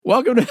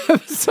Welcome to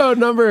episode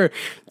number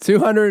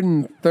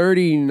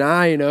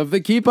 239 of the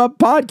Keep Up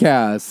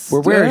Podcast.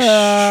 We're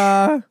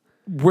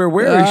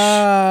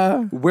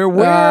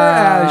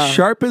as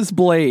sharp as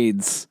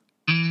blades.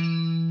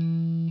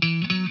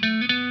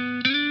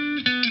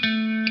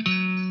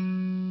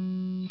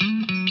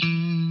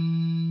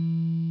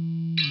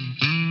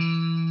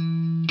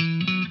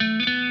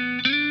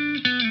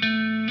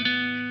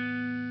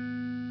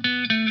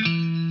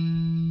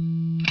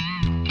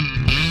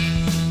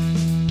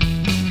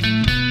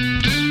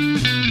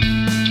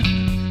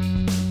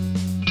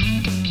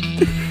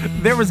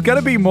 There was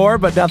gonna be more,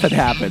 but nothing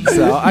happened.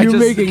 So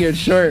making it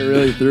short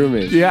really threw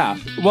me. Yeah.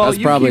 Well, That's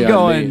you probably keep on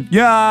going. me.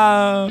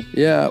 Yeah.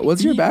 Yeah.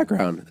 What's your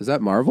background? Is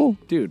that Marvel?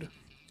 Dude.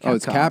 Oh,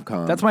 it's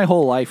Capcom. That's my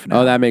whole life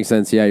now. Oh, that makes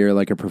sense. Yeah, you're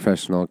like a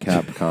professional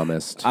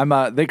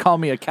Capcomist. They call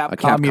me a Cap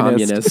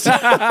communist. communist.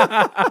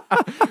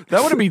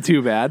 That wouldn't be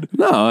too bad.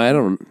 No, I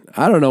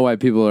don't know why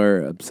people are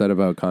upset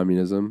about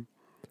communism.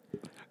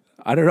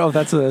 I don't know if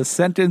that's a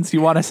sentence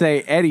you want to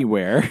say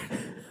anywhere,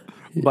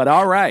 but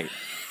all right.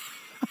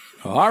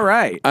 All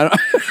right.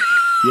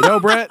 You know,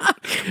 Brett?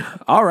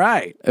 All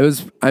right.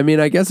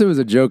 I guess it was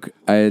a joke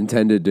I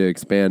intended to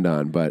expand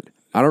on, but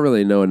I don't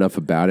really know enough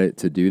about it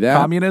to do that.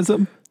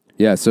 Communism?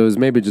 Yeah, so it was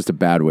maybe just a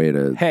bad way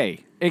to...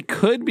 Hey, it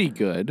could be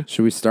good.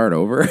 Should we start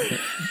over?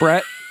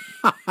 Brett,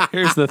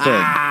 here's the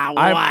thing.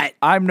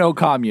 I'm no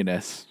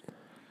communist.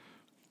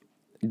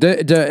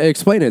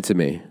 Explain it to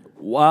me.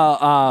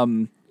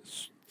 Well,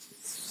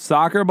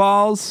 soccer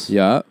balls?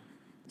 Yeah.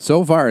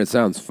 So far, it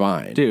sounds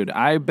fine. Dude,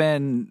 I've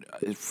been,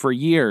 for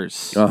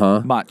years,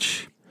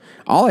 much.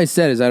 All I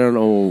said is I don't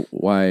know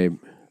why...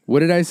 What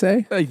did I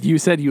say? You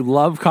said you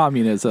love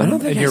communism,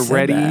 and you're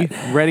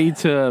ready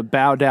to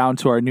bow down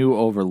to our new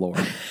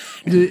overlord.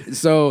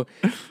 So,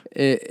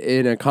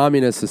 in a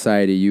communist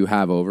society, you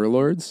have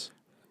overlords?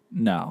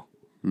 No.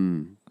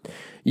 You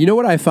know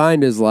what I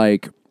find is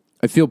like,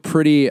 I feel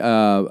pretty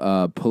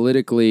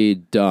politically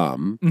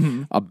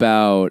dumb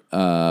about...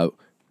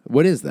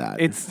 what is that?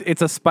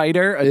 It's a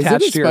spider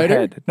attached to your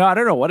head. No, I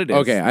don't know what it is.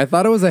 Okay, I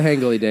thought it was a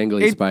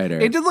hangly-dangly spider.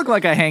 It did look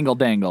like a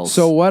hangle-dangles.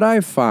 So what I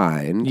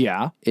find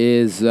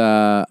is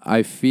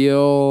I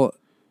feel...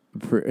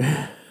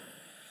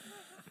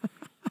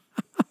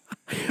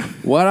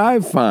 what I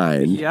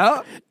find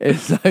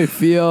is I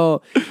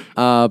feel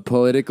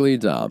politically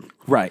dumb.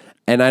 Right.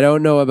 And I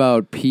don't know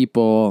about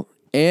people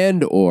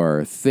and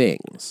or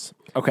things.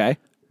 Okay.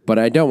 But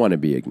I don't want to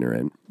be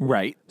ignorant.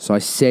 Right. So I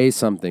say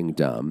something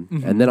dumb,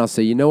 and then I'll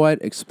say, you know what?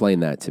 Explain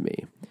that to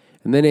me.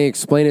 And then they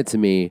explain it to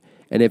me,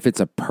 and if it's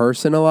a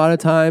person a lot of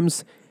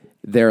times,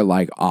 they're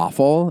like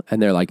awful,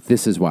 and they're like,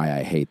 this is why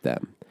I hate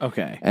them.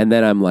 Okay. And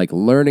then I'm like,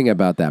 learning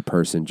about that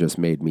person just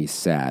made me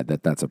sad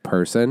that that's a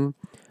person.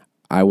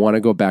 I want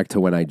to go back to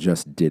when I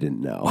just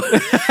didn't know.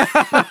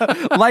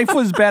 Life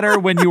was better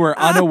when you were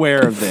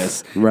unaware of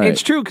this. Right.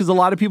 It's true, because a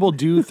lot of people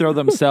do throw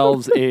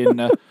themselves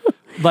in...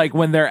 Like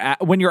when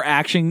you're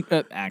asking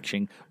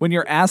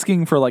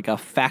for like a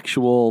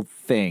factual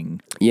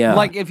thing. Yeah.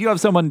 Like if you have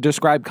someone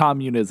describe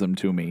communism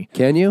to me.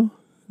 Can you?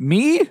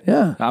 Me?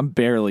 Yeah. I'm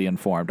barely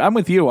informed. I'm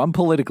with you. I'm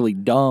politically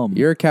dumb.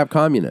 You're a Cap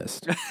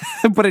communist.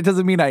 But it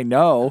doesn't mean I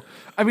know.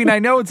 I mean, I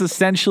know it's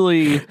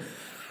essentially...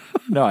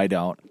 No, I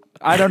don't.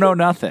 I don't know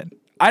nothing.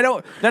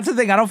 That's the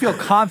thing. I don't feel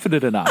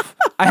confident enough.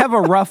 I have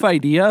a rough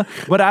idea,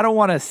 but I don't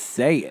want to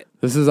say it.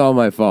 This is all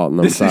my fault, and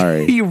I'm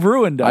sorry. You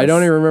ruined us. I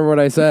don't even remember what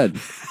I said.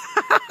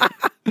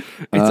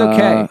 It's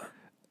okay.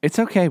 It's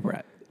okay,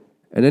 Brett.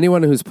 And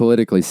anyone who's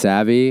politically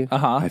savvy,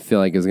 I feel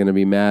like is going to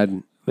be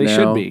mad. They now.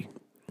 should be.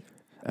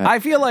 I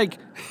feel like,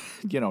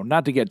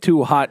 not to get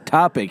too hot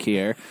topic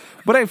here,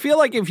 but I feel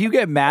like if you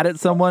get mad at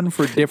someone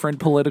for different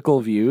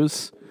political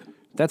views,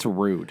 that's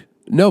rude.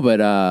 No, but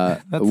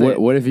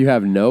what if you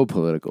have no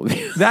political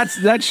views?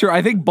 That's true.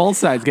 I think both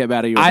sides get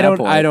mad at you. I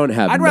don't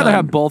have. I'd rather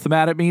have both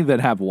mad at me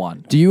than have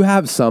one. Do you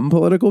have some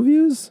political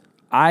views?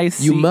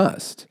 You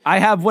must. I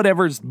have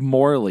whatever's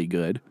morally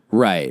good.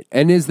 Right.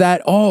 And is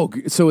that,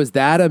 so is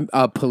that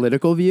a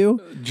political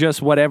view?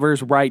 Just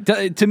whatever's right.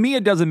 To me,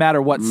 it doesn't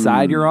matter what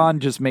side you're on.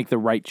 Just make the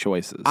right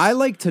choices. I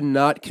like to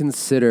not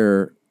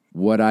consider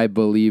what I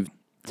believe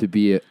to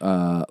be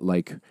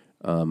like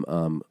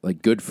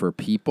good for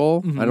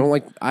people.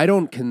 I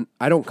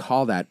don't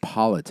call that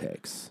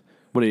politics.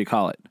 What do you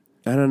call it?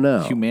 I don't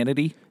know.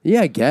 Humanity?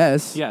 Yeah, I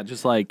guess. Yeah,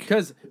 just like...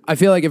 Because I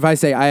feel like if I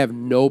say I have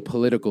no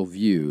political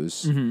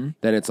views, then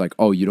it's like,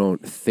 you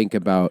don't think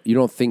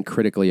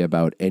critically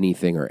about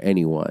anything or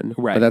anyone.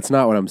 Right. But that's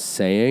not what I'm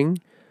saying.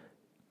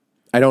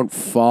 I don't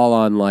fall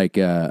on like...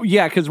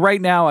 Yeah, because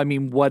right now, I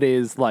mean, what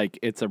is like,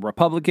 it's a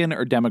Republican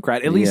or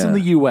Democrat, at least in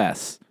the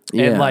U.S.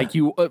 And like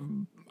you...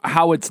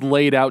 how it's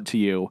laid out to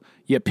you,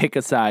 you pick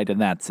a side and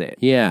that's it.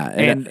 Yeah.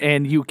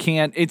 And you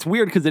can't... It's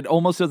weird because it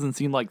almost doesn't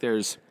seem like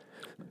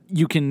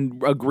you can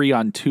agree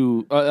on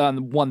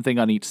one thing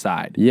on each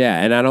side.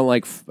 Yeah, and I don't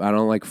like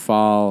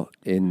fall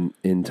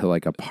into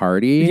like a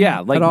party. Yeah,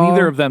 like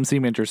neither of them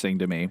seem interesting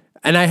to me.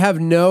 And I have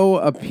no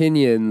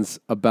opinions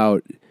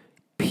about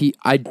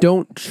I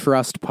don't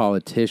trust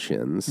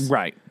politicians.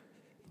 Right.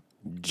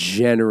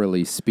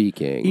 generally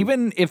speaking.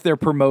 Even if they're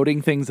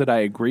promoting things that I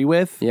agree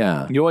with,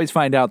 Yeah. you always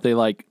find out they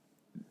like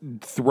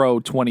throw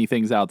 20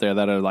 things out there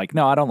that are like,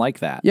 no, I don't like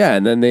that. Yeah,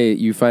 and then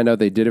you find out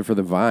they did it for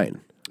the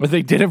Vine. But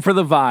they did it for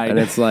the Vine. And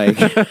it's like...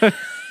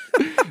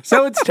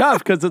 So it's tough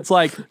because it's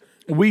like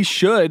we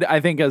should,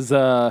 I think, as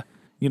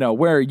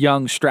we're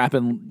young,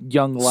 strapping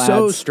young lads.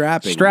 So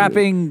strapping.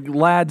 Strapping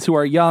lads who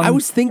are young. I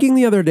was thinking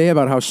the other day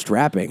about how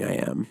strapping I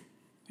am.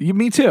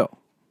 Me too.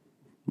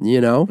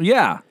 You know?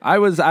 Yeah. I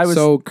was.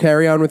 So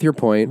carry on with your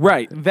point.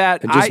 Right.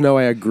 That And just know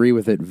I agree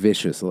with it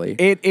viciously.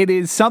 It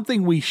is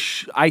something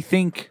I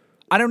think,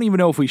 I don't even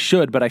know if we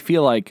should, but I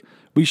feel like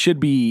we should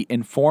be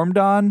informed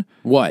on.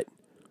 What?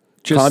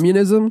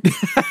 Communism?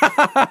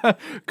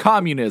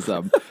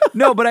 Communism.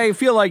 No, but I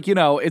feel like,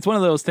 it's one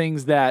of those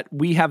things that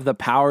we have the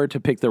power to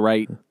pick the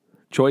right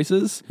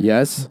choices.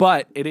 Yes.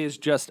 But it is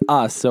just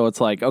us. So it's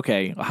like,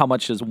 okay, how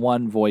much does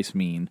one voice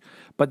mean?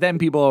 But then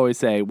people always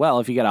say, well,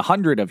 if you get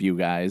 100 of you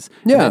guys,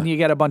 then you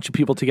get a bunch of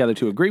people together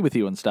to agree with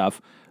you and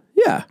stuff.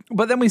 Yeah.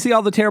 But then we see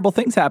all the terrible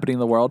things happening in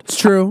the world. It's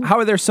true. How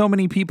are there so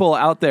many people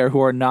out there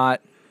who are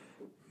not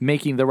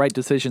making the right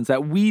decisions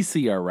that we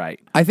see are right?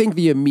 I think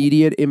the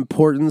immediate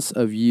importance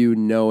of you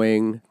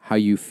knowing how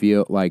you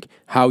feel, like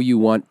how you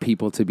want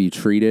people to be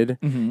treated,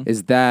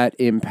 is that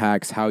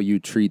impacts how you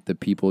treat the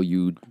people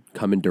you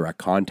come in direct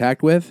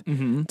contact with.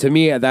 To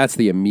me, that's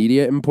the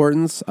immediate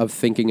importance of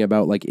thinking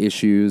about like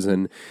issues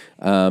and,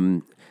 I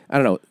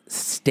don't know,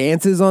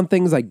 stances on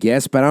things, I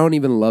guess, but I don't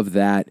even love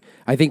that.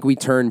 I think we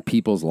turn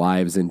people's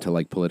lives into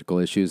like political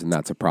issues, and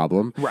that's a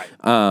problem. Right.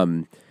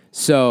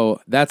 So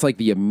that's like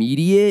the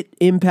immediate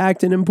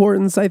impact and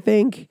importance, I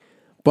think.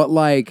 But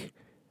like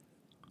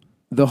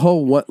the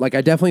whole one, like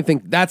I definitely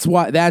think that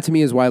to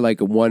me is why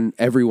like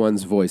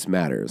everyone's voice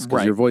matters,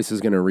 because your voice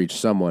is going to reach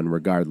someone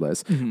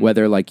regardless,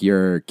 whether like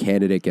your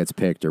candidate gets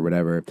picked or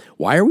whatever.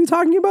 Why are we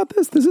talking about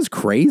this? This is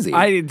crazy.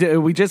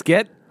 We just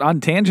get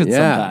on tangents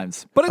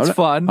sometimes, but it's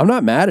fun. I'm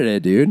not mad at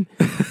it, dude.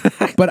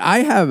 But I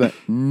have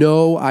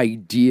no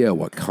idea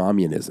what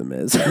communism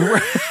is.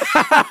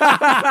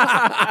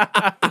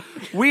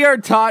 We are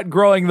taught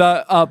growing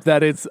up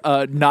that it's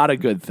not a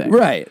good thing.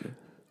 Right.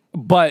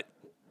 But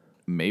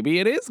maybe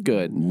it is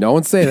good. No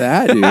one say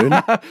that,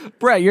 dude.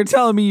 Brett, you're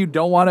telling me you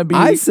don't want to be...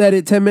 I said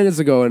it 10 minutes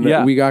ago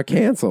and we got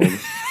canceled.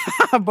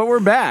 But we're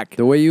back.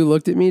 The way you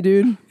looked at me,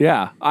 dude.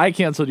 Yeah, I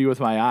canceled you with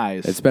my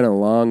eyes. It's been a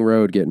long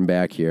road getting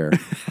back here.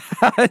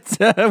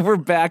 We're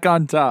back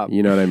on top.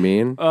 You know what I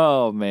mean?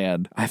 Oh,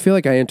 man. I feel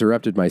like I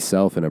interrupted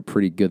myself in a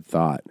pretty good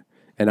thought,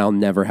 and I'll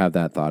never have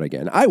that thought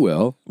again. I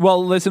will.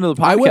 Well, listen to the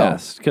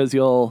podcast, because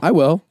I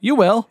will. You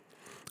will.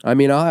 I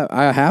mean,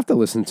 I have to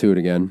listen to it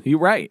again. You're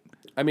right.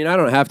 I mean, I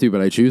don't have to, but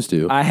I choose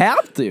to. I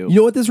have to. You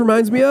know what this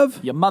reminds me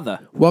of? Your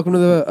mother. Welcome to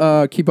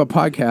the Keep Up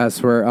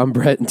Podcast, where I'm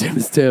Brett and Tim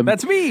is Tim.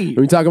 That's me. And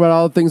we talk about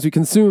all the things we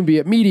consume, be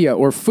it media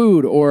or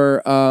food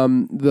or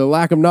the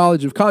lack of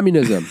knowledge of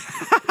communism.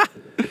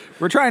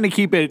 We're trying to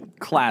keep it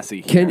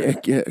classy. Keep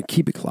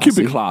it classy. Keep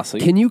it classy.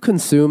 Can you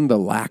consume the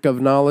lack of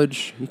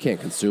knowledge? You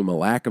can't consume a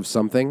lack of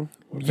something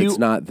if it's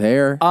not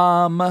there.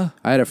 I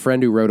had a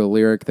friend who wrote a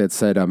lyric that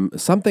said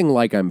something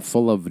like I'm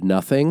full of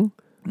nothing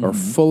or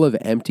full of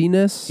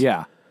emptiness.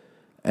 Yeah.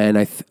 And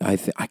I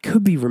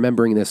could be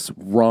remembering this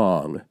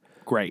wrong.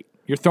 Great.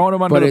 You're throwing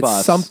him under the bus. But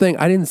it's something,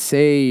 I didn't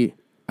say,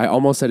 I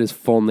almost said his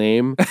full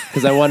name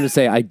because I wanted to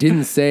say, I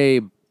didn't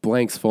say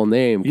blank's full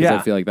name because I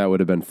feel like that would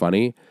have been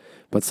funny.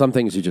 But some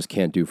things you just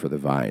can't do for the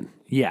Vine.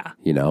 Yeah.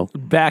 You know?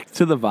 Back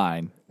to the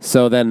Vine.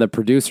 So then the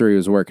producer he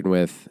was working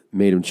with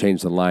made him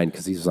change the line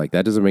because he was like,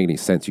 that doesn't make any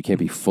sense. You can't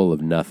be full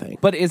of nothing.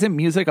 But isn't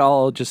music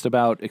all just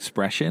about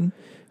expression?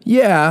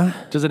 Yeah.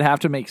 Does it have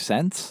to make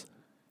sense?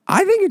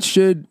 I think it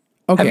should.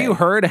 Okay. Have you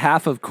heard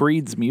half of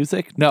Creed's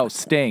music? No,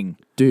 Sting.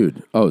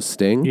 Dude. Oh,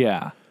 Sting?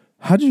 Yeah.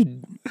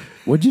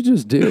 What'd you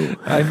just do?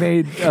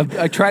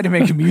 I tried to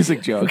make a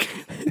music joke.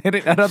 And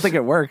I don't think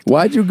it worked.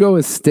 Why'd you go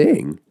with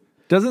Sting?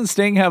 Doesn't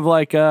Sting have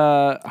like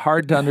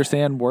hard to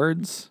understand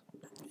words?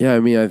 Yeah, I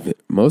mean,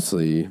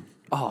 mostly.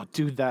 Oh,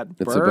 dude, that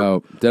It's burp.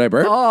 about. Did I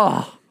burp?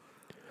 Oh,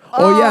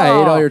 yeah,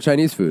 I ate all your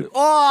Chinese food.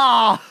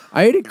 oh,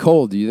 I ate it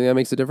cold. Do you think that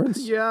makes a difference?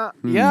 yeah,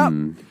 yeah.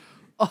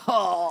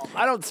 Oh,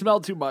 I don't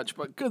smell too much,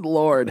 but good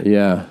Lord.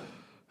 Yeah.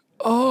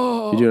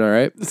 Oh, You doing all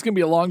right? this is gonna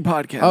be a long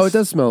podcast. Oh, it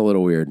does smell a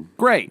little weird.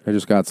 Great. I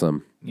just got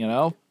some. You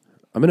know?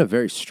 I'm in a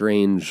very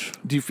strange.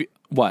 Do you feel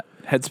what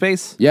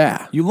headspace?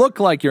 Yeah. You look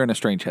like you're in a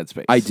strange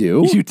headspace. I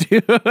do? You do.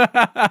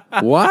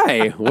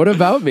 Why? What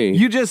about me?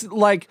 You just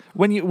like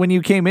when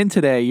you came in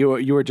today, you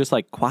were just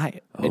like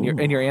quiet, and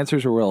your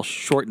answers were real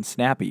short and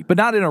snappy, but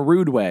not in a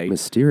rude way.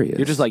 Mysterious.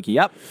 You're just like,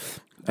 yep.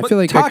 I feel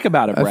like talk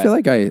about it, Brett. I feel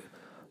like I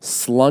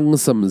slung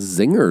some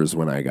zingers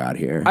when I got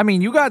here. I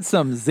mean, you got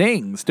some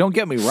zings. Don't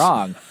get me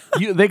wrong.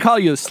 They call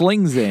you a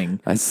sling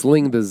zing, I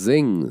sling the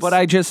zings. but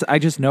I just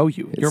know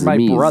you. You're It's my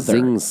me, brother,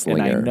 zing and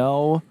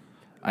slinger.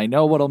 I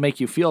know what'll make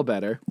you feel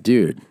better.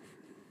 Dude,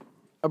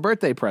 A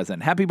birthday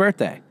present. Happy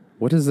birthday.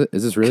 what is it?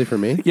 Is this really for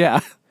me?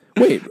 Yeah.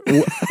 Wait,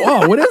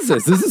 oh, what is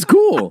this? This is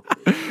cool.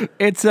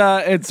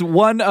 It's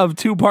one of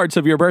two parts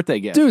of your birthday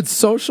gift. Dude,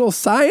 social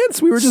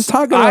science? We were just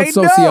talking about I know.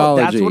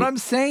 sociology. That's what I'm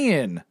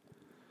saying.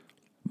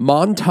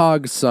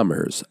 Montague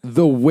Summers,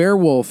 the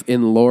werewolf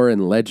in lore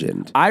and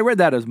legend. I read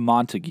that as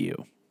Montague.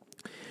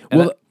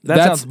 And Well, that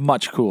sounds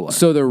much cooler.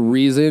 So the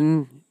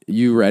reason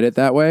you read it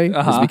that way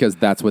is because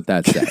that's what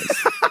that says.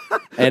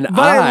 And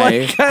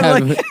I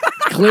have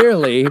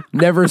clearly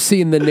never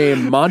seen the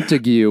name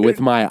Montague with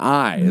my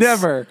eyes.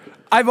 Never.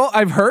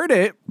 I've heard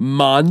it.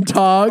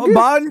 Montague?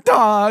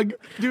 Montague.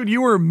 Dude,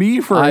 you were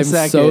me for a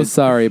second. I'm so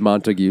sorry,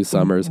 Montague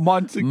Summers.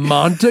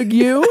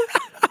 Montague?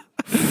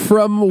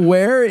 From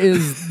where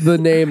is the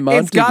name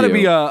Montague? It's got to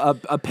be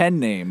a pen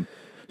name.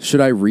 Should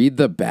I read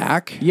the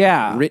back?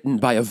 Yeah. Written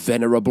by a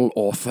venerable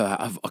author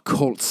of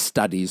occult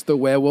studies, The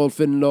Werewolf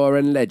in Lore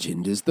and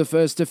Legend is the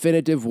first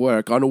definitive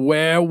work on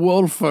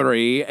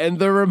werewolfery and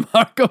the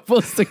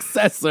remarkable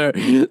successor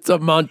to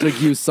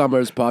Montague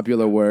Summers'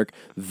 popular work,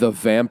 The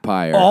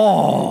Vampire.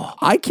 Oh.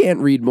 I can't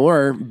read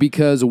more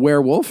because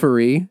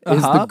werewolfery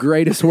is the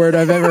greatest word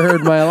I've ever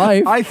heard in my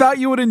life. I thought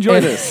you would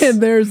enjoy this.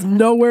 And there's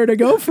nowhere to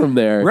go from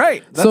there.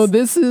 Right. So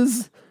this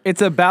is...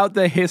 It's about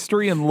the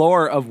history and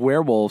lore of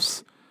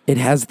werewolves. It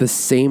has the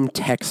same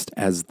text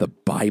as the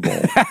Bible.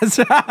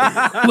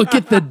 Look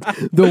at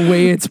the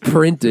way it's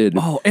printed.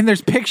 Oh, and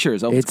there's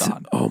pictures. Oh, it's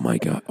gone. Oh my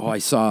God. Oh, I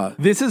saw.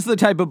 This is the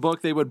type of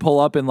book they would pull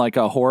up in like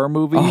a horror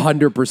movie.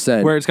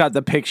 100%. Where it's got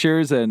the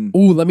pictures and...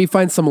 Ooh, let me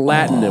find some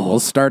Latin and we'll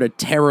start a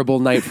terrible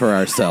night for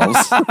ourselves.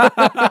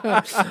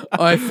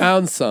 I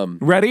found some.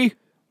 Ready?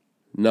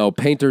 No,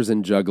 painters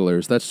and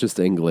jugglers. That's just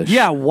English.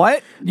 Yeah,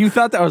 what? You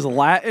thought that was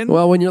Latin?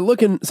 Well, when you're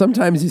looking,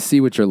 sometimes you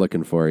see what you're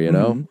looking for, you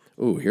know?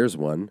 Ooh, here's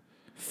one.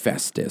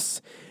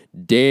 Festus.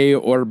 De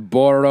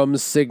orborum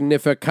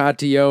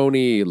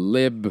significatione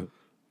lib.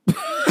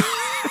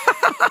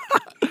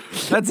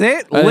 That's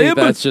it? I think Lib?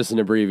 that's just an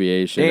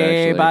abbreviation,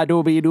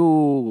 actually.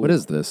 What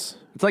is this?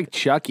 It's like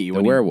Chucky.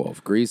 The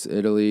werewolf. Greece,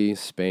 Italy,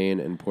 Spain,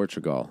 and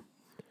Portugal.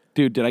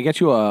 Dude, did I get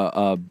you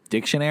a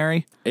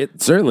dictionary?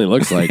 It certainly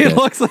looks like it. It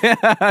looks like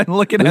I'm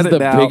looking at it now. This is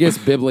the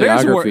biggest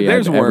bibliography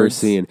I've ever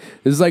seen.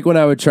 This is like when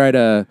I would try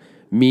to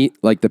meet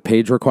like the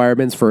page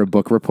requirements for a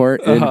book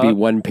report. It'd be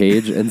 1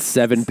 page and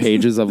 7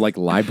 pages of like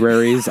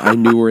libraries I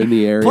knew were in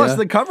the area. Plus,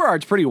 the cover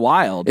art's pretty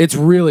wild. It's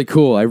really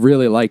cool. I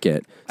really like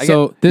it.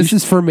 This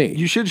is for me.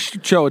 You should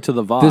show it to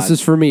the VOD. This is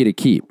for me to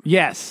keep.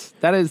 Yes,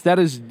 that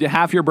is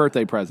half your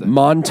birthday present.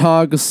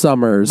 Montague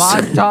Summers.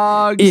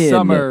 Montague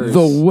Summers.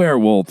 The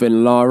werewolf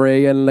in Lore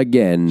and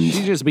Legend.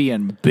 She's just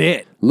being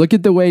bit. Look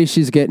at the way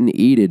she's getting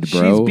eated,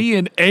 bro. She's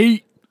being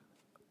ate.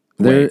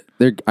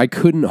 I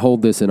couldn't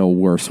hold this in a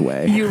worse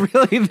way. You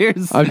really,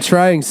 I'm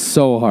trying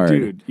so hard.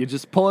 Dude, you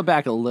just pull it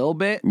back a little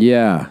bit.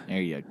 Yeah.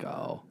 There you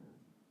go.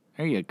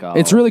 There you go.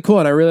 It's really cool,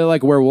 and I really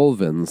like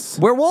werewolvins.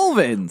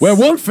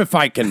 Werewolf if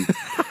I can.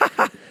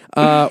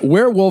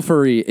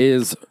 Werewolfery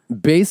is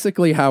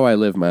basically how I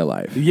live my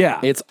life. Yeah.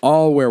 It's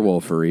all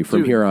werewolfery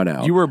from here on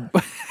out. You were,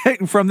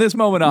 from this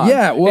moment on.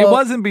 Yeah, well. It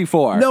wasn't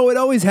before. No, it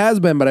always has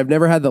been, but I've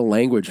never had the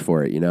language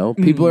for it, you know?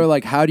 People are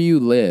like, how do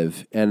you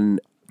live? And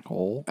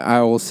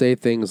I will say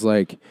things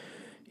like,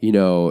 you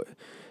know,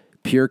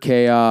 pure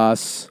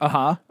chaos.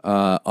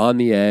 On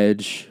the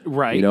edge.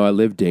 Right. You know, I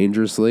live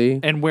dangerously.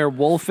 And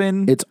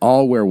werewolfing. It's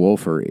all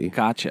werewolfery.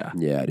 Gotcha.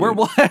 Yeah, dude.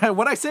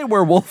 When I say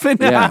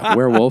werewolfing. Yeah,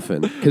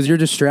 werewolfing. Because you're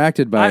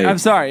distracted by... I'm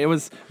sorry. It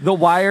was... The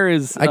wire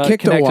is I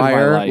kicked a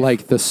wire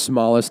like the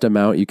smallest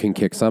amount you can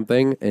kick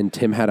something, and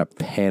Tim had a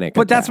panic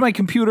But attack. that's my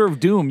computer of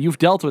doom. You've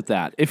dealt with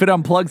that. If it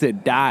unplugs,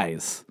 it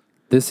dies.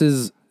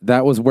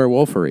 That was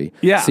werewolfery.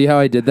 Yeah. See how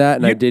I did that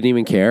and I didn't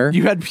even care?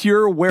 You had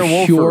pure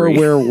werewolfery. Pure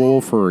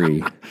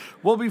werewolfery.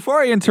 Well,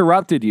 before I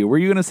interrupted you, were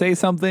you going to say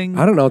something?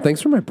 I don't know.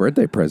 Thanks for my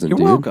birthday present, You're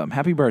dude. welcome.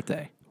 Happy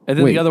birthday. And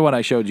then the other one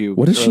I showed you.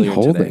 What is she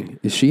holding? Today.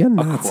 Is she a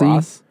Nazi?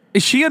 Cross?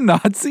 Is she a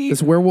Nazi?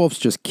 This werewolf's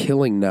just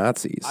killing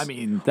Nazis. I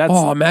mean, that's...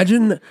 Oh,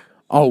 imagine...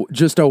 Oh,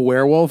 just a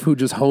werewolf who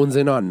just hones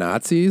in on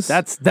Nazis?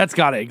 That's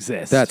got to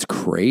exist. That's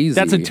crazy.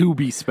 That's a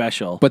 2B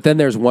special. But then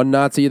there's one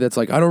Nazi that's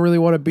like, I don't really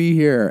want to be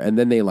here. And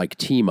then they like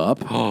team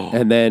up.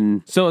 And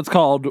then... So it's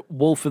called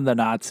Wolf and the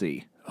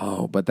Nazi.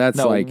 Oh, but that's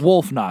no, like...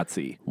 Wolf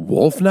Nazi.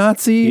 Wolf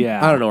Nazi?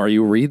 Yeah. I don't know. Are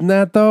you reading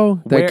that,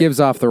 though? That gives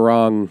off the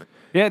wrong...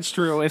 Yeah, it's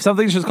true. If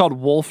something's just called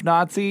Wolf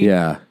Nazi...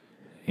 Yeah.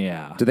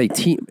 Yeah. Do they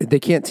team?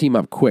 They can't team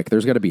up quick.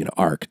 There's got to be an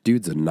arc.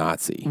 Dude's a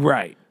Nazi.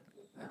 Right.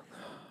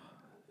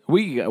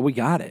 We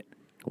got it.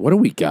 What do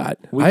we got?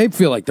 I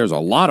feel like there's a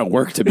lot of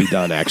work to be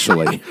done,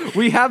 actually.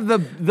 We have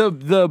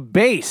the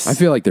base. I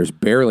feel like there's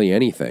barely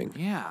anything.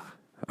 Yeah.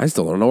 I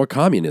still don't know what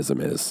communism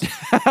is.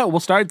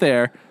 We'll start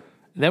there.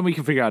 Then we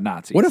can figure out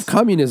Nazis. What if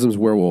communism's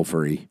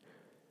werewolfery?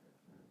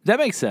 That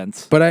makes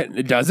sense.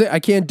 But does it? I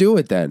can't do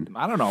it then.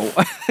 I don't know.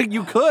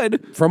 You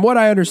could. From what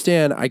I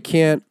understand, I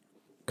can't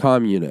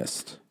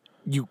communist.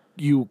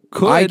 You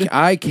could.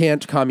 I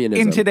can't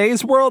communism. In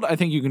today's world, I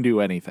think you can do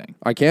anything.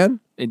 I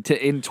can? In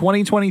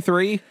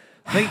 2023...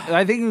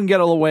 I think you can get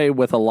away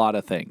with a lot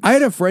of things. I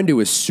had a friend who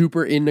was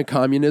super into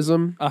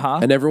communism,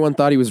 and everyone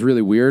thought he was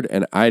really weird,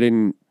 and I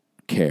didn't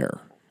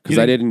care. because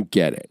I didn't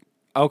get it.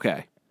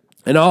 Okay.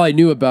 And all I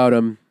knew about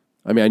him,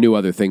 I mean, I knew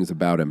other things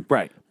about him.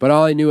 Right. But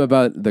all I knew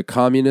about the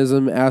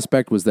communism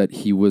aspect was that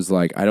he was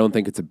like, I don't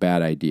think it's a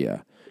bad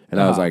idea. And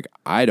I was like,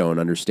 I don't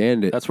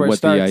understand it. That's where it what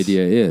starts. the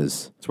idea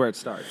is. That's where it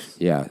starts.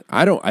 Yeah.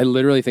 I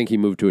literally think he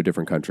moved to a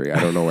different country. I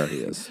don't know where he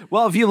is.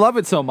 Well, if you love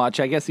it so much,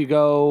 I guess you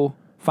go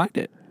find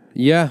it.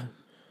 Yeah.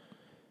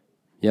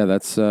 Yeah,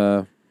 that's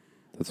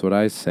what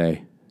I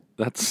say.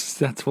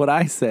 That's what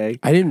I say.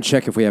 I didn't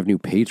check if we have new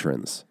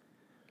patrons.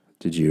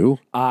 Did you?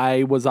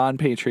 I was on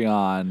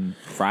Patreon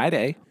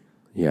Friday.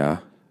 Yeah.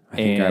 I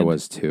think I And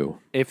was too.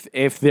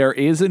 If there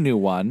is a new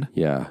one,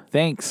 Yeah.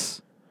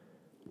 thanks.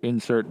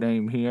 Insert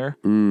name here.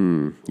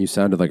 You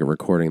sounded like a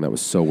recording that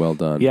was so well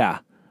done. Yeah.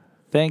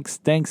 Thanks.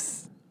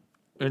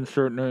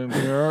 Insert name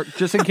here.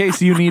 Just in case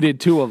you needed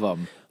two of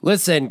them.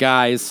 Listen,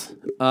 guys.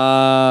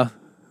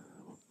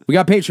 We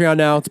got Patreon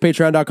now. It's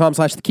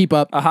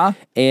patreon.com/thekeepup. Uh-huh.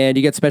 And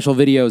you get special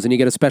videos and you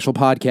get a special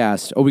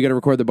podcast. Oh, we got to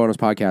record the bonus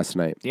podcast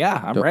tonight.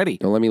 Yeah, I'm ready.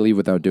 Don't let me leave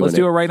without doing Let's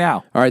do it right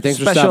now. All right, thanks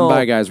for stopping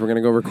by, guys. We're going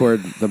to go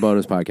record the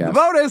bonus podcast.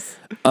 Bonus.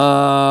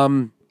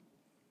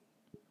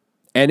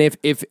 And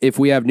if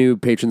we have new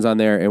patrons on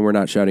there and we're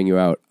not shouting you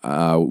out,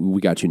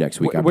 we got you next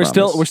week. We're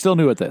still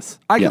new at this.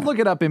 I Yeah. can look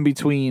it up in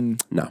between.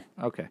 No.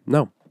 Okay.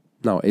 No,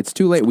 it's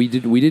too late. We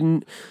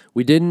didn't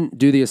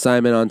do the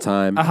assignment on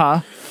time.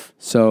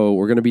 So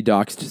we're gonna be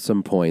doxed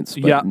some points.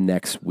 But Yeah.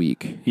 next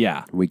week,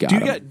 Yeah. we got. Do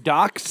you 'em. get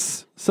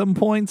doxed some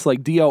points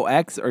like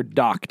DOX or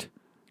docked?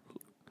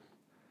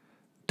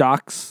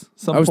 Dox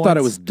some. I always thought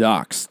it points? was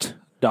doxed.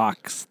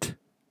 Doxed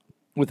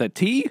with a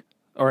T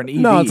or an E.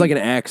 No, it's like an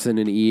X and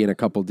an E and a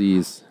couple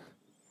D's.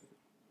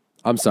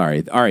 I'm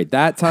sorry. All right,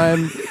 that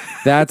time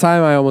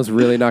I almost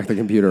really knocked the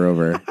computer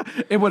over.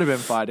 It would have been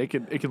fine. It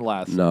can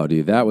last. No,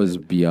 dude, that was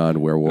beyond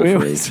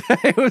werewolfery.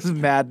 It was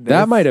madness.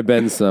 That might have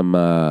been some.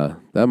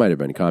 That might have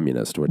been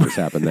communist. What just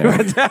happened there?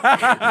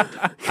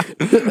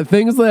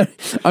 Things that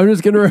I'm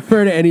just going to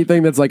refer to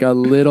anything that's like a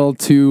little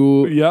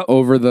too Yep.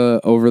 over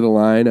the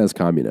line as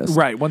communist.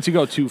 Right. Once you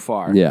go too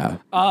far. Yeah.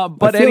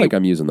 But I feel like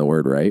I'm using the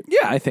word right.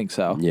 yeah, I think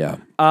so. Yeah.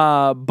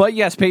 But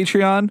yes,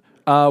 Patreon.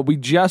 We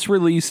just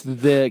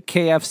released the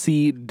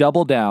KFC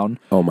Double Down.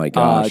 Oh my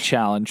gosh.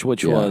 Challenge,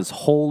 which was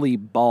holy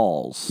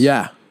balls.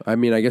 Yeah. I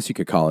mean, I guess you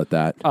could call it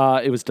that.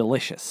 It was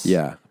delicious.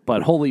 Yeah.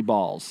 But holy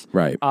balls.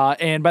 Right.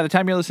 And by the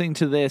time you're listening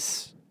to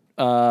this,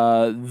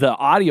 the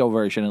audio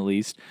version at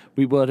least,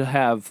 we will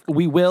have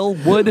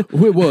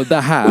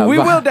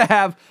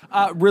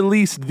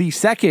released the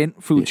second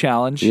food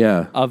challenge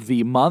of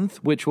the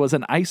month, which was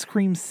an ice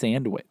cream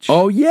sandwich.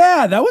 Oh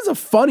yeah, that was a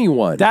funny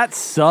one. That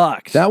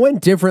sucked. That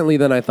went differently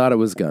than I thought it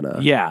was gonna.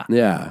 Yeah.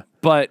 Yeah.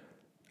 But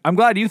I'm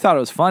glad you thought it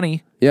was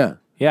funny. Yeah.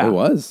 Yeah. It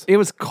was. It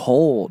was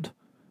cold.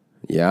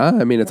 Yeah.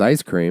 I mean, it's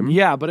ice cream.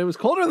 Yeah, but it was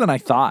colder than I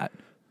thought.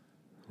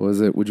 Was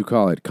it? Would you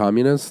call it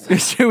communist?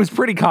 It was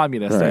pretty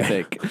communist, I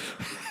think.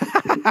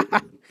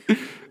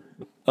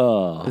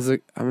 Is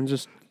it? I'm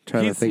just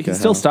trying to think. He's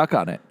still stuck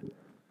on it.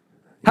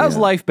 How's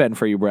life been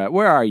for you, Brett?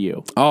 Where are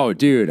you? Oh,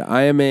 dude,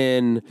 I am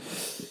in.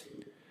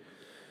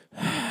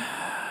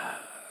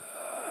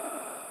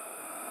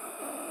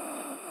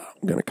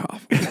 I'm gonna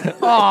cough.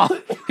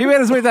 Oh, he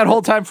made us wait that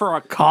whole time for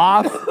a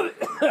cough.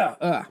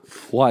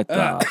 What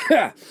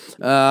the?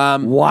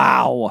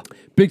 Wow.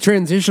 Big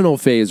transitional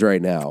phase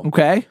right now.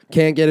 Okay.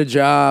 Can't get a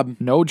job.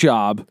 No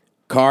job.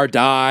 Car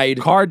died.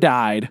 Car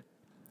died.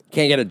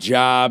 Can't get a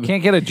job.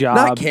 Can't get a job.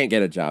 Not can't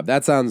get a job.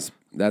 That sounds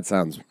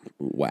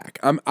whack.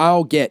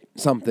 I'll get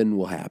something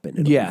will happen.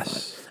 It'll be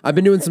Yes. fine. I've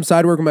been doing some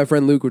side work with my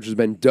friend Luke, which has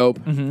been dope.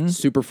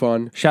 Super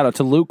fun. Shout out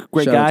to Luke.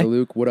 Great Shout guy. out to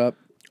Luke. What up?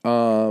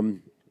 So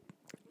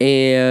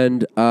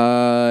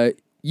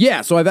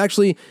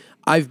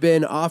I've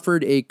been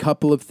offered a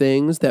couple of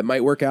things that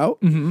might work out,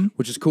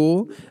 which is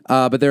cool.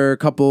 But there are a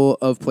couple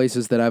of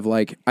places that I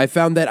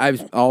found that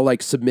I'll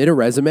submit a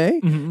resume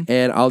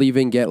and I'll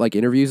even get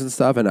interviews and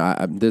stuff. And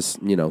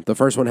the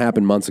first one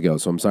happened months ago,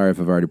 so I'm sorry if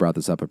I've already brought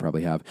this up. I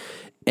probably have.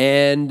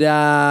 And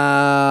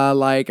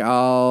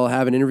I'll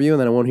have an interview and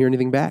then I won't hear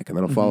anything back, and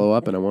then I'll follow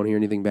up and I won't hear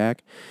anything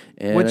back.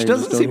 And Which I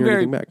doesn't just don't seem hear very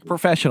anything back.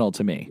 professional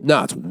to me.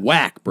 No, it's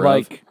whack,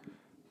 bro.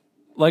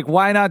 Like,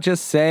 why not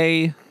just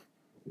say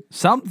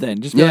something?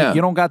 Just be like,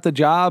 you don't got the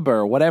job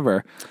or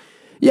whatever.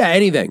 Yeah,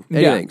 anything.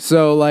 Yeah.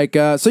 So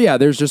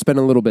there's just been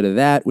a little bit of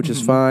that, which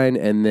is fine.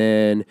 And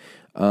then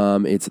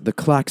it's the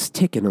clock's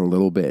ticking a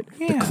little bit.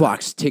 Yeah. The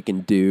clock's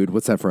ticking, dude.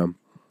 What's that from?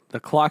 The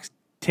clock's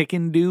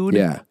ticking, dude.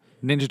 Yeah.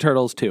 Ninja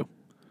Turtles 2.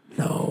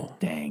 No.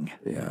 Dang.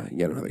 Yeah, you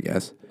got another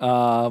guess.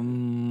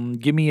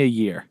 Give me a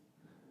year.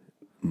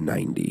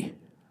 90.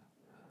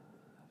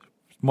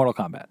 Mortal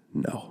Kombat.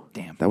 No.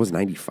 Damn. That was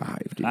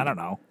 95, dude. I don't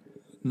know.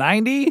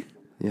 90?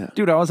 Yeah.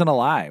 Dude, I wasn't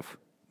alive.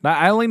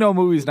 I only know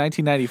movies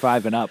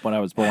 1995 and up when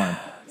I was born.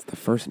 It's the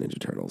first Ninja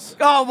Turtles.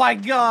 Oh my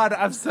God,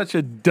 I'm such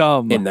a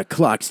dumb. And the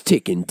clock's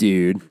ticking,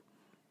 dude.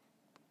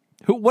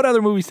 What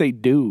other movies say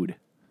dude?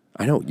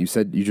 I know. You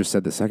just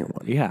said the second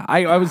one. Yeah,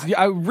 I was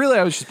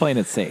just playing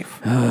it safe.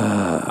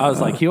 I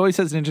was like, he always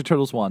says Ninja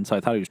Turtles 1, so I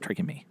thought he was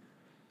tricking me.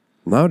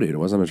 No, dude, it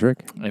wasn't a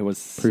trick. It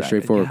was Pretty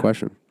straightforward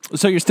question.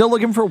 So you're still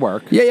looking for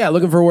work? Yeah,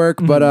 looking for work,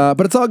 but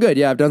it's all good.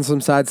 Yeah, I've done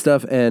some side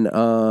stuff, and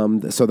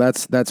so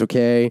that's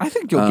okay. I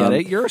think you'll get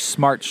it. You're a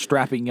smart,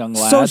 strapping young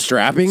lad. So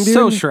strapping, dude.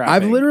 So strapping.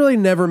 I've literally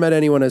never met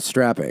anyone as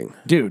strapping,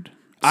 dude.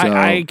 So,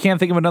 I can't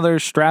think of another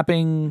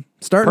strapping.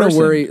 Starting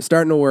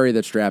to worry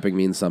that strapping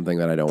means something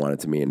that I don't want it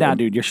to mean. Nah,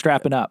 dude, you're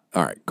strapping up.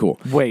 All right, cool.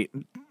 Wait.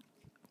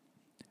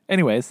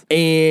 Anyways.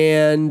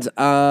 And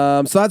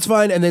so that's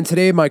fine. And then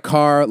today my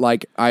car,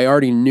 like I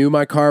already knew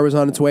my car was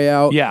on its way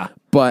out. Yeah.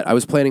 But I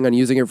was planning on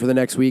using it for the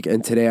next week,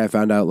 and today I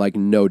found out like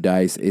no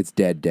dice, it's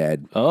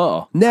dead.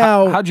 Oh.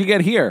 Now how'd you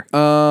get here?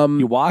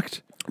 You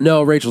walked?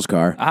 No, Rachel's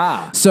car.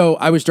 So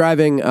I was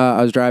driving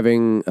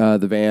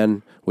the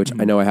van, which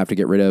I know I have to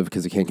get rid of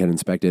because it can't get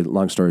inspected.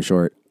 Long story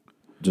short,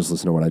 just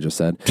listen to what I just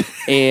said.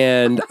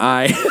 And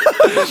today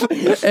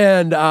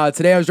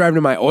I was driving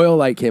and my oil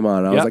light came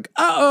on. I was like,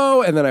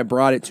 uh-oh. And then I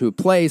brought it to a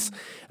place.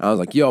 And I was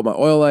like, yo, my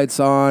oil light's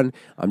on.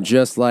 I'm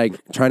just like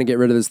trying to get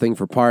rid of this thing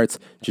for parts.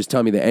 Just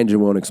tell me the engine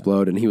won't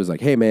explode. And he was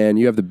like, hey, man,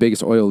 you have the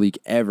biggest oil leak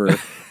ever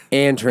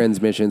and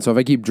transmission. So if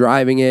I keep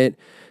driving it,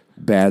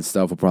 bad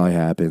stuff will probably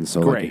happen. So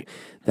like,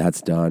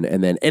 that's done.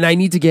 And I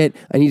need to get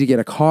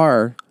a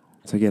car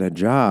to get a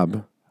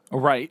job.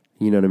 Right.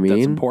 You know what I mean?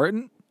 That's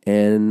important.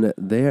 And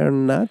they are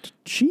not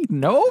cheap.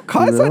 No,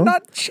 cars are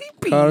not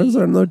cheapy. Cars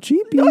are no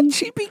cheapy. Not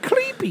cheapy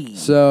creepy.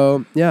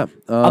 So, yeah.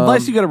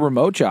 Unless you get a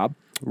remote job.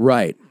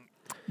 Right.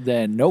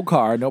 Then no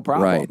car, no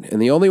problem. Right.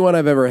 And the only one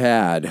I've ever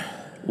had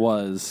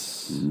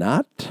was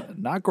not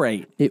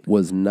great. It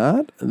was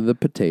not the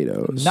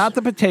potatoes. Not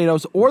the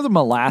potatoes or the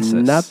molasses.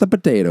 Not the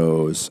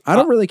potatoes. I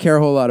don't really care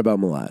a whole lot about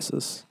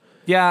molasses.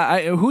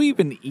 Yeah, who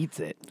even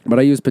eats it? But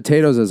I use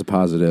potatoes as a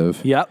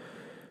positive. Yep.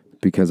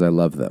 Because I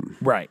love them.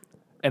 Right.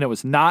 And it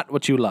was not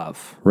what you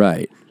love.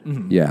 Right.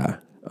 Mm-hmm. Yeah.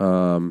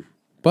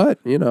 But,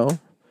 you know.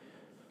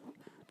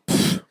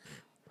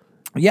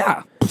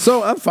 Yeah.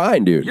 So I'm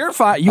fine, dude. You're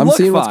fine. I'm look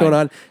seeing fine. what's going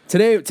on.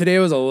 Today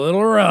was a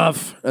little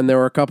rough, and there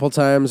were a couple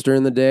times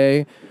during the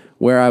day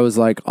where I was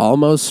like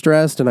almost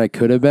stressed, and I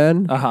could have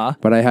been.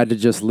 But I had to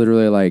just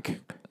literally like,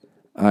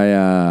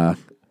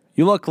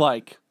 You look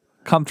like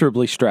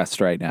comfortably stressed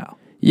right now.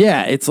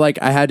 Yeah, it's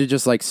like I had to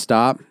just like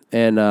stop,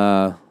 and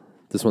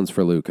this one's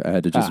for Luke. I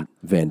had to just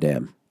Van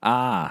Damme.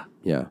 Yeah.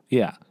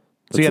 Yeah.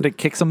 So you had to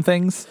kick some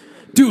things?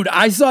 Dude,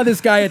 I saw this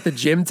guy at the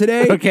gym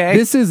today. Okay.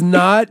 This is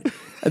not...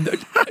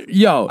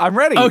 Yo. I'm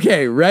ready.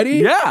 Okay, ready?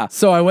 Yeah.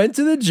 So I went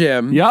to the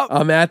gym. Yep.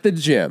 I'm at the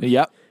gym.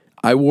 Yep.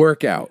 I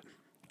work out.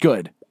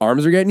 Good.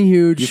 Arms are getting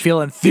huge. You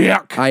feeling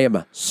thick? I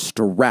am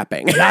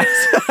strapping.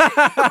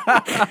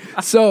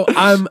 So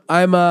I'm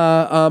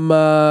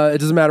it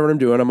doesn't matter what I'm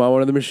doing. I'm on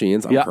one of the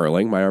machines. I'm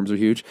curling. My arms are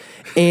huge.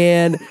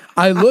 And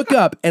I look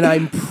up and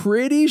I'm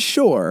pretty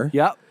sure.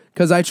 Yep.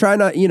 Because I try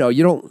not, you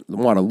don't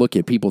want to look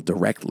at people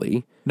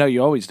directly. No,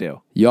 you always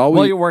do.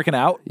 While you're working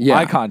out,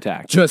 eye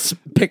contact. Just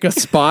pick a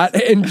spot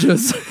and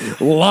just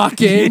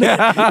lock in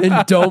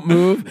and don't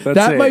move.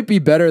 That might be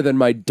better than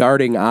my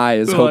darting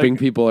eyes, hoping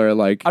people are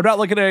like... I'm not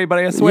looking at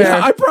anybody, I swear.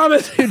 Yeah, I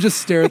promise. Just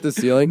stare at the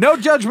ceiling. No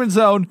judgment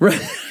zone.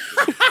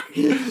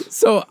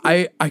 So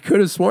I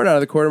could have sworn out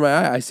of the corner of my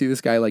eye, I see this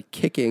guy like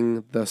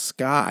kicking the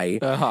sky.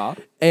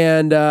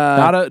 And...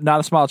 not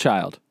a small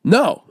child.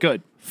 No.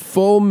 Good.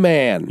 Full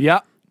man.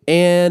 Yep.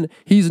 And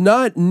he's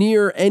not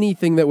near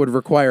anything that would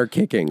require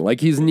kicking. Like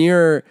he's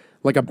near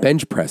like a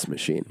bench press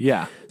machine.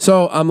 Yeah.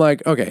 So I'm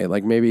like, okay,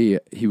 like maybe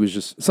he was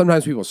just,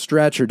 sometimes people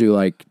stretch or do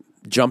like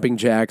jumping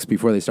jacks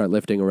before they start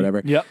lifting or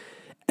whatever. Yep.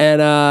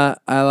 And I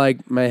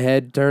like, my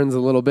head turns a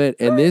little bit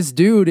and this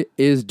dude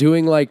is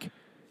doing like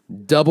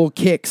double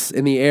kicks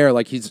in the air.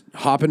 Like he's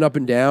hopping up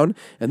and down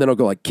and then he'll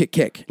go like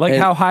kick. Like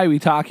and how high we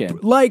talking?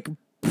 like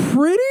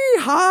pretty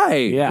high.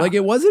 Yeah. Like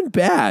it wasn't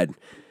bad.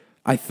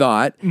 I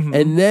thought. Mm-hmm.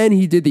 And then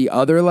he did the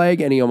other leg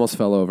and he almost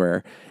fell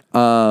over.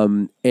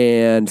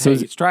 And so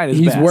he's trying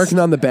his best. Working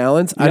on the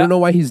balance. I don't know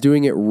why he's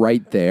doing it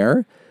right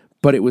there,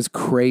 but it was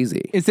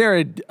crazy. Is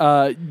there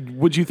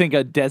would you think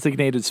a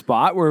designated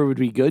spot where it would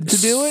be good to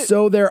do it?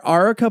 So there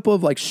are a couple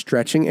of like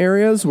stretching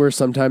areas where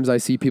sometimes I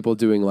see people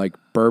doing like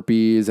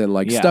burpees and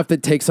like stuff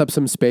that takes up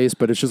some space,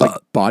 but it's just like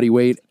body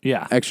weight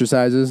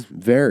exercises.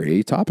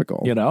 Very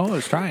topical. I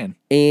was trying.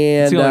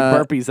 And it's the only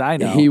burpees I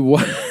know.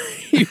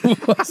 He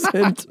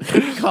wasn't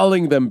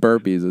calling them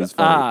burpees is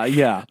funny.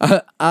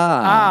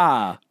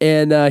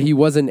 And he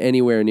wasn't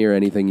anywhere near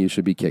anything you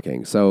should be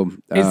kicking. So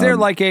is there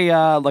like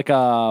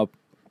a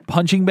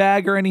punching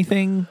bag or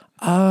anything?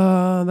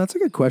 That's a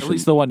good question. At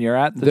least the one you're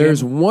at.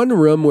 There's one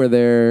room where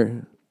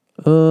there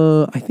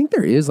I think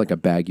there is like a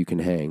bag you can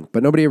hang,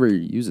 but nobody ever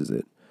uses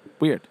it.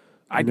 Weird.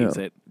 I'd use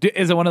it.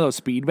 Is it one of those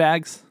speed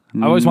bags?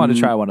 I always wanted to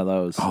try one of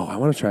those. Oh, I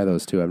want to try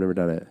those too. I've never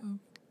done it.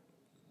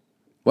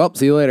 Well,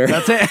 see you later.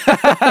 That's it.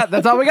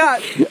 That's all we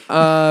got.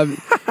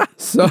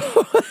 So,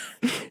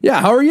 yeah,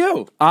 how are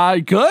you?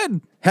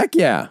 Good. Heck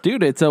yeah.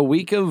 Dude, it's a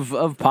week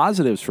of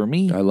positives for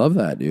me. I love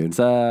that, dude. It's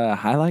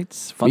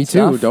highlights, fun Me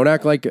stuff. too. Don't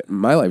act like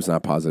my life's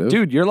not positive.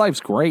 Dude, your life's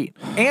great.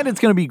 And it's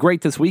going to be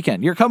great this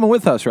weekend. You're coming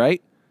with us,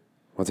 right?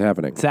 What's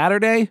happening?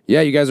 Saturday? Yeah,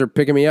 you guys are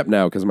picking me up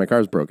now because my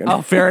car's broken.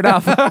 Oh, fair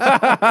enough.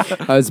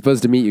 I was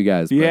supposed to meet you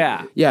guys. But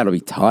Yeah. Yeah, it'll be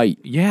tight.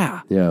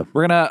 Yeah. Yeah.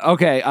 We're going to,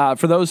 okay,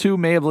 for those who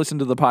may have listened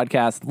to the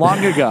podcast long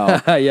ago,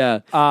 Yeah.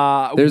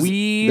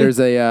 There's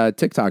a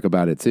TikTok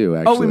about it too,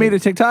 actually. Oh, we made a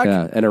TikTok?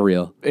 Yeah, and a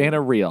reel. And a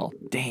reel.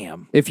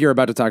 Damn. If you're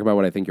about to talk about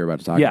what I think you're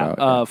about to talk about.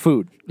 Yeah,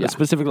 food. Yeah. A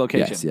specific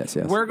location. Yes.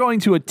 We're going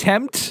to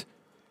attempt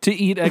to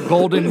eat at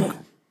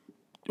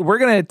We're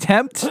going to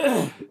attempt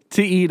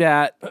to eat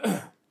at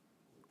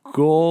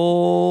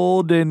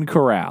Golden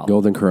Corral.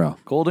 Golden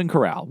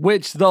Corral.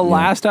 Which the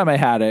last time I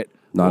had it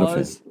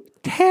was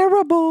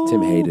terrible.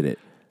 Tim hated it.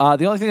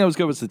 The only thing that was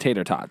good was the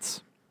tater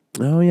tots.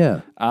 Oh,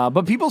 yeah.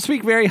 But people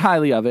speak very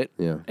highly of it.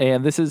 Yeah.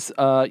 And this is,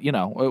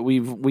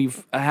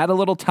 we've had a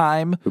little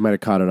time. We might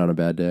have caught it on a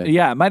bad day.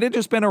 Yeah, it might have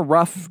just been a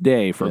rough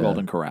day for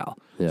Golden Corral.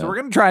 Yeah. So we're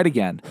going to try it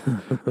again.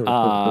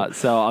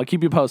 So I'll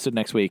keep you posted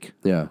next week.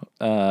 Yeah.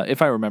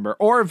 If I remember.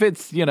 Or if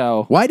it's,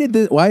 Why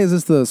is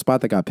this the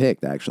spot that got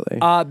picked, actually?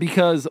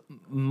 because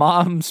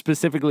Mom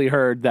specifically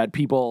heard that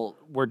people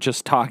were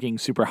just talking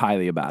super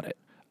highly about it.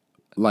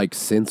 Like,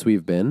 since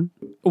we've been?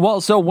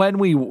 Well, so when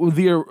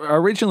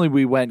originally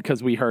we went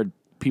because we heard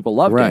people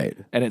loved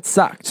it, and it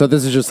sucked. So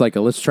this is just like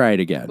let's try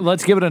it again.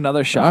 Let's give it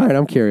another shot. All right,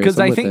 I'm curious. Because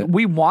I'm I with think it.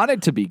 we want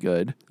it to be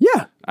good.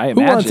 Yeah. I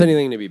Who wants imagine.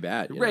 anything to be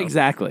bad? You know? Right,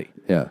 exactly.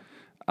 Yeah.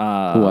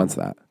 Who wants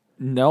that?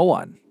 No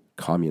one.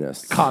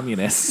 Communists.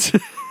 Communists.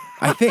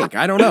 I think.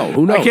 I don't know.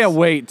 Who knows? I can't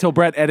wait till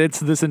Brett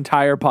edits this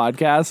entire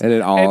podcast.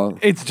 And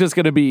it's just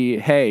going to be,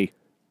 hey,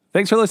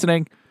 thanks for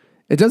listening.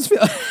 It does feel...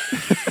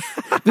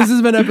 This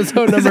has been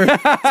episode number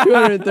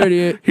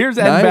 238. Here's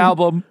Ed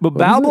Bablum.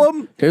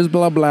 Bablum? Here's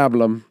blah blah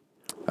blum.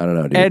 I don't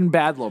know, dude. Ed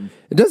Badlum.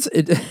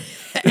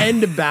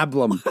 End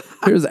Bablum.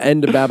 Here's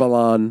End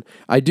Babylon.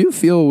 I do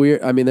feel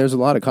weird. I mean, there's a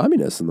lot of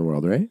communists in the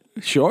world, right?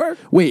 Sure.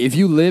 Wait, if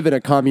you live in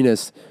a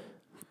communist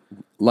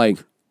like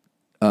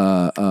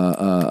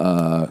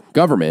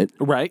government,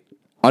 Right.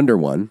 under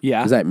one,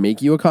 Yeah. does that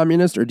make you a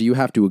communist, or do you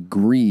have to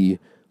agree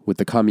with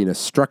the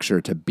communist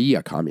structure to be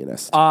a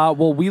communist?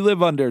 Well, we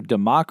live under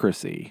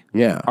democracy.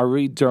 Yeah. Are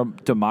we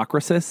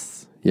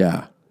democracists?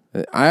 Yeah.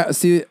 I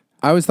see.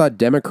 I always thought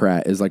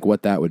Democrat is like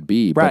what that would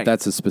be, but Right.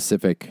 that's a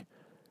specific.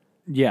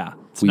 Yeah.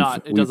 It's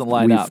not. It doesn't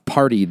line up. We've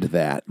partied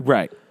that.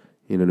 Right.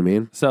 You know what I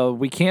mean? So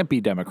we can't be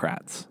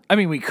Democrats. I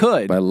mean, we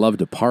could. But I love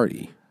to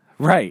party.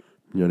 Right.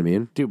 You know what I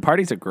mean? Dude,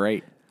 parties are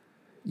great.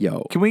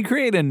 Yo. Can we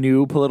create a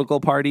new political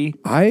party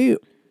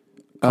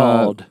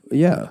called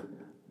Yeah.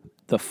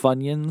 the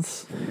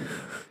Funyuns?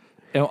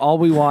 And all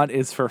we want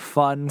is for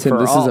fun. Tim,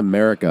 this is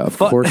America. Of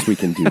course we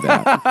can do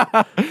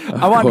that.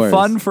 I want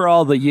fun for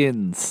all the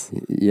yins.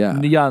 Yeah.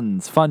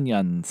 Yuns. Fun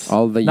yuns.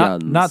 All the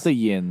yuns. Not the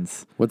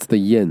yins. What's the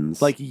yins?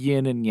 Like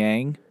yin and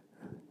yang.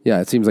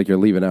 Yeah, it seems like you're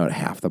leaving out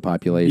half the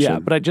population. Yeah,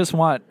 but I just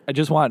want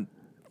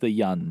the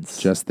yuns.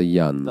 Just the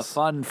yuns. The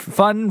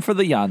fun for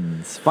the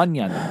yuns. Fun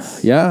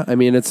yuns. Yeah, I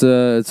mean it's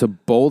a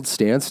bold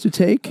stance to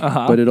take,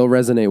 but it'll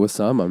resonate with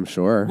some, I'm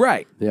sure.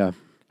 Right. Yeah.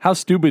 How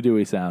stupid do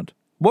we sound?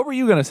 What were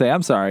you going to say?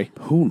 I'm sorry.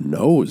 Who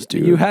knows,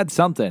 dude? You had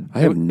something. I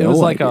have no It was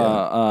like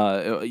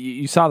idea.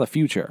 you saw the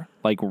future,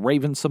 like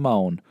Raven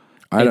Simone.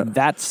 And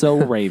that's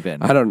so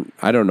Raven. I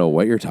don't know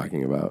what you're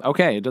talking about.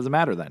 Okay, it doesn't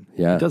matter then.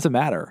 Yeah. It doesn't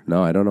matter.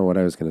 No, I don't know what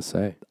I was going to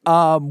say.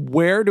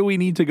 Where do we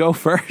need to go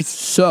first?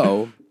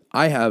 So,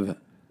 I have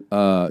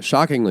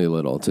shockingly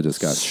little to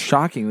discuss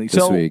Shockingly.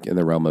 this week in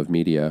the realm of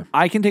media.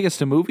 I can take us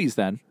to movies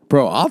then.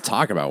 Bro, I'll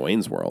talk about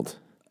Wayne's World.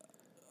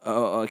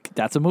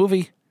 That's a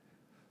movie.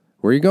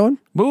 Where are you going?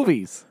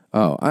 Movies.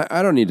 Oh,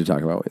 I don't need to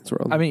talk about Wayne's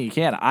World. I mean, you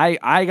can.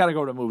 I got to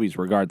go to movies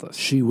regardless.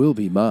 She will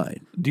be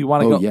mine. Do you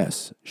want to go? Oh,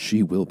 yes.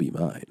 She will be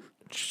mine.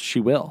 She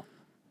will.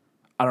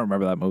 I don't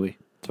remember that movie.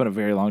 It's been a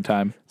very long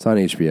time. It's on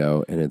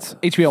HBO, and it's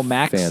HBO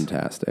Max.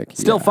 fantastic.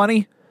 Still Yeah.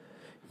 funny?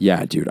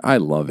 Yeah, dude, I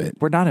love it.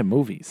 We're not in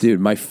movies. Dude,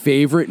 my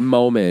favorite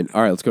moment.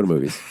 All right, let's go to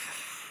movies.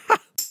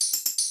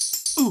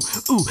 Ooh,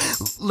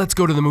 let's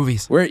go to the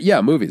movies.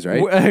 Movies,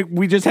 right?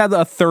 We just had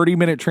a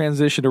 30-minute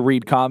transition to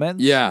read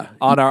comments. Yeah.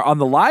 On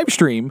the live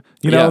stream.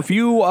 You know, Yeah. if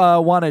you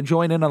want to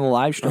join in on the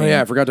live stream. Oh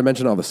yeah, I forgot to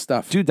mention all the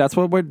stuff. Dude, that's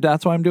why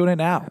I'm doing it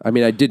now. I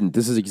mean, I didn't.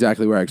 This is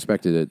exactly where I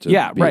expected it to be.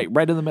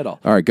 Right in the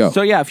middle. All right, go.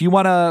 So yeah, if you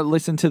want to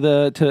listen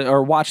to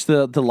or watch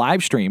the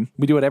live stream,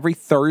 we do it every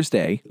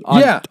Thursday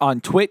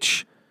on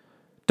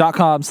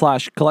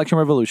twitch.com/Collection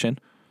Revolution,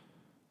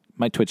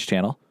 my Twitch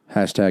channel.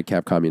 Hashtag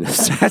Cap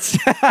Communist.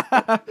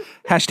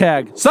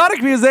 Hashtag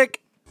Sonic Music.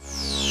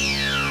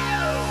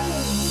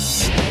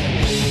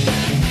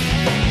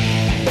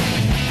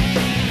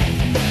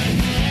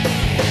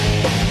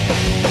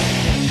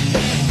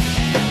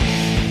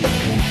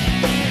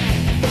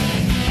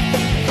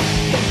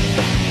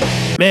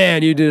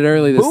 Man, you did it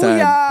early this time.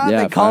 Booyah!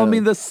 Yeah, They call me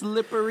finally. the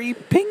slippery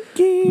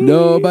pinky.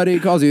 Nobody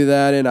calls you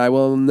that, and I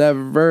will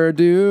never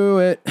do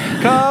it.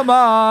 Come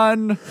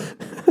on.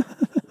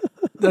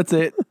 That's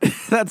it.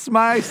 That's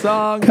my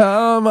song.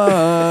 Come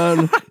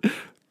on.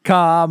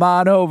 Come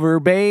on over,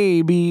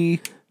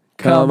 baby.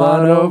 Come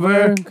on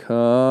over.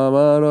 Come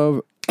on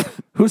over.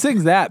 Who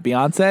sings that?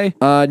 Beyonce?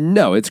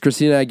 No, it's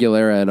Christina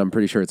Aguilera, and I'm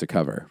pretty sure it's a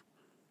cover.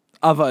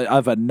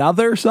 Of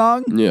another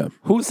song? Yeah.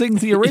 Who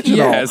sings the original?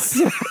 Yes.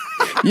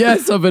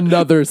 Yes, of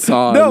another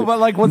song. No, but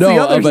like, what's the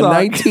other of song? a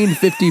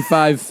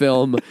 1955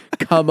 film,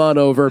 Come On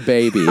Over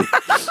Baby.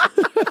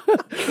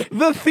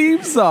 The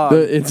theme song.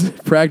 It's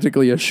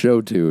practically a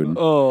show tune.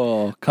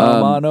 Oh,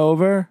 come on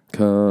over.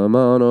 Come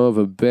on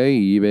over,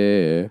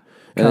 baby.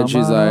 And then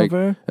she's like,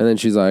 over. and then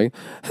she's like,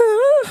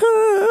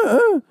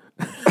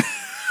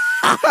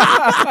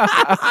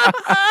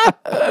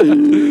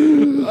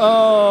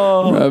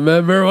 Oh,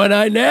 remember when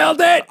I nailed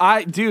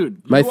it?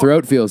 dude, My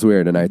throat feels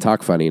weird and I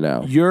talk funny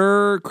now.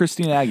 you're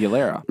Christina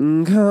Aguilera.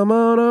 Come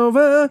on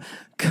over,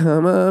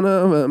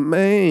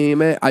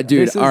 baby.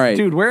 All right.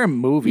 Dude, we're in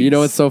movies. You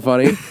know what's so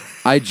funny?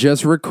 I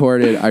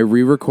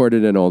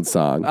re-recorded an old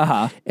song.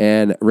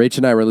 And Rach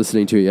and I were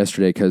listening to it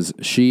yesterday because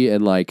she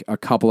and like a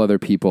couple other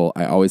people,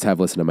 I always have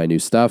listened to my new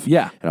stuff.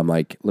 Yeah. And I'm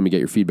like, let me get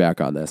your feedback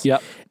on this.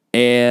 Yep.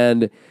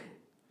 And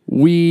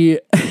we,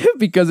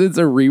 because it's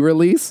a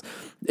re-release,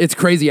 it's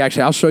crazy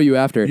actually. I'll show you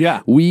after.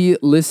 Yeah. We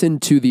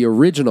listened to the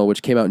original,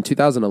 which came out in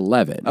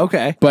 2011.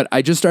 Okay. But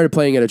I just started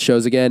playing it at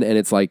shows again, and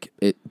it's like,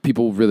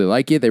 people really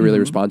like it. They really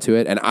respond to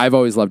it. And I've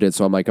always loved it.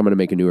 So I'm like, I'm going to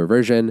make a newer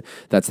version.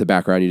 That's the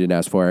background you didn't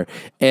ask for.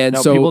 And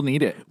No, so people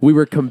need it. We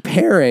were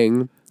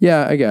comparing.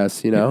 Yeah, I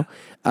guess, you know.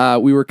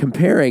 We were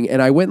comparing,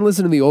 and I went and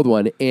listened to the old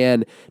one,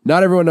 and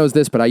not everyone knows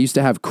this, but I used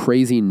to have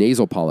crazy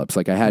nasal polyps.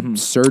 Like I had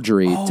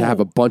surgery to have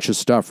a bunch of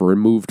stuff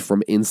removed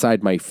from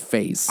inside my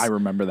face. I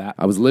remember that.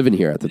 I was living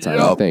here at the time,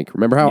 I think.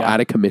 Remember how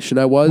out of commission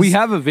I was? We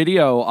have a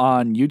video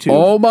on YouTube.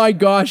 Oh my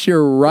gosh,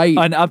 you're right.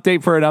 An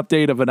update for an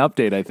update of an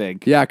update, I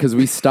think. Yeah, because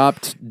we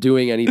stopped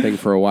doing anything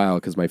for a while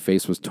because my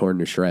face was torn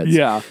to shreds.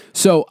 Yeah.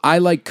 So I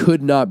like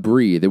could not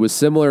breathe. It was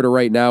similar to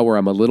right now where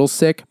I'm a little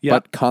sick, Yep.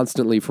 but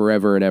constantly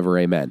forever and ever,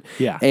 amen.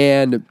 Yeah.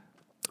 And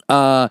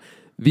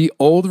the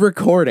old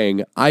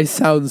recording, I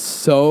sound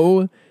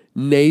so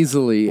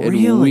nasally and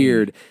Really?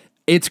 weird.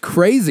 It's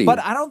crazy. But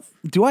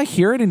do I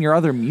hear it in your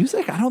other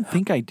music? I don't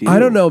think I do. I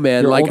don't know,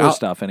 man. Your like older I'll,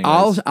 stuff,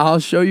 anyways. I'll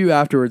show you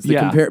afterwards the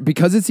compare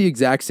because it's the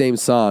exact same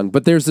song.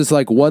 But there's this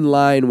like one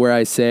line where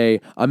I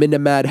say, "I'm in a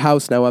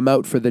madhouse now. I'm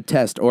out for the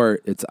test," or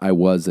it's "I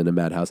was in a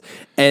madhouse."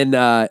 And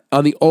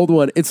on the old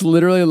one, it's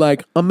literally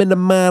like, "I'm in a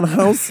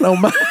madhouse now."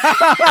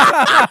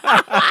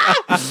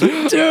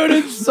 Dude,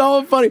 it's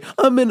so funny.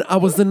 I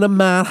was in a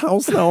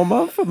madhouse now. I'm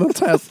out for the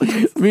test.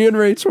 Me and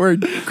Rach were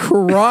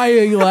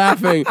crying,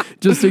 laughing,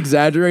 just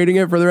exaggerating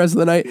it for the rest of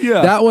the night.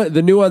 Yeah. That one,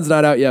 the new one's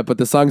not out yet, but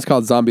the song's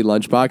called Zombie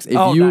Lunchbox.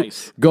 If you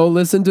nice. go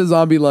listen to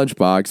Zombie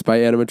Lunchbox by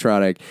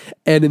Animatronic,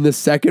 and in the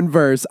second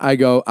verse, I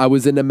go, "I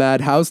was in a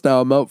madhouse,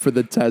 now I'm out for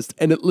the test."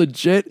 And it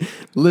legit,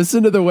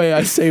 listen to the way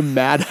I say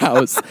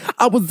madhouse.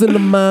 "I was in a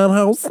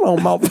madhouse, now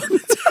I'm out for the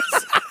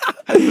test."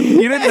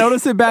 You didn't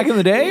notice it back in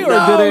the day? Or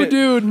No, did it?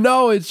 dude,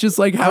 no, it's just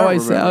like how I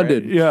don't remember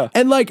sounded. it. Yeah.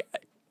 And like,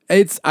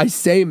 I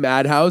say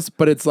madhouse,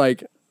 but it's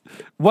like,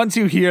 Once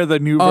you hear the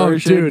new oh,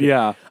 version, dude,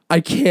 yeah. I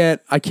can't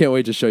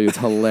wait to show you. It's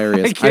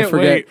hilarious. I can't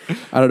forget. wait.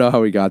 I don't know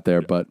how we got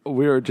there, but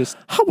We were just...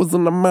 I was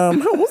in a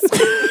madhouse.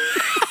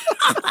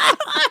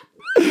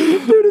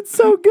 Dude, it's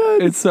so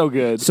good. It's so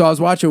good. So I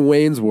was watching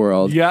Wayne's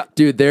World. Yeah.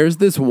 Dude, there's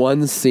this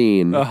one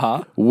scene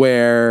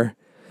where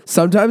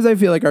sometimes I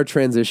feel like our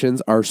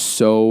transitions are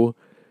so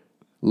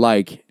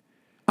like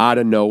out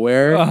of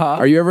nowhere.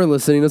 Are you ever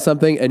listening to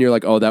something and you're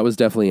like, oh, that was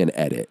definitely an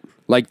edit?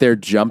 Like they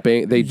jump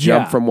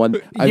from one.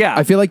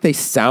 I feel like they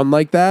sound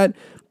like that,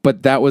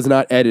 but that was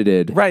not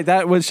edited. Right,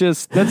 that was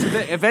just...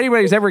 if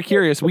anybody's ever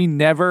curious, we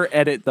never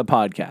edit the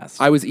podcast.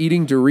 I was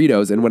eating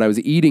Doritos, and when I was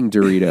eating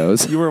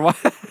Doritos, You were...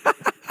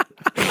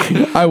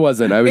 I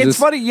wasn't. I was It's just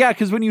funny, yeah,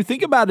 because when you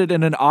think about it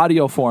in an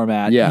audio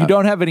format, Yeah. you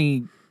don't have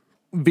any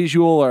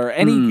visual or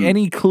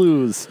any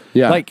clues.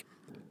 Yeah. Like,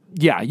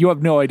 yeah, you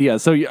have no idea.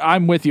 So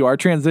I'm with you. Our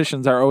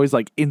transitions are always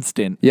like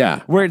instant. Yeah.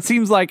 Where it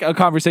seems like a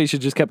conversation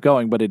just kept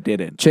going, but it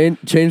didn't.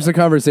 change the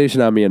conversation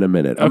on me in a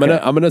minute. I'm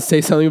gonna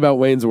say something about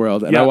Wayne's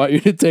World, and I Yeah. want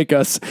you to take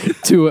us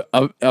to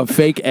a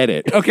fake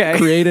edit. Okay.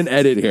 Create an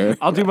edit here.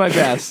 I'll do my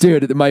best.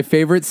 Dude, my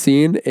favorite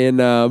scene in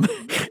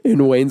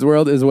in Wayne's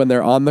World is when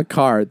they're on the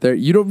car.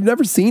 You've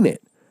never seen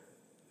it.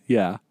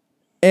 Yeah.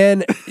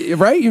 And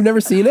right? You've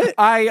never seen it?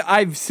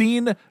 I've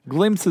seen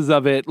glimpses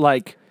of it,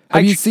 like...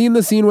 Have you seen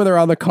the scene where they're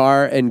on the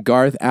car and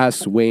Garth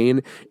asks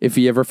Wayne if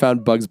he ever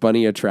found Bugs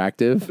Bunny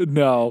attractive?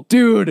 No.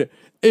 Dude,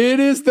 it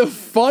is the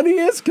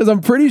funniest because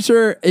I'm pretty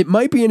sure it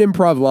might be an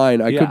improv line.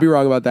 I could be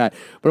wrong about that,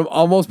 but I'm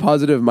almost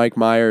positive Mike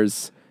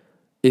Myers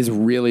is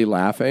really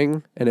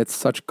laughing, and it's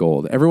such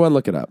gold. Everyone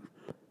look it up.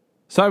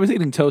 So I was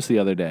eating toast the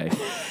other day,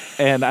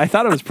 and I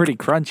thought it was pretty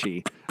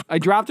crunchy. I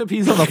dropped a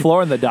piece on the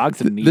floor, and the dogs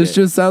didn't eat This it.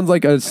 just sounds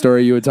like a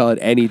story you would tell at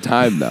any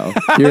time, though.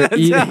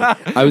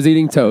 I was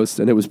eating toast,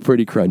 and it was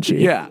pretty crunchy.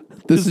 Yeah.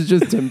 This is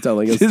just Tim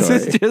telling a This story.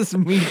 is just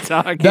me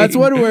talking. That's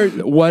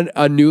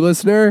a new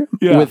listener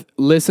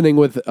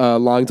with a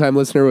longtime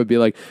listener would be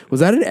like, "Was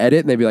that an edit?"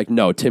 And they'd be like,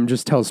 "No, Tim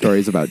just tells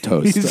stories about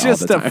toast." He's all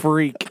just the a time."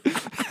 freak.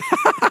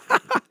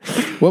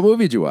 What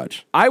movie did you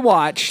watch? I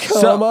watched.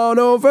 Come on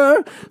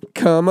over.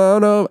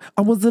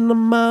 I was in the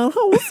mile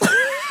house.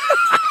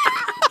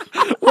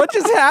 What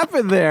just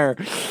happened there?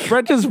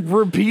 Brett just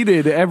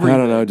repeated everything. I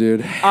don't know,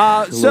 dude.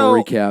 So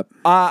recap.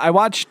 I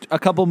watched a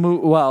couple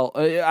movies. Well,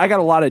 I got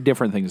a lot of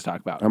different things to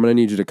talk about. I'm going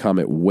to need you to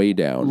comment way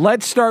down.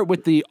 Let's start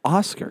with the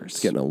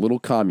Oscars. Getting a little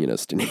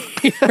communist in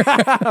here.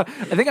 I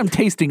think I'm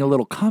tasting a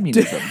little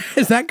communism.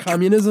 Is that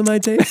communism I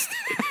taste?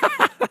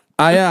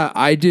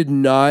 I did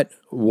not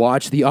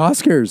watch the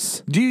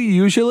Oscars. Do you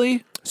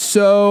usually?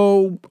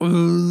 So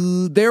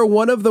they're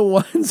one of the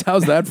ones.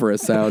 How's that for a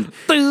sound?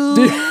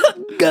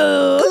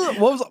 What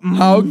was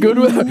How good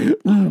was that?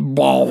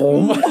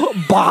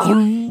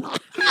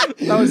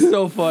 That was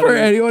so funny. For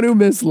anyone who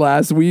missed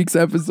last week's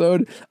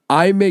episode,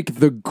 I make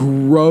the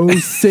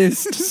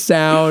grossest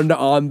sound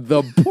on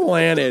the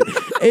planet.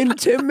 And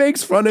Tim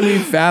makes fun of me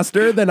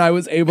faster than I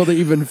was able to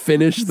even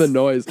finish the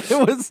noise.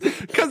 It was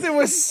because it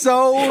was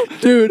so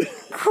Dude,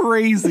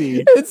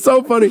 crazy. it's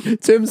so funny.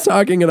 Tim's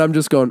talking and I'm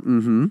just going,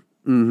 mm-hmm.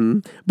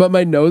 But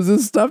my nose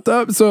is stuffed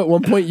up. So at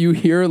one point you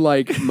hear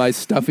like my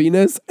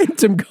stuffiness and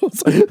Tim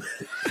goes, I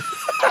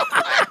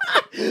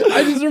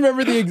just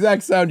remember the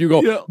exact sound. You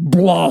go,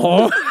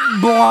 blah,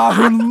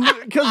 Blah.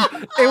 Because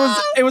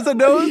it was a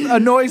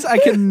noise I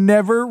can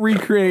never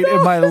recreate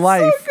in my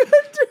life. So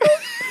good, dude.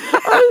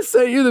 I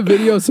sent you the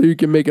video so you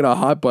can make it a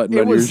hot button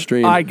on your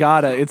stream. I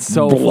got it. It's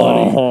so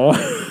funny.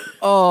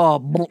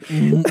 Oh,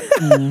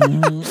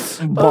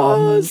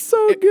 Oh,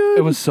 so good.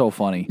 it was so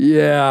funny.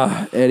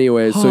 Yeah.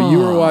 Anyway, so you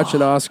were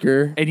watching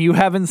Oscar. And you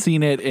haven't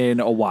seen it in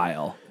a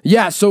while.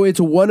 Yeah, so it's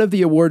one of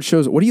the award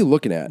shows. What are you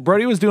looking at?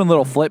 Brody was doing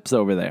little flips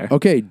over there.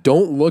 Okay,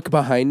 don't look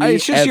behind me.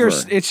 It's just ever.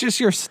 it's just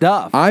your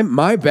stuff.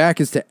 My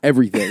back is to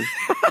everything.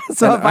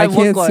 So And if I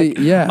can't look see. like,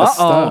 Yeah,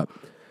 stop.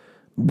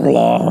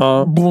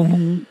 Blah.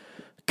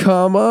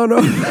 Come on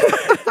over.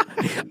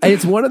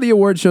 It's one of the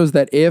award shows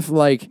that if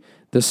like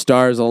the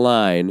stars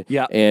align,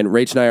 Yeah. and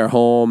Rach and I are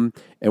home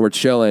and we're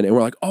chilling and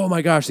we're like, oh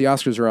my gosh, the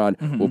Oscars are on.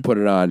 We'll put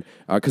it on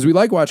because we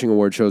like watching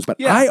award shows, but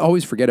Yeah. I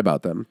always forget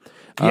about them.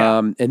 Yeah.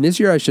 And this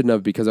year I shouldn't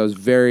have because I was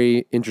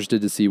very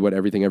interested to see what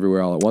Everything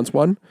Everywhere All at Once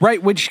won.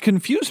 Right, which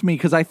confused me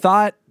because I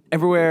thought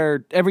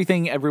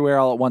Everything Everywhere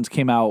All at Once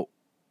came out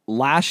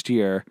last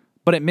year,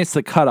 but it missed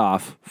the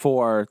cutoff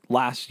for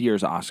last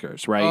year's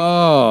Oscars, right?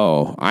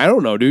 Oh, I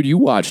don't know, dude. You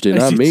watched it,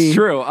 not me. It's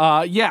true.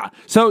 Yeah.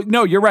 So,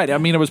 no, you're right. I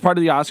mean, it was part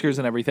of the Oscars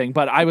and everything,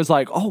 but I was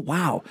like, oh,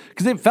 wow.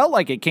 Because it felt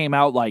like it came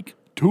out like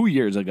 2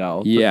 years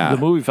ago. Yeah.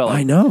 The movie felt like.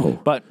 I know.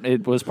 But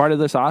it was part of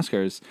this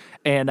Oscars.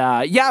 And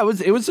yeah,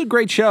 it was a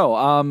great show.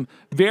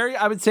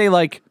 I would say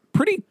like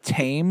pretty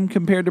tame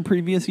compared to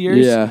previous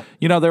years. Yeah.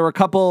 You know, there were a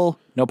couple,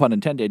 no pun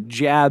intended,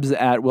 jabs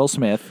at Will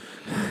Smith.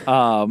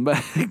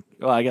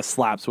 Well, I guess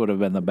slaps would have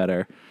been the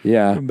better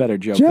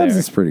joke Jabs there.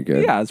 is pretty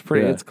good. Yeah, it's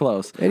pretty. Yeah. It's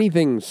close.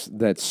 Anything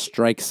that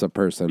strikes a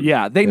person.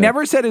 Yeah, they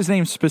never said his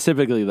name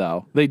specifically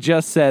though. They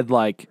just said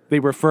like they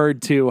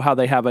referred to how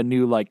they have a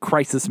new like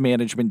crisis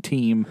management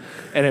team,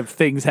 and if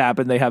things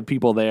happen, they have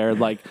people there.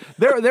 Like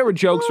there were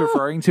jokes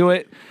referring to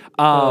it.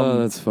 Oh,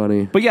 that's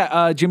funny. But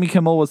yeah, Jimmy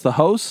Kimmel was the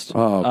host.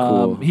 Oh,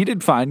 cool. He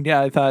did fine.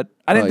 Yeah, I didn't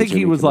think he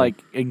Jimmy was Kimmel.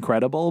 like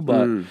incredible,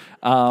 but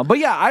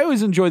yeah, I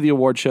always enjoy the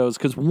award shows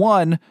because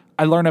one,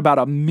 I learn about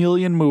a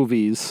million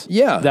movies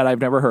that I've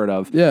never heard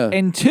of. Yeah.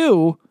 And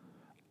two,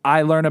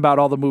 I learn about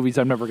all the movies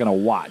I'm never going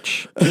to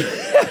watch.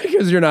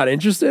 Because you're not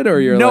interested, or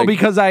you're No, like,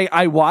 because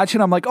I watch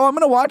and I'm like, oh, I'm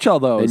going to watch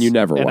all those. And you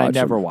never watch I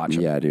never them. watch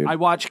them. Yeah, dude. I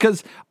watch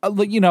because,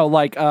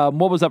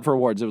 what was up for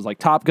awards? It was like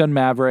Top Gun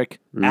Maverick,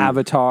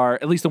 Avatar,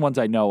 at least the ones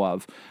I know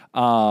of.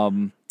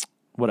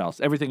 What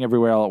else? Everything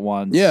Everywhere All at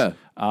Once. Yeah.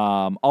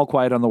 All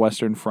Quiet on the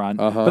Western Front.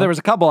 But there was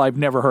a couple I've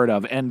never heard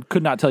of and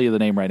could not tell you the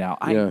name right now.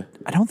 I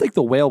don't think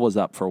The Whale was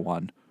up for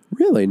one.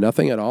 Really?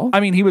 Nothing at all?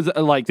 I mean, he was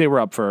they were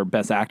up for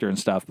Best Actor and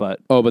stuff, but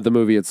but the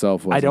movie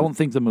itself wasn't. I don't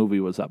think the movie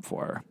was up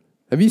for her.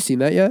 Have you seen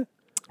that yet?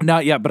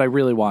 Not yet, but I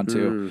really want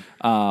to.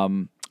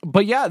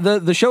 But yeah,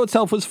 the show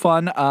itself was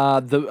fun.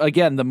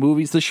 The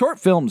movies, the short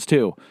films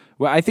too.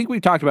 Well, I think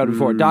we've talked about it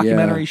before.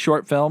 Documentary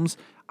short films.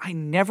 I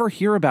never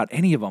hear about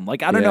any of them.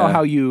 Like I don't know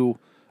how you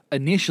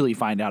initially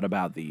find out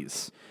about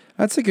these.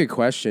 That's a good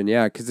question.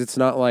 Yeah, because it's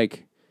not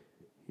like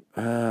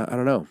I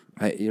don't know.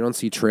 You don't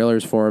see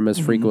trailers for them as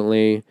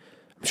frequently.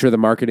 I'm sure the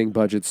marketing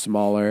budget's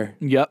smaller.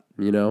 Yep.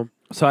 You know.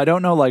 So I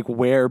don't know like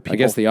where people. I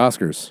guess the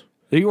Oscars.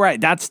 You're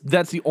right. That's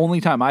the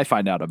only time I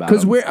find out about.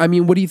 Because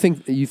them. what do you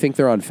think? You think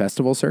they're on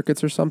festival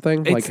circuits or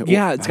something?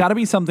 It's got to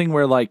be something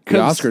where like the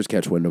Oscars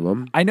catch wind of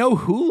them. I know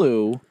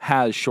Hulu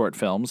has short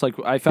films. Like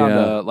I found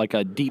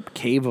a deep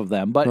cave of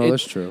them. But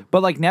that's true.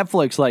 But like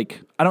Netflix,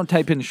 like I don't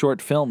type in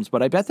short films,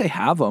 but I bet they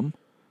have them.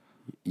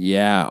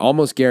 Yeah,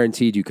 almost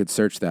guaranteed you could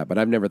search that, but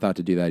I've never thought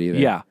to do that either.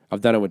 Yeah.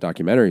 I've done it with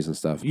documentaries and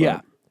stuff.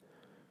 But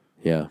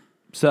yeah.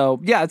 So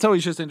yeah, it's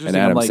always just interesting.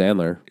 And Adam I'm like,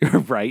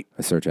 Sandler. Right.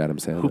 I search Adam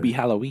Sandler. Hoopy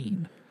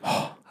Halloween.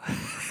 I'm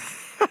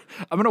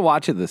gonna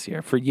watch it this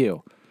year for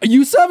you.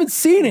 You still haven't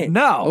seen it?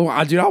 No.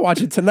 Oh, dude, I'll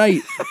watch it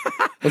tonight.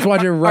 Let's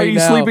watch it right Are you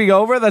now. sleeping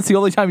over? That's the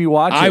only time you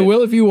watch it. I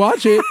will if you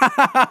watch it.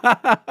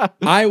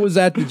 I was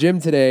at the gym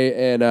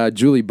today, and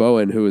Julie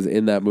Bowen, who was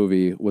in that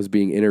movie, was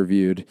being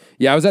interviewed.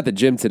 Yeah, I was at the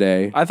gym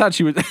today. I thought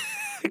she was.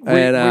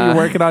 Were you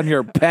working on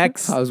your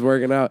pecs? I was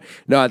working out.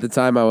 No, at the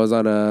time I was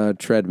on a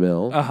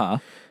treadmill. Uh-huh.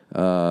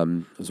 I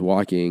was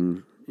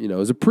walking. It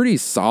was a pretty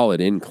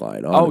solid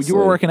incline, honestly. Oh, you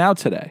were working out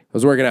today. I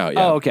was working out,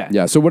 yeah. Oh, okay.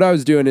 Yeah, so what I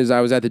was doing is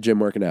I was at the gym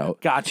working out.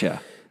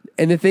 Gotcha.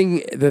 And the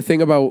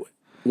thing about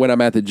when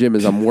I'm at the gym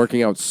is I'm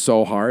working out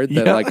so hard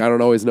that Yeah. I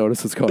don't always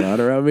notice what's going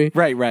on around me.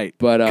 Right.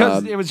 But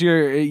because it was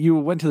you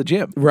went to the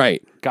gym.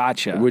 Right.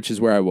 Gotcha. Which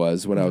is where I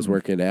was when I was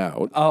working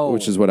out. Oh.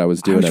 Which is what I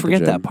was doing I always at forget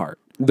the gym. that part.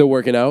 The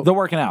working out? The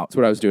working out. That's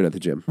what I was doing at the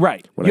gym.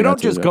 Right. when You I got don't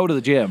to just the- go to the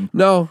gym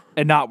No.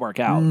 and not work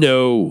out.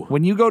 No.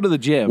 When you go to the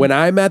gym. When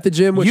I'm at the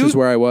gym, which is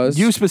where I was.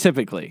 You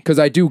specifically. Because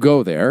I do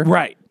go there.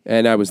 Right.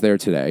 And I was there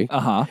today.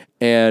 Uh-huh.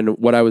 And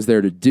what I was there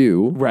to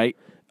do Right.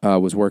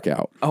 was work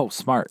out. Oh,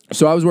 smart.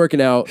 So I was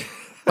working out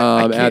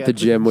at the can't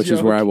gym, which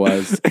is where I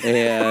was,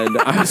 and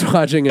I was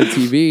watching a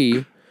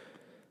TV,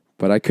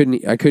 but I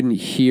couldn't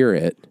hear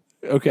it.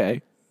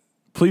 Okay.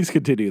 Please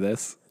continue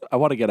this. I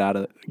want to get out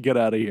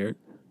of here.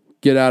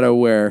 Get out of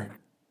where?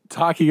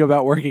 Talking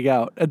about working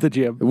out at the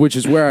gym. Which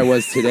is where I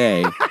was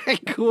today. I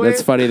quit.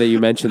 That's funny that you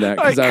mentioned that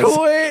because I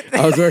quit.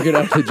 I was working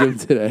out at the gym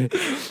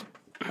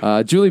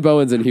today. Julie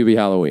Bowen's in Hubie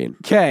Halloween.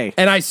 Okay.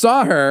 And I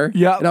saw her,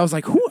 Yep. and I was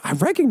like, "Who? I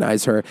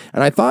recognize her."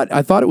 And I thought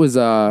it was.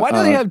 Why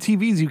do they have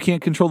TVs you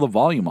can't control the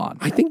volume on?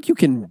 I think you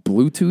can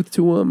Bluetooth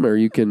to them, or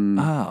you can.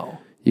 Oh.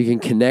 You can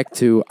connect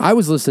to. I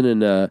was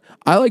listening to.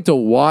 I like to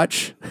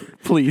watch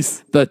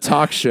Please. the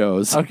talk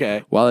shows.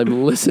 Okay. While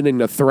I'm listening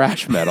to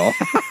thrash metal.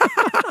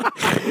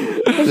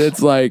 And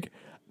it's like,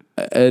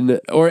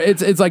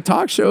 it's like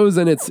talk shows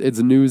and it's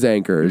news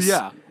anchors.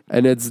 Yeah.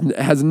 And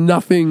has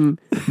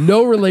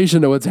no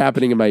relation to what's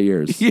happening in my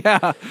ears.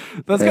 Yeah.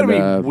 That's going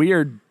to be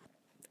weird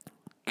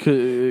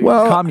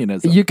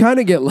communism. You kind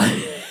of get like,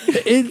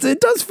 it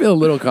does feel a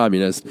little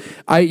communist.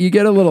 You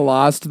get a little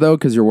lost though,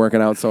 because you're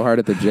working out so hard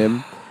at the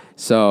gym.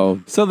 So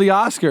the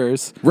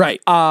Oscars.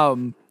 Right.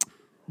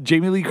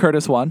 Jamie Lee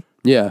Curtis won.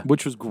 Yeah.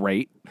 Which was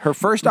great. Her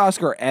first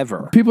Oscar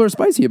ever. People are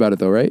spicy about it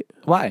though, right?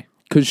 Why?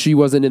 Because she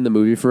wasn't in the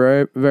movie for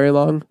very, very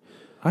long.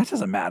 That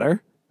doesn't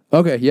matter.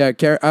 Okay, yeah,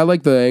 I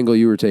like the angle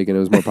you were taking. It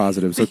was more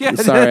positive. So Yeah,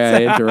 sorry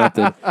I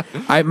interrupted.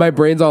 My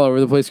brain's all over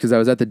the place because I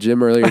was at the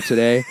gym earlier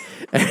today,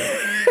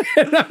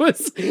 and I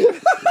was.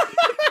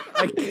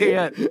 I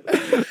can't.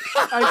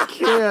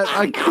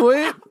 I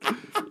quit.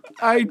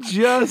 I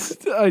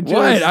just.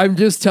 What? I'm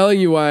just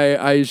telling you why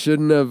I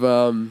shouldn't have.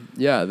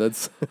 Yeah,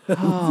 that's.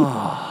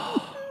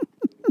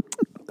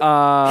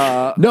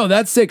 No,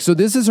 that's sick. So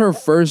this is her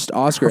first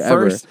Oscar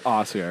ever. First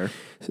Oscar.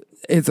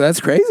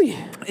 That's crazy.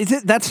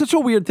 That's such a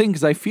weird thing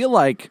because I feel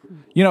like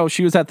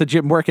she was at the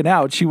gym working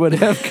out. She would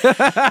have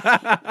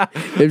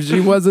If she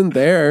wasn't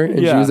there and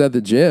she was at the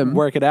gym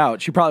working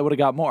out, she probably would have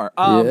got more.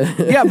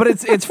 Yeah, but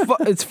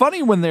it's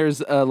funny when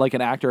there's like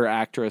an actor or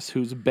actress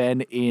who's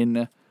been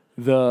in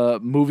the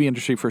movie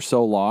industry for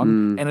so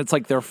long, and it's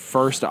like their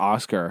first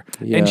Oscar,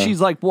 and she's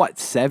like what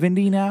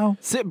 70 now?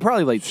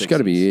 Probably late 60s. She's got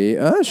to be.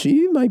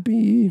 She might be.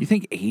 You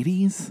think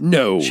 80s?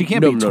 No, she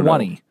can't no, be no,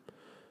 20. No.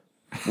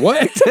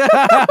 What?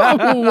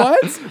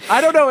 What?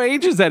 I don't know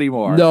ages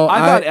anymore. No, I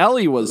thought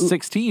Ellie was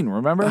 16.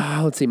 Remember?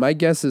 Let's see. My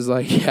guess is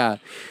like yeah,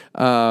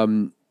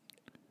 yeah.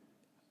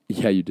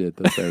 You did.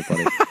 That's very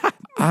funny.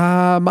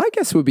 My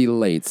guess would be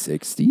late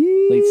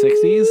 60s. Late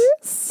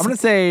 60s? I'm gonna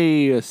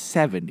say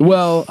 70.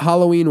 Well,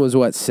 Halloween was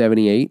what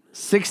 78.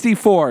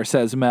 64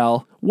 says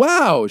Mel.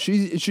 Wow,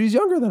 she's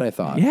younger than I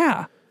thought.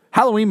 Yeah,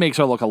 Halloween makes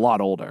her look a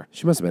lot older.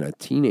 She must have been a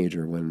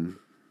teenager when.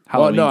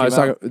 Halloween no, I came was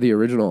out? talking the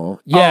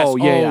original. Yes. Oh,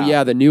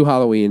 yeah. The new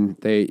Halloween.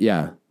 They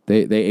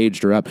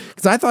aged her up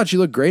because I thought she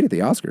looked great at the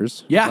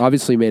Oscars. Yeah.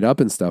 Obviously made up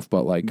and stuff,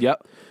 but like,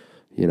 Yep.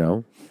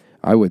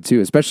 I would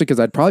too, especially because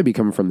I'd probably be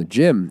coming from the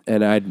gym,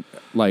 and I'd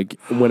like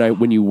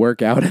when you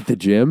work out at the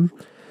gym,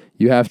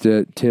 you have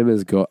to. Tim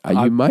is go.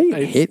 You might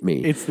hit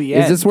me. It's the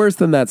Is this end. worse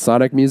than that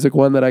Sonic music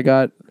one that I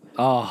got?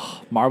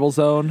 Oh, Marble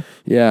Zone.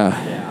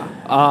 Yeah.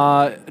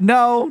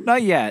 No,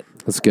 not yet.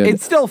 That's good.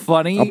 It's still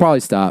funny. I'll probably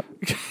stop.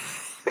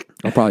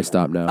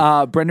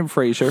 now. Brendan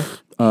Fraser.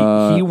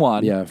 He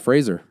won. Yeah,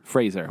 Fraser.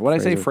 Fraser. What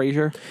did I say?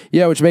 Fraser.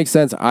 Yeah, which makes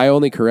sense. I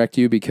only correct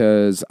you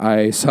because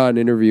I saw an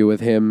interview with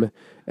him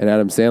and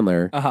Adam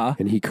Sandler,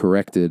 and he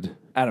corrected.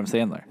 Adam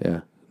Sandler.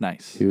 Yeah,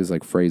 Nice. he was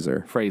like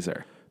Fraser,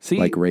 See,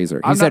 like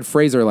razor. He said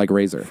Fraser like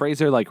razor.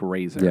 Fraser like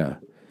razor. Yeah.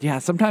 Yeah.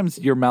 Sometimes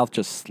your mouth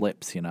just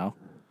slips.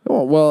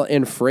 Oh, well,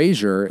 and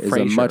Fraser is a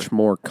Frasier. much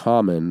more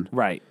common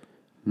Right.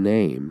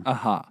 name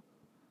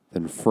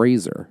than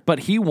Fraser. But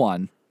he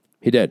won.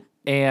 He did.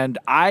 And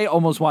I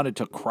almost wanted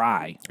to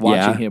cry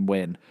watching him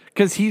win.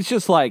 Because he's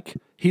just like,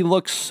 he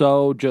looks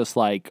so just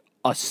like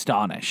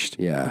astonished.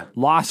 Yeah.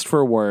 Lost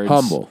for words.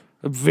 Humble.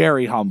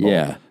 Very humble.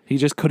 Yeah. He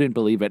just couldn't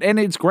believe it. And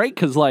it's great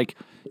because, like,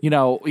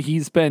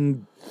 he's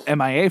been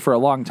MIA for a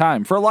long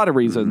time for a lot of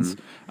reasons.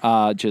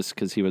 Just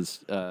because he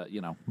was,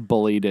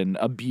 bullied and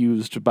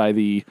abused by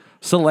the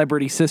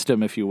celebrity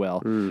system, if you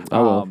will.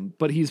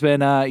 But he's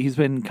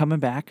been coming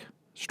back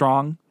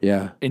strong.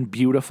 Yeah. And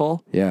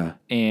beautiful. Yeah.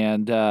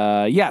 And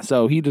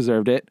so he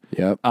deserved it.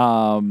 Yep.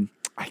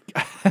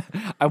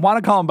 I want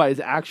to call him by his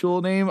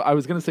actual name. I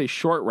was going to say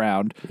Short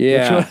Round.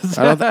 Yeah. Which was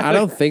I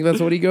don't think that's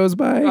what he goes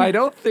by. I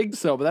don't think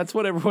so, but that's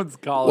what everyone's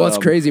calling Well, him.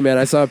 it's crazy, man.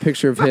 I saw a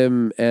picture of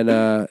him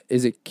and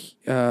is it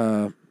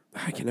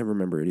I can never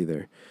remember it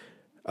either.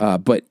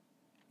 But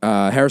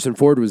Harrison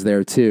Ford was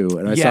there too,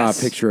 and I saw a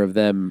picture of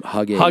them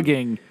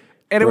hugging.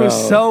 And it was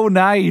so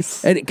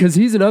nice. And because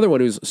he's another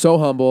one who's so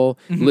humble,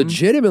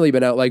 legitimately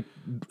been out. Like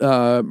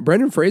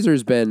Brendan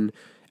Fraser's been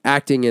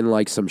acting in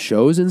like some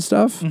shows and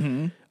stuff.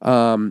 He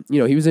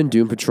was in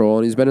Doom Patrol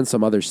and he's been in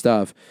some other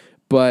stuff.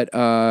 But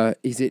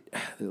is it?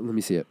 Let me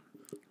see it.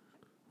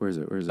 Where is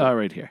it?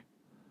 Right here.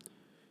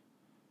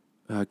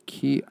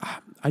 Key.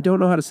 I don't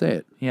know how to say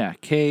it. Yeah,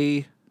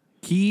 Key.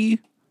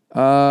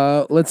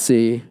 Let's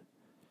see.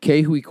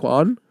 Ke Huy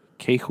Quan.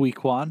 Ke Huy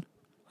Quan.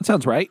 That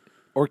sounds right.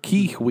 Or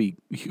Ki Hui.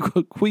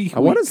 I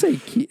want to say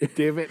Ki.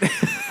 Damn it.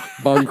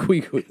 Bon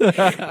Kui.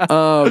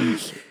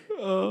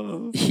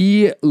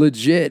 He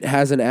legit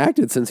hasn't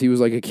acted since he was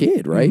like a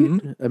kid, right?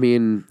 I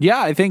mean,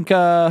 yeah, I think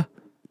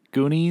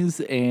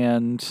Goonies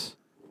and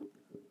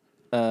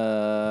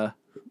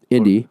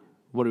Indy.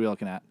 What are we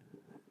looking at?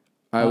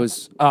 I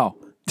was. Oh.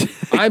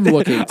 I'm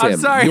looking, Tim. I'm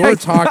sorry. You're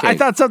talking. I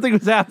thought something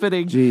was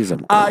happening. Jeez,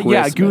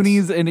 yeah,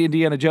 Goonies and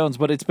Indiana Jones,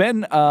 but it's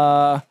been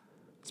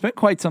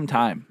quite some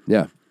time.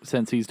 Yeah.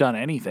 Since he's done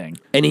anything.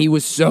 And he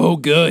was so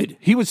good.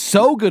 He was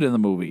so good in the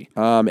movie.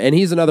 And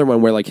he's another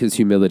one where like his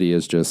humility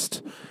is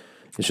just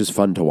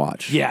fun to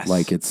watch. Yes.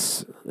 Like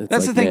that's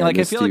the thing. Man, like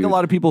I feel like a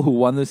lot of people who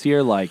won this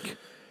year, like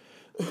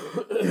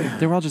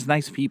they were all just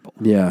nice people.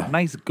 Yeah.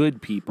 Nice,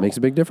 good people. Makes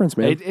a big difference,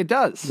 man. It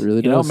does. It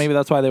really does. Maybe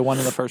that's why they won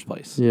in the first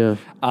place. Yeah.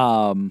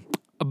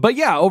 But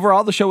yeah,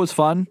 overall the show was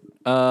fun.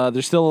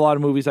 There's still a lot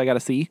of movies I got to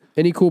see.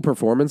 Any cool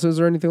performances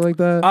or anything like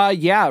that?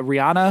 Yeah,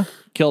 Rihanna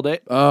killed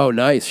it. Oh,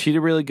 nice. She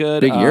did really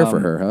good. Big year for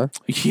her, huh?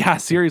 Yeah,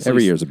 seriously.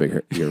 Every year's a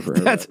big year for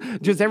her. That's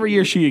just every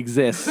year she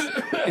exists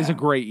is a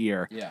great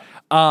year. Yeah.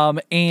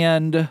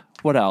 And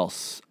what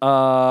else?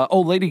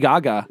 Lady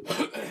Gaga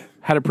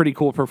had a pretty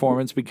cool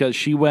performance because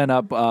she went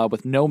up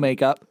with no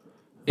makeup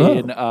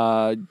in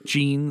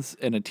jeans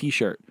and a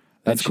t-shirt.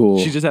 That's cool.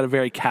 She just had a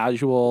very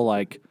casual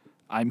like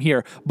I'm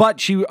here. But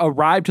she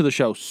arrived to the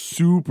show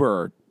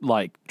super,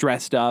 like,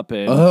 dressed up.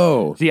 And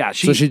yeah.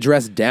 So she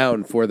dressed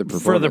down for the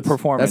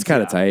performance. That's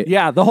kind of tight.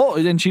 Yeah,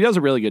 and she does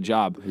a really good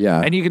job.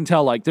 Yeah. And you can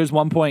tell, like, there's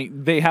one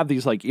point, they have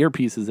these, like,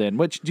 earpieces in,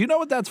 which, do you know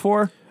what that's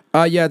for?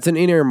 Yeah, it's an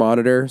in-ear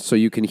monitor, so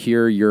you can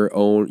hear you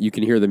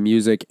can hear the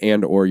music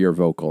and or your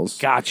vocals.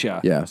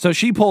 Gotcha. Yeah. So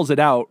she pulls it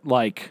out,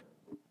 like,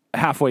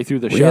 halfway through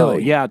the show.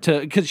 Really? Yeah,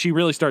 because she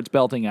really starts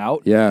belting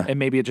out. Yeah. And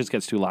maybe it just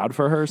gets too loud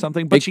for her or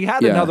something. But she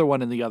had another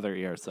one in the other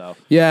ear, so.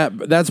 Yeah,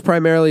 but that's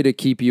primarily to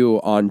keep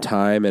you on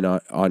time and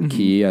on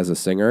key as a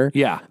singer.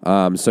 Yeah.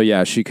 So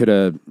yeah, she could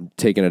have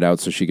taken it out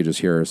so she could just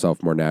hear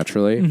herself more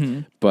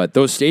naturally. But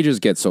those stages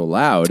get so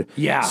loud.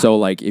 Yeah. So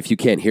like if you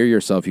can't hear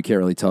yourself, you can't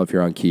really tell if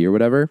you're on key or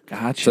whatever.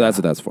 Gotcha. So that's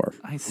what that's for.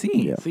 I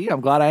see. Yeah. See,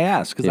 I'm glad I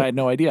asked because I had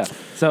no idea.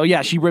 So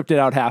yeah, she ripped it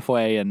out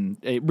halfway and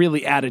it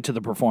really added to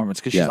the performance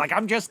because she's like,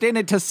 I'm just in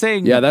it to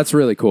sing. Yeah, that's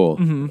really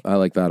cool. I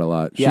like that a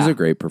lot. She's a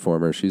great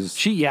performer.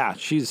 She's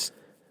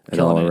an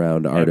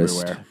all-around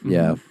artist.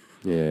 Yeah.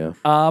 Yeah.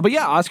 But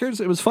yeah,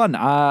 Oscars, it was fun.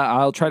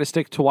 I'll try to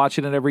stick to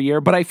watching it every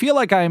year. But I feel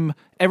like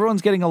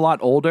everyone's getting a lot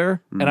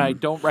older, and I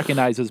don't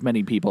recognize as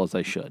many people as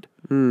I should.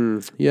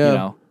 Yeah. You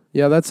know?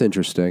 Yeah, that's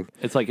interesting.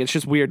 It's like, it's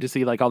just weird to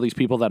see like all these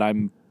people that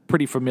I'm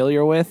pretty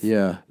familiar with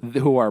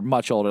who are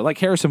much older. Like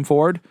Harrison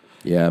Ford.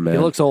 Yeah, man. He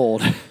looks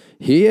old.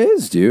 He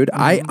is, dude.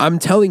 I'm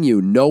telling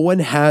you,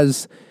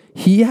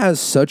 he has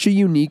such a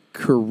unique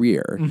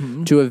career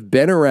to have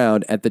been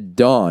around at the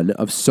dawn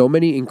of so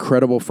many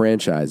incredible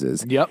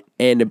franchises. Yep.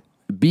 And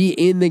be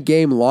in the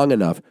game long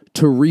enough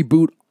to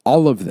reboot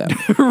all of them.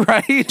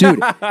 Right?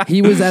 Dude,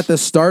 he was at the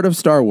start of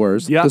Star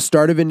Wars, the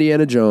start of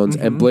Indiana Jones,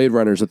 and Blade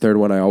Runner's the third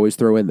one I always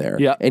throw in there.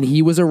 Yep. And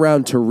he was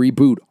around to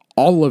reboot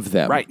all of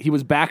them. Right. He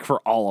was back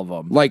for all of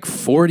them. Like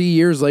 40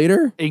 years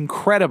later?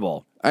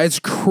 Incredible. It's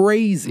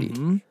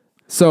crazy.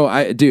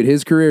 So, dude,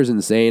 his career is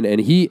insane,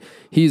 and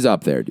he's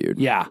up there, dude.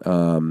 Yeah.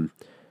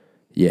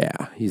 Yeah,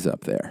 he's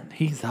up there.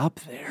 He's up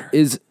there.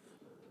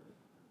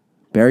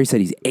 Barry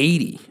said he's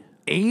 80.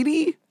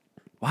 80?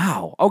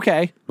 Wow.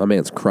 Okay. My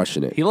man's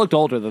crushing it. He looked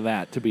older than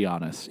that, to be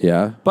honest.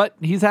 Yeah? But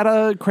he's had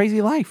a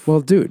crazy life.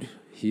 Well, dude,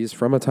 he's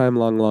from a time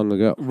long, long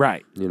ago.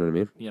 Right. You know what I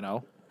mean? You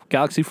know,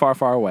 galaxy far,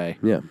 far away.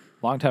 Yeah.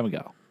 Long time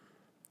ago.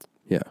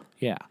 Yeah.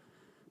 Yeah.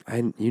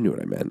 You knew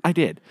what I meant. I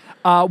did.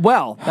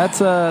 Well,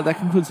 that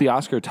concludes the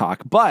Oscar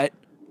talk. But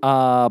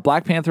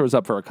Black Panther was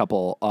up for a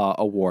couple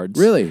awards.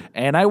 Really?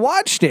 And I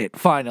watched it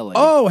finally.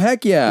 Oh,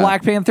 heck yeah.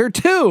 Black Panther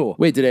 2.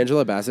 Wait, did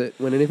Angela Bassett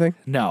win anything?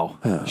 No.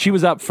 She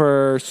was up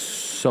for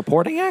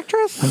supporting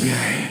actress?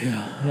 Okay.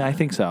 Yeah, I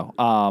think so.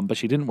 But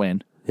she didn't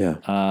win. Yeah.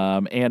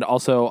 And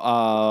also,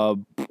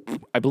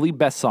 I believe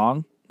Best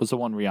Song was the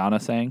one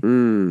Rihanna sang.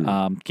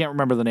 Can't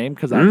remember the name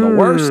because I'm the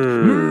worst.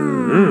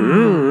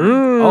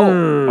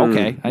 Oh,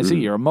 okay. I see.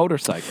 You're a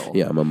motorcycle.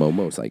 Yeah, I'm a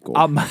momocycle.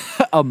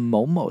 A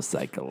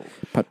momocycle.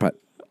 Putt putt.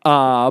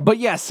 But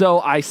yeah, so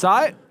I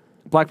saw it.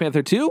 Black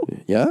Panther 2.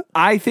 Yeah?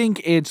 I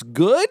think it's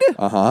good.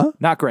 Uh-huh.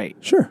 Not great.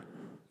 Sure.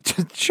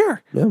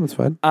 Sure. Yeah, that's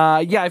fine. Yeah, I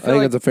I feel think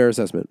like that's a fair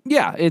assessment.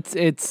 yeah,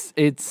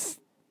 it's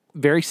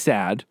very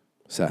sad.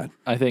 Sad.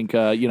 I think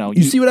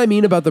You see what I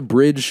mean about the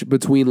bridge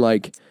between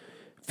like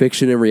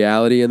fiction and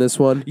reality in this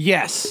one?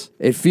 yes,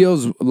 It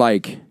feels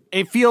like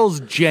it feels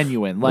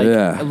genuine. Like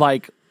Yeah.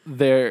 like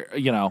there,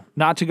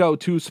 not to go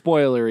too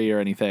spoilery or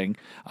anything,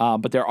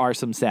 but there are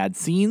some sad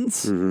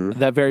scenes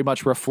that very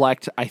much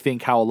reflect, I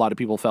think, how a lot of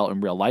people felt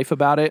in real life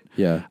about it.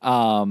 yeah.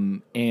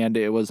 And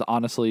it was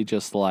honestly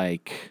just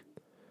like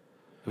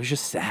it was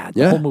just sad.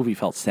 Yeah. The whole movie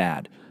felt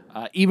sad.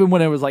 Even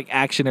when it was like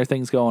action or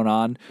things going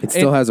on. It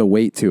still has a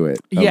weight to it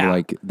of Yeah.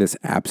 like this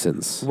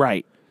absence.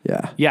 Right.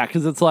 Yeah. Yeah,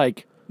 because it's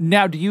like,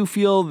 now do you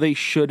feel they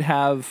should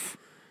have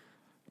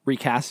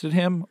recasted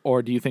him,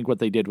 or do you think what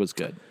they did was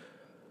good?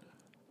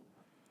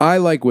 I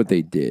like what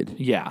they did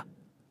Yeah.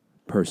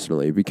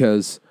 personally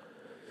because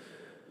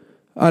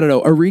I don't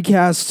know, a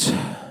recast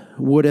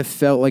would have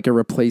felt like a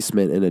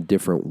replacement in a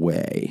different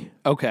way.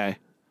 Okay.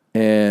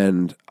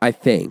 And I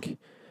think,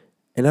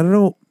 and I don't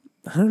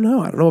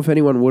know if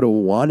anyone would have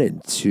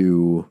wanted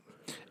to,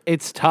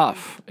 It's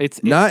tough.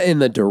 It's not in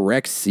the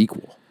direct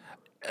sequel.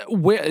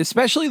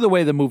 especially the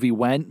way the movie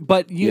went.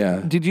 But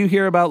Yeah. did you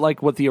hear about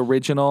like what the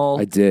original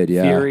I did,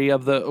 yeah. theory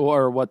of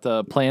or what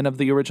the plan of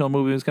the original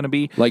movie was going to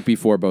be? Like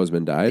before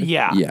Bozeman died?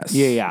 Yeah. Yes.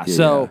 Yeah.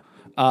 So,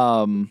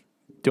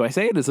 do I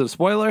say it? Is it a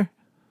spoiler?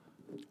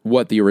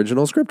 What the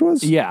original script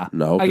was? Yeah.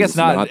 No, I guess it's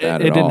not.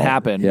 that It at didn't all.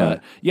 happen. Yeah.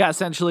 But yeah,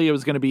 essentially it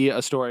was going to be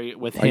a story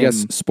with him. I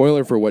guess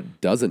spoiler for what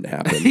doesn't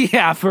happen.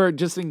 yeah, for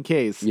just in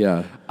case.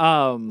 Yeah.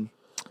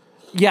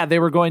 Yeah, they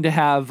were going to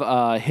have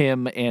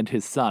him and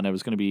his son. It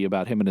was going to be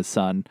about him and his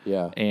son.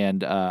 Yeah.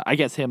 And I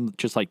guess him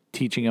just like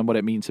teaching him what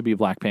it means to be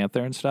Black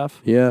Panther and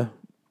stuff. Yeah.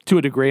 To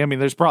a degree. I mean,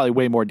 there's probably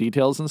way more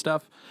details and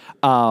stuff.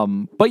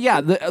 But yeah,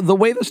 the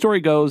way the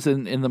story goes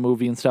in the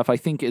movie and stuff, I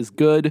think is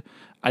good.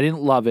 I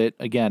didn't love it.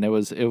 Again, it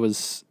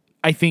was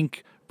I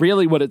think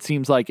really what it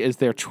seems like is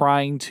they're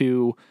trying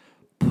to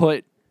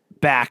put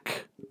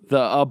back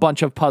a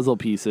bunch of puzzle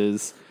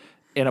pieces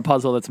in a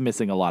puzzle that's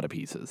missing a lot of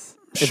pieces.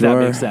 If that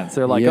Sure. makes sense.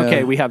 They're like, Yeah.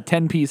 okay, we have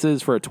 10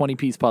 pieces for a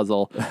 20-piece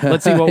puzzle.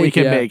 Let's see what we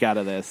can Yeah. make out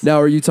of this. Now,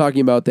 are you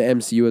talking about the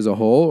MCU as a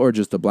whole or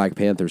just the Black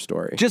Panther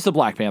story? Just a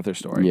Black Panther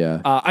story.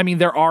 Yeah. I mean,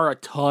 there are a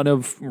ton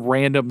of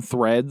random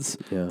threads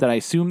Yeah. that I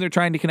assume they're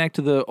trying to connect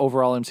to the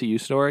overall MCU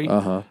story.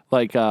 Uh-huh.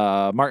 Like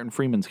Martin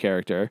Freeman's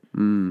character.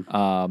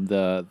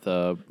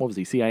 The what was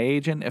he? CIA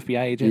agent,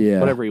 FBI agent, Yeah.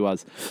 whatever he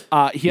was.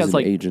 He He's has an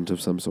like agent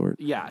of some sort.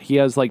 he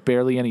has like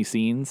barely any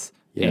scenes,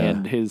 Yeah.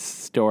 and his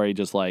story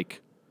just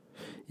like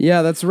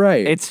Yeah, that's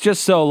right. it's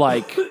just so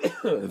like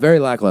very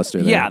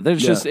lackluster. There. yeah.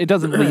 There's just it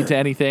doesn't lead to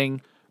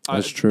anything.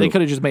 That's true. They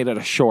could have just made it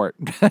a short.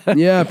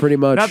 Yeah, pretty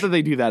much. Not that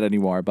they do that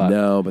anymore, but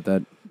No, but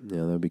that'd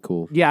be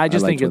cool. yeah, I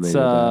just liked think when it's they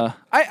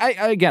did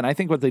that. again, I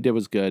think what they did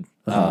was good.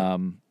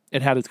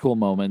 It had its cool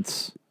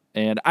moments,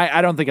 and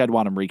I don't think I'd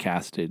want them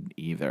recasted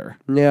either.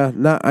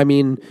 Yeah, I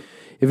mean,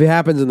 if it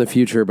happens in the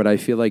future, but I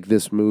feel like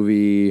this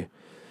movie,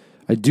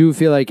 I do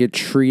feel like it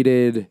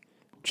treated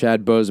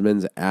Chad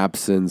Boseman's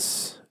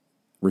absence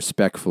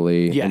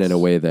respectfully and in Yes. a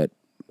way that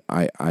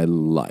I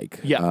like.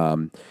 Yeah.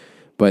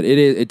 But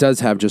it does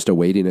have just a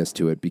weightiness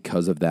to it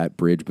because of that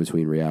bridge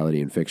between reality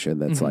and fiction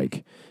that's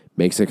like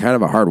makes it kind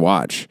of a hard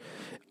watch.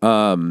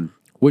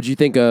 What'd you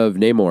think of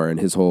Namor and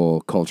his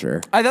whole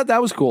culture? I thought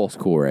that was cool. It's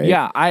cool, right?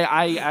 Yeah,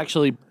 I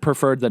actually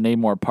preferred the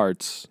Namor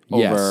parts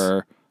Yes.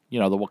 over the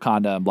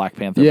Wakanda and Black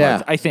Panther Yeah.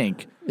 parts. I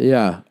think.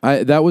 Yeah,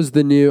 that was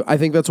the new. I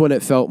think that's when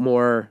it felt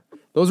more.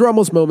 Those were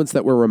almost moments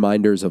that were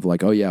reminders of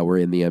like, oh yeah, we're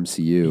in the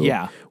MCU.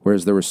 Yeah.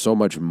 Whereas there was so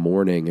much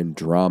mourning and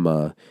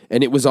drama,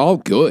 and it was all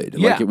good.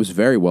 Yeah. Like it was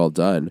very well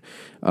done.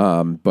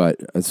 But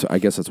I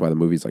guess that's why the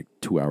movie's like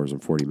 2 hours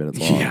and 40 minutes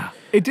long. Yeah,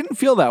 it didn't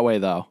feel that way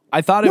though.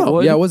 I thought it No,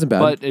 would. yeah, it wasn't bad.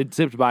 but it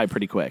zipped by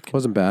pretty quick.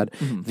 Wasn't bad.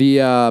 Mm-hmm.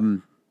 The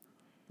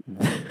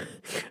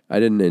I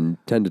didn't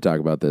intend to talk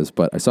about this,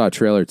 but I saw a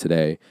trailer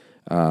today.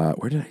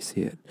 Where did I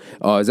see it?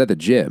 Oh, I was at the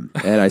gym,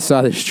 and I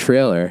saw this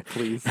trailer.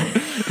 Please.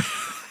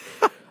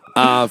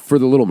 For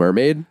The Little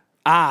Mermaid.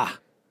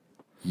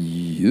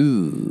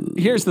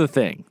 Here's the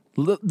thing.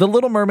 The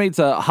Little Mermaid's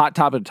a hot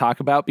topic to talk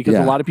about because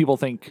Yeah. a lot of people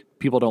think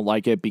people don't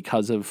like it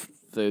because of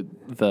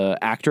the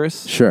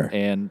actress. Sure.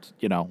 And,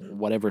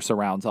 whatever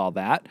surrounds all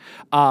that.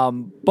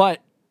 But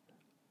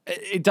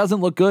it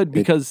doesn't look good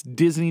because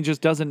Disney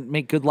just doesn't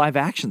make good live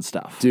action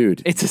stuff.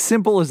 Dude. It's as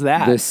simple as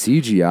that. The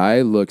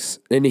CGI looks,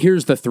 and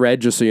here's the thread,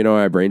 just so you know,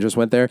 my brain just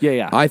went there.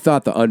 Yeah. I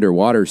thought the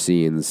underwater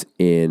scenes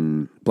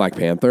in Black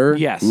Panther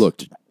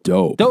looked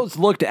dope. Those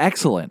looked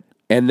excellent.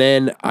 And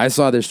then I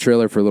saw this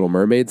trailer for Little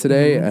Mermaid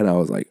today, and I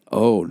was like,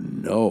 oh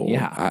no.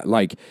 Yeah.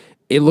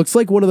 It looks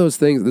like one of those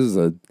things.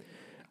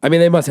 I mean,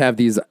 they must have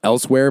these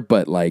elsewhere,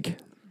 but like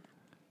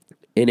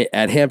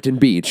at Hampton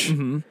Beach,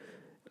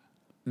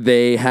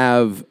 they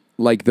have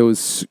like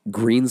those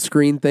green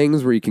screen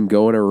things where you can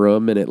go in a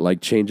room and it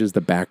like changes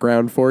the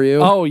background for you.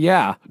 Oh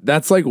yeah.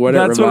 That's like what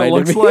That's it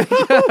reminded what it me.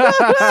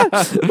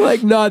 looks like.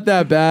 Like not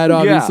that bad,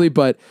 obviously,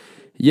 but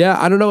yeah,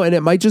 I don't know. And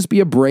it might just be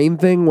a brain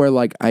thing where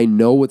like I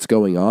know what's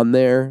going on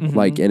there.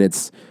 Like, and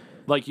it's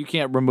like you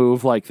can't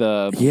remove like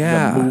the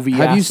movie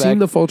Have you aspect. seen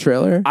the full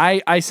trailer?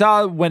 I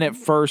saw when it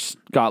first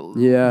got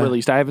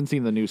released. I haven't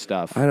seen the new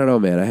stuff. I don't know,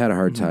 man. I had a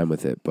hard time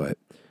with it, but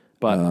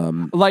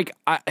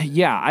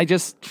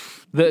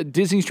the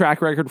Disney's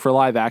track record for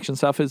live action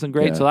stuff isn't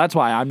great, so that's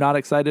why I'm not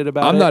excited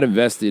about it. I'm not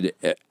invested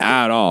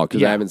at all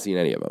because I haven't seen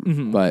any of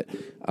them. But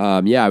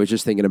I was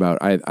just thinking about.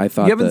 I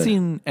thought you haven't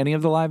seen any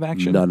of the live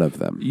action. None of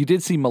them. You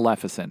did see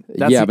Maleficent.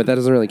 But that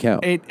doesn't really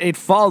count. It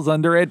falls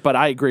under it, but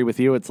I agree with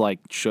you. It's like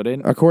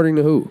shouldn't. According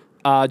to who?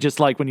 Just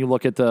like when you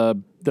look at the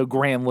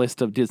grand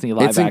list of Disney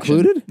live it's action.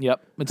 included?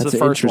 Yep, it's That's the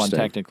first one interesting.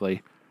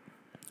 technically.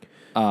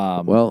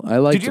 Well, I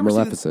liked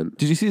Maleficent.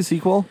 Did you see the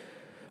sequel?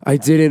 I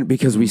didn't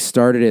because we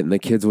started it and the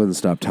kids wouldn't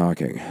stop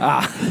talking.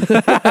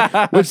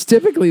 Which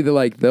typically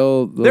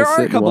they'll there are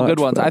sit a couple and watch, good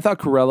ones. but- I thought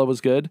Cruella was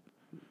good,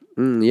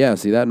 yeah,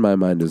 see that in my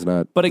mind is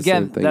not. but the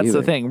again, same thing that's the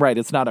either. thing, right?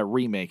 It's not a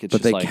remake. It's But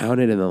just they like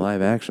counted in the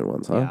live action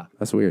ones, huh? Yeah.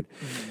 That's weird.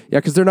 Yeah,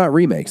 because they're not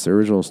remakes; they're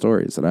original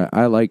stories, and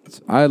I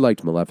liked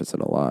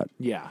Maleficent a lot.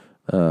 yeah.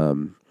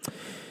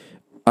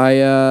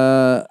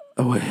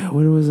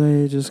 What was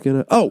I just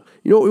gonna? Oh,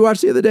 you know what we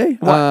watched the other day?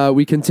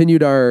 We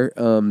continued our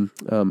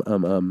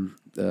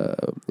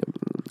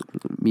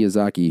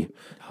Miyazaki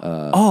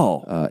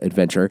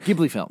adventure,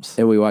 Ghibli films.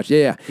 and we watched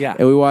Yeah.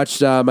 and we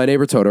watched My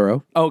Neighbor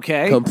Totoro.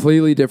 Okay.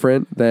 Completely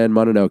different than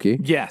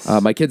Mononoke. Yes.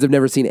 My kids have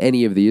never seen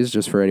any of these,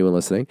 just for anyone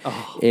listening.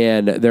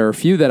 And there are a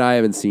few that I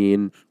haven't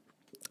seen.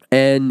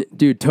 And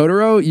dude,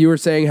 Totoro, you were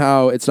saying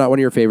how it's not one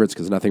of your favorites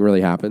because nothing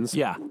really happens.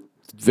 Yeah.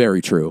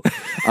 Very true.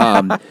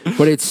 But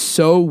it's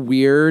so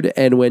weird.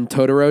 And when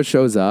Totoro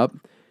shows up,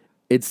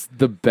 it's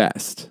the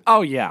best.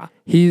 Oh yeah.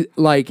 He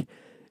like,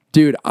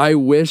 dude, I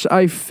wish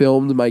I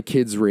filmed my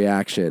kids'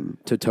 reaction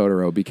to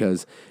Totoro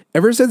because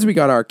ever since we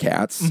got our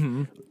cats,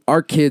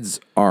 our kids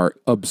are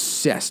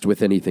obsessed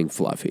with anything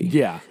fluffy.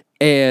 Yeah.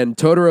 And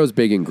Totoro's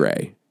big and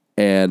gray.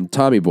 And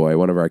Tommy Boy,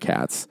 one of our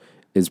cats,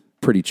 is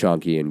pretty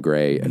chunky and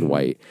gray and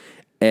white.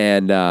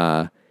 And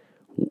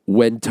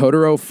when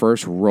Totoro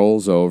first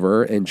rolls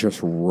over and just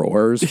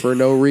roars for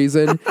no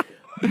reason,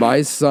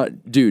 my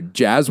son, dude,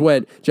 Jazz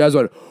went,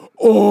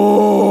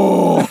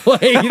 oh,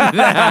 like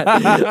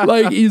that.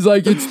 Like, he's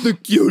like, it's the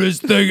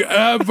cutest thing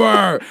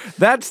ever.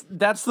 That's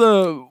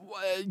the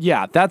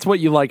that's what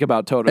you like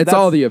about Totoro. It's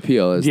all the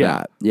appeal is Yeah.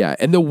 that. Yeah.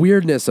 And the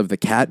weirdness of the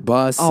cat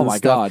bus. Oh and my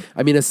stuff. God.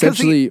 I mean, 'Cause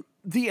essentially,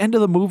 the end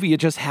of the movie, it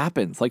just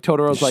happens. Like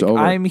Totoro's like, over.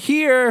 I'm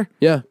here.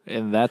 yeah.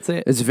 And that's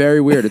it. It's very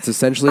weird. It's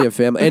essentially a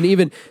family. And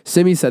even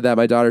Simi said that,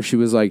 my daughter,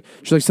 she's like,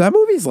 so that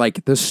movie's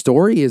like, the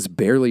story is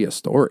barely a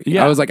story.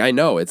 Yeah. I was like, I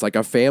know. It's like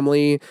a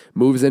family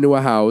moves into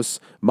a house,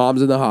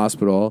 mom's in the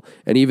hospital,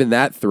 and even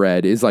that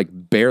thread is like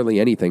barely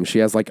anything. She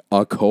has like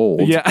a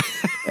cold. Yeah.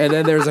 And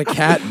then there's a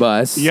cat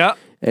bus. Yeah.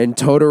 And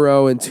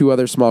Totoro and two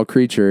other small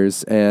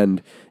creatures.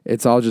 And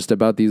it's all just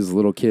about these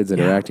little kids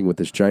interacting with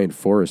this giant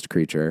forest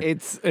creature.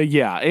 It's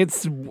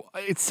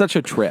it's such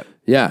a trip.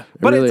 Yeah. It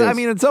But really it's, is. I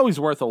mean, it's always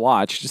worth a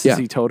watch just to Yeah.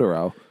 see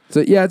Totoro. So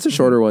yeah, it's a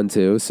shorter one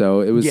too.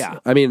 So it was. Yeah.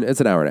 I mean, it's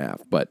an hour and a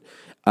half, but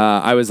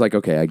I was like,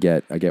 okay, I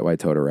get why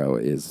Totoro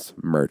is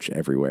merch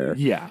everywhere.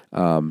 Yeah.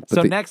 But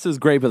So next is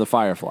Grave of the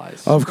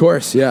Fireflies. of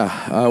course,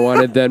 yeah. I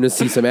wanted them to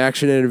see some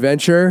action and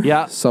adventure.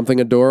 Yeah. Something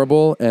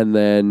adorable, and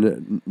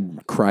then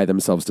cry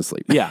themselves to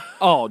sleep. Yeah.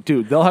 Oh,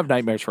 dude, they'll have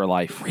nightmares for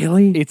life.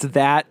 Really? It's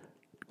that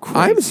crazy.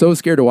 I'm so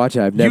scared to watch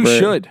it. I've never. You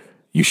should.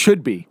 You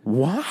should be.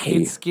 Why?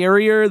 It's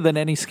scarier than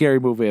any scary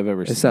movie I've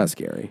ever It's seen. not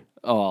scary.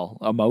 Oh,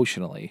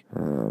 emotionally.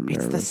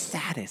 It's the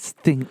saddest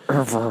thing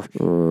ever.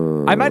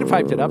 I might have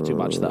hyped it up too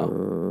much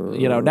though.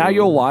 You know, now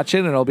you'll watch it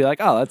and it'll be like,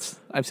 oh,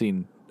 I've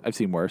seen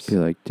worse. Be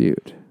like,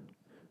 dude,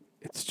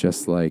 it's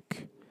just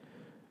like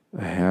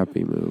a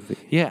happy movie.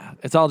 Yeah,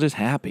 it's all just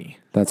happy.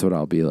 That's what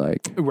I'll be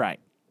like.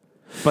 Right.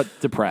 But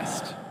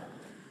depressed.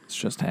 It's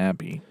just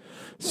happy.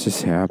 It's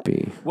just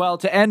happy. Well,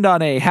 to end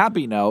on a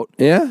happy note,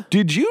 Yeah.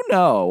 did you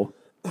know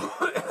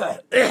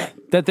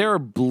that there are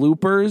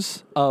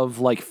bloopers of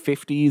like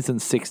 50s and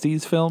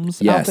 60s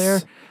films out Yes.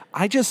 there?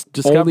 I just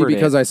discovered Only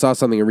because it. I saw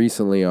something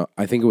recently.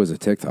 I think it was a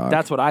TikTok.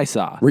 That's what I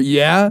saw.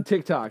 Yeah.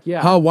 TikTok,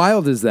 yeah. How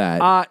wild is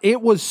that?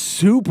 It was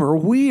super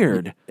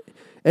weird.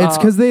 It's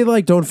because they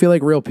like don't feel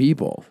like real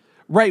people.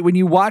 Right, when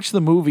you watch the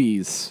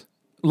movies,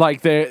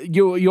 Like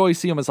you always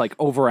see them as like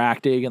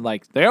overacting and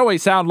like they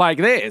always sound like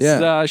this.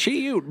 Yeah.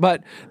 You.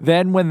 But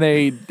then when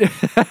they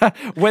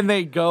when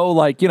they go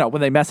like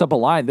when they mess up a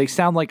line, they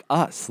sound like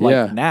us.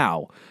 Like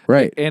now,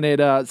 Right. And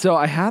it so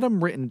I had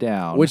them written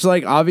down. Which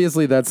like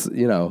obviously that's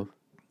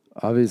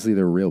obviously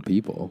they're real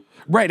people.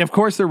 Right. Of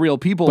course they're real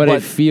people, But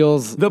it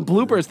feels the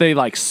bloopers. They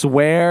like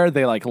swear.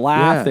 They like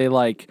laugh. Yeah. They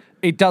like.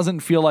 It doesn't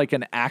feel like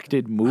an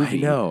acted movie.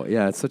 I know.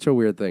 Yeah, it's such a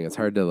weird thing. It's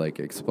hard to like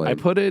explain. I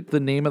put the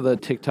name of the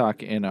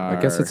TikTok in our.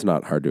 I guess it's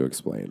not hard to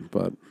explain,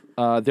 but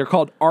they're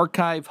called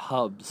Archive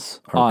Hubs.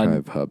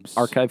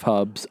 Archive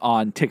Hubs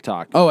on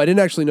TikTok. Oh, I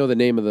didn't actually know the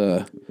name of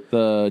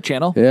The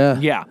channel.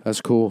 Yeah, that's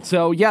cool.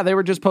 So yeah, they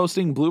were just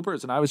posting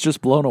bloopers, and I was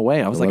just blown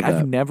away. I was like,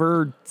 I've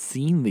never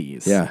seen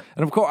these. Yeah,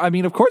 and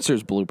of course,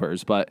 there's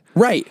bloopers, but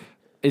right.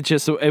 It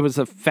was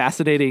a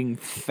fascinating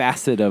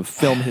facet of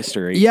film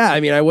history. Yeah, I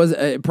mean,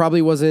 it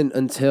probably wasn't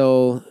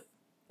until,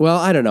 well,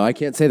 I don't know. I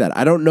can't say that.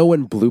 I don't know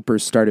when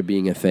bloopers started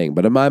being a thing,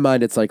 but in my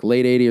mind, it's like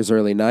late 80s,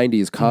 early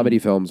 90s, comedy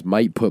films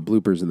might put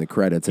bloopers in the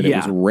credits, and it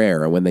was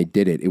rare. And when they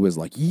did it, it was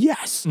like,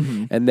 yes.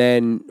 And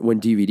then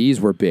when DVDs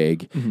were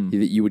big,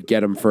 you would get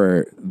them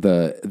for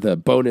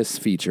the bonus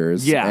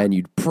features, and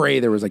you'd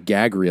pray there was a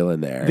gag reel in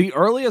there. The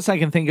earliest I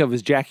can think of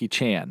is Jackie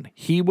Chan.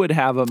 He would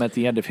have them at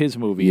the end of his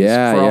movies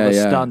for all the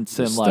stunts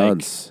and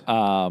stunts.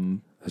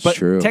 But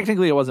true.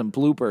 technically, it wasn't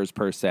bloopers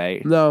per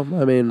se. No,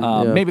 I mean,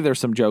 maybe there's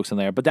some jokes in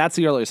there, but that's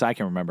the earliest I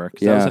can remember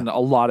because that was in a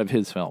lot of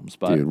his films.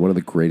 But dude, one of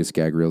the greatest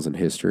gag reels in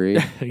history.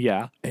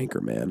 Yeah,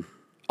 Anchorman.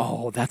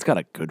 Oh, that's got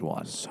a good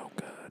one. So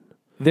good.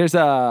 There's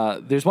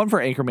one for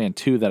Anchorman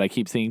 2 that I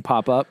keep seeing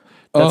pop up.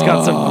 That's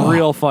got some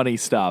real funny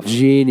stuff.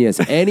 Genius.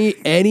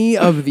 Any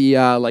of the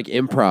like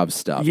improv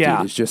stuff,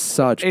 dude, is just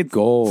such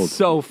gold.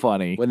 So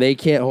funny when they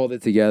can't hold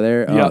it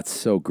together. Oh, it's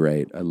so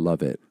great. I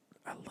love it.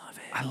 I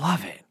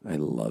love it. I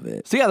love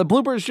it. So yeah, the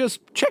bloopers, just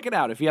check it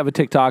out if you have a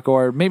TikTok,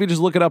 or maybe just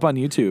look it up on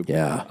YouTube.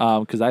 Yeah.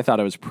 Because I thought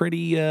it was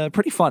pretty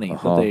funny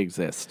that they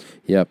exist.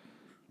 Yep.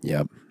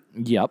 I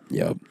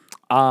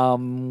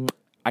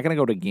gotta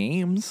go to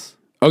games.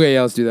 Okay,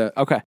 yeah, let's do that.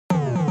 Okay.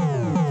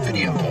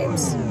 Video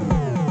games.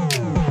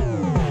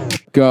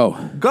 Go.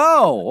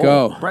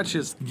 Brett's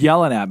just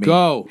yelling at me.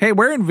 Go. Hey,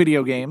 we're in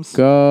video games.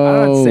 Go. I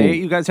don't know how to say it.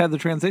 You guys had the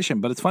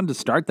transition, but it's fun to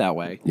start that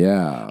way.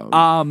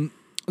 Yeah.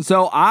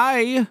 So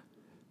I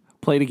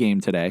played a game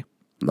today.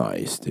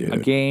 Nice, dude. A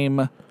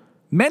game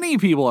many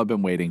people have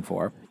been waiting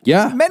for.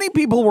 Yeah. Many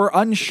people were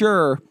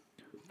unsure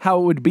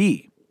how it would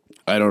be.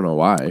 I don't know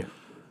why.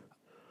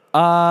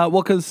 Let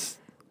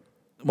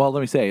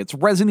me say, it's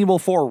Resident Evil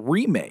 4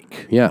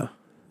 Remake. Yeah.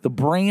 The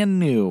brand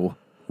new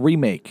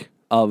remake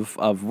of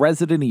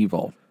Resident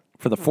Evil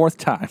for the fourth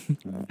time.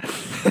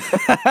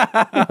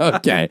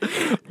 Okay.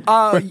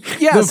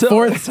 The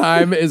fourth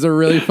time is a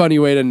really funny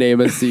way to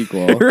name a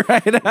sequel.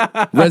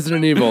 Right.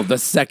 Resident Evil, the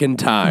second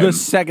time.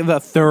 The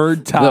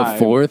third time. The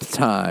fourth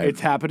time.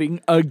 It's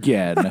happening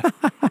again.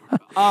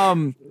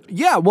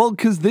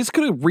 Because this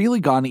could have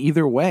really gone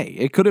either way.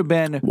 It could have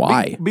been...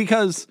 Why?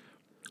 Because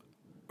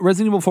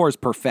Resident Evil 4 is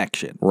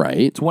perfection. Right.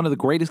 It's one of the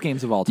greatest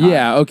games of all time.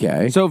 Yeah,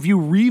 okay. So if you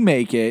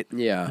remake it,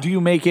 Yeah. do you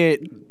make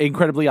it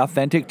incredibly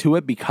authentic to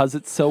it because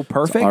it's so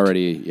perfect? It's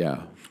already,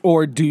 yeah.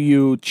 Or do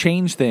you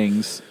change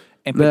things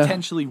and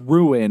potentially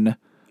ruin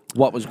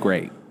what was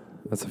great?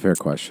 That's a fair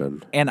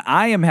question. And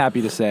I am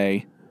happy to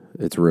say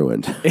it's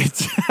ruined.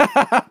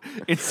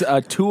 It's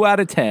a 2 out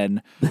of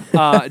 10.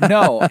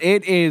 No,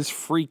 it is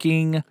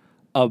freaking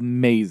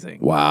amazing.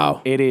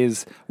 Wow.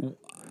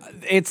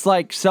 It's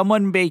like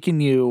someone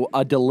baking you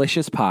a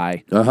delicious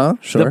pie.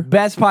 Sure. The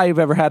best pie you've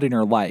ever had in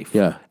your life.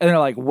 Yeah. And they're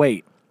like,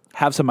 wait,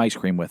 have some ice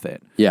cream with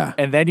it. Yeah.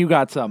 And then you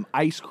got some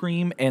ice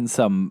cream and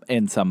some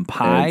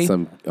pie.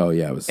 And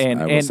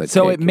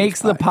so it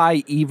makes the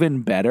pie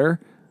even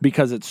better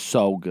because it's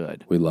so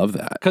good. We love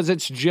that. Because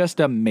it's just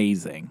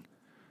amazing.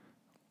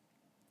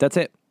 That's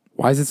it.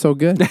 Why is it so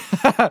good?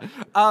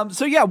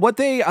 So yeah, what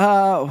they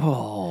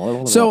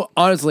So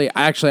honestly,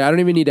 actually, I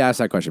don't even need to ask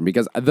that question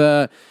because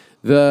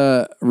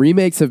the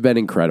remakes have been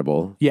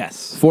incredible.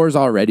 Yes. 4 is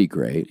already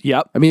great.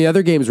 Yep. I mean, the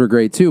other games were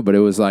great too, but it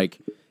was like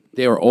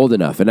they were old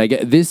enough. And I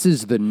get this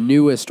is the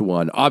newest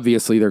one.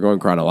 Obviously, they're going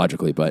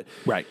chronologically, but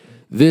right.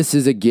 This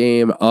is a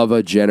game of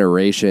a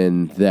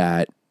generation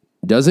that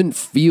doesn't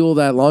feel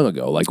that long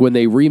ago. Like when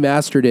they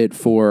remastered it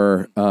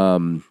for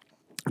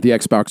the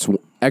Xbox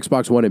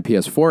One and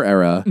PS4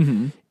 era,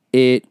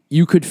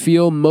 you could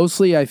feel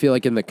mostly, I feel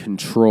like in the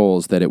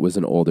controls that it was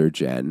an older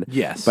gen.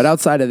 Yes. But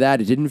outside of that,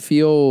 it didn't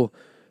feel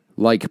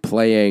like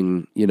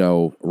playing,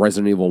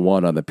 Resident Evil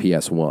 1 on the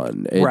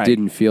PS1. It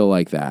didn't feel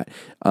like that.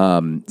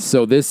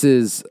 So this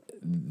is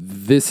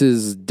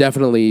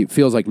definitely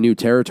feels like new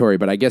territory,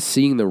 but I guess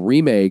seeing the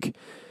remake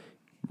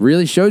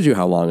really shows you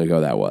how long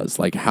ago that was.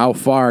 Like how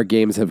far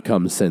games have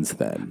come since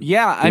then.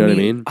 Yeah, you know what I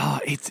mean?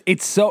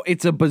 It's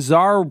a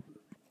bizarre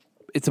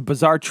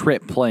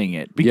trip playing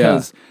it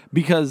because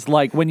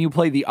like when you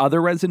play the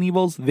other Resident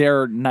Evils,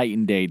 they're night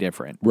and day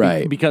different.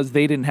 Right. Because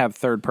they didn't have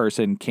third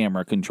person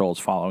camera controls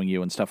following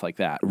you and stuff like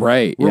that.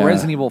 Right. Where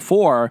Resident Evil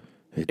 4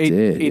 It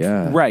did,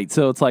 yeah. Right.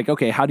 So it's like,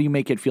 okay, how do you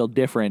make it feel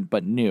different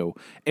but new?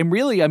 And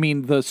really, I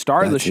mean, the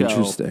star of the That's show.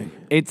 interesting.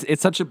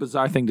 It's such a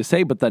bizarre thing to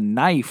say, but the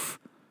knife,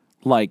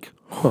 like,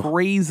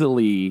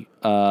 crazily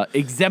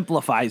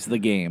exemplifies the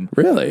game.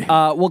 Really?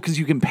 Well, because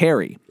you can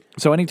parry.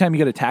 So anytime you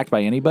get attacked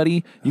by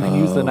anybody, you can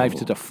use the knife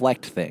to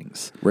deflect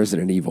things.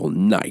 Resident Evil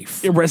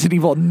knife. Resident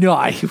Evil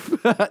knife.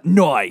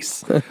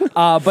 Nice.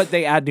 But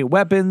they add new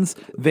weapons.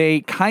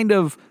 They kind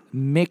of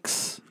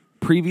mix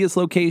previous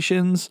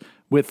locations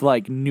with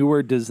like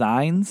newer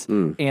designs,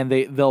 and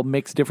they'll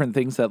mix different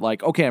things that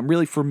like, okay, I'm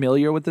really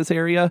familiar with this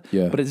area,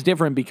 but it's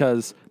different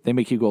because they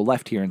make you go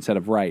left here instead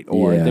of right,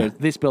 or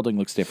this building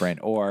looks different,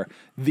 or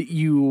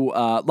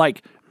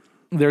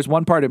there's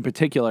one part in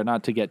particular,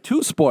 not to get too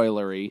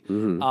spoilery,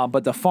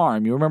 but the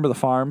farm. You remember the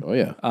farm? Oh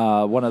yeah.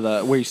 One of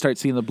the where you start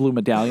seeing the blue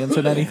medallions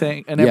and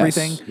everything.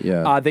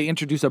 Yeah. They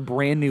introduce a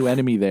brand new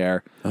enemy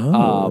there.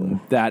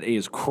 That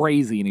is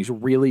crazy, and he's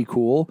really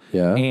cool.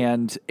 Yeah.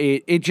 And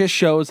it just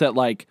shows that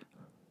like,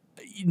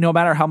 no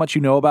matter how much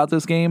you know about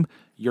this game,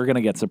 you're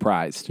gonna get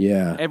surprised.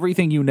 Yeah.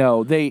 Everything you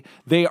know, they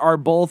are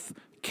both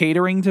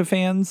catering to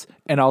fans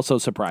and also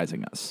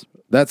surprising us.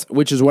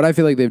 Which is what I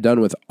feel like they've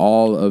done with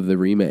all of the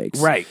remakes.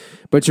 Right.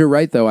 But you're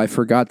right, though. I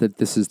forgot that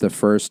this is the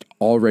first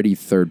already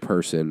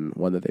third-person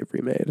one that they've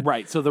remade.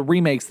 Right. So the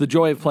remakes, the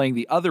joy of playing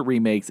the other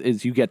remakes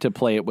is you get to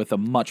play it with a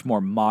much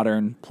more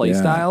modern play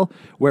style,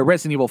 where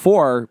Resident Evil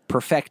 4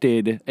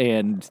 perfected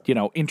and,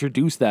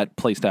 introduced that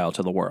play style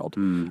to the world,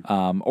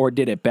 or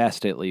did it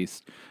best, at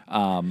least,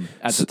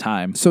 at the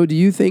time. So do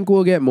you think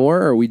we'll get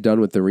more, or are we done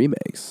with the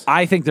remakes?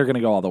 I think they're going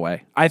to go all the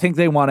way. I think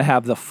they want to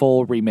have the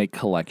full remake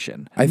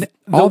collection.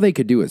 All they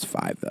could do is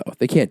 5, though.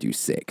 They can't do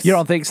 6. You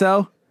don't think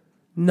so?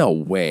 No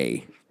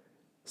way.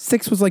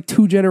 6 was like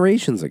 2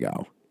 generations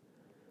ago.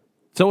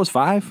 So was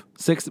 5.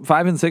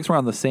 5 and 6 were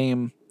on the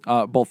same,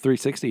 both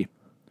 360.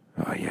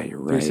 Oh yeah, you're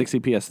right. 360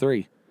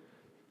 PS3.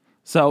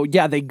 So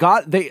yeah, they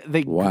got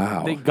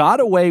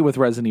away with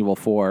Resident Evil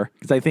 4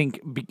 because I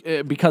think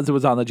because it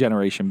was on the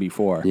generation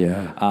before.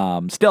 Yeah.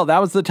 Still, that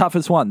was the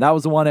toughest one. That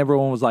was the one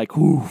everyone was like,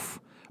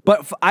 "Oof."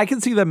 But I can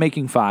see them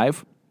making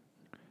 5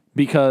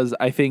 because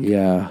I think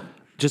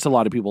just a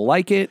lot of people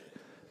like it,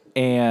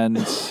 and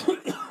it's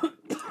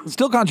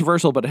still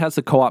controversial, but it has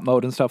the co-op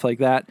mode and stuff like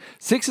that.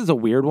 6 is a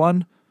weird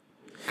one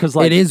because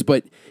it is,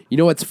 but you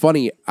know what's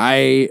funny?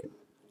 I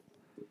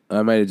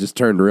might have just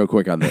turned real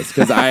quick on this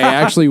because I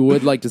actually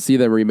would like to see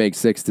them remake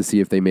 6 to see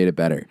if they made it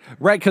better.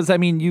 Right, because I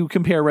mean, you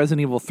compare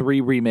Resident Evil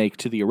 3 remake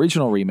to the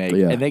original remake,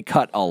 and they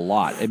cut a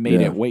lot. It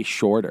made it way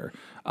shorter.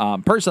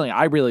 Personally,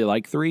 I really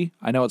like 3.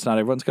 I know it's not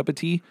everyone's cup of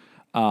tea.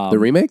 The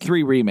remake?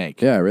 3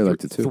 remake. Yeah, I really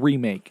liked it too. 3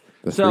 remake.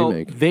 The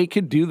remake. They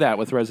could do that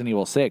with Resident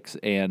Evil 6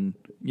 and,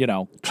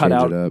 cut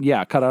out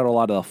a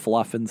lot of the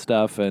fluff and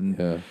stuff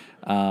and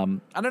I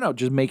don't know,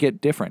 just make it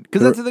different.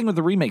 Because that's the thing with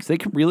the remakes. They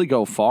can really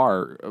go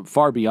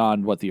far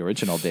beyond what the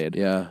original did.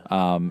 Yeah.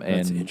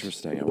 That's and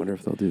interesting. I wonder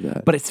if they'll do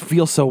that. But it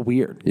feels so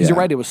weird. Because you're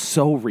right, it was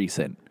so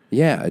recent.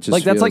 Yeah, it just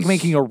like that's feels... like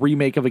making a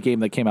remake of a game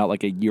that came out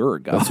like a year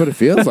ago. That's what it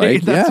feels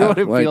like. That's what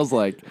it feels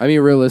like. I mean,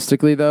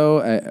 realistically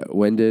though,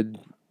 when did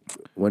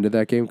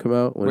that game come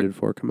out? When did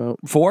 4 come out?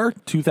 4,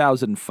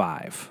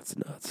 2005. That's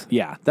nuts.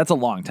 Yeah, that's a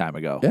long time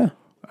ago. Yeah.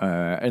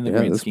 In the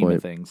grand scheme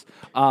of things.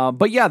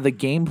 But yeah, the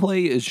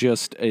gameplay is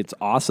just, it's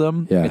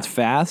awesome. Yeah. It's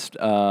fast.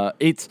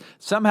 It's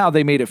somehow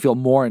they made it feel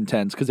more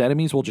intense because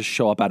enemies will just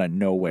show up out of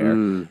nowhere.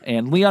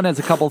 And Leon has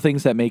a couple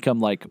things that make him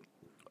like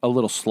a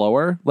little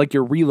slower, like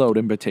your reload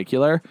in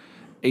particular.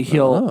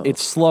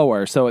 It's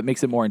slower, so it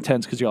makes it more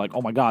intense because you're like,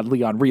 oh my God,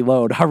 Leon,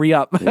 reload, hurry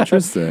up.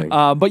 Interesting.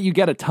 But you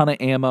get a ton of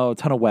ammo, a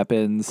ton of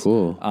weapons.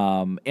 Cool.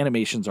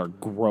 Animations are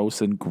gross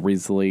and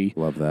grisly.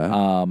 Love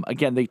that.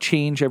 Again, they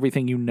change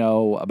everything you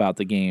know about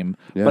the game,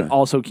 but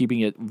also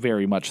keeping it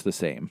very much the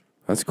same.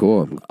 That's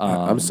cool.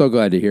 I'm so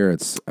glad to hear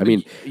it's. I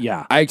mean,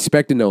 I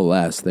expected no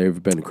less.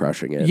 They've been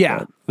crushing it.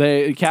 Yeah,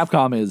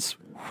 Capcom is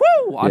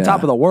on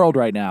top of the world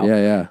right now.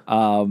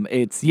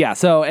 Yeah.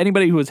 So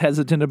anybody who is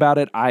hesitant about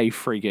it, I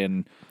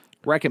freaking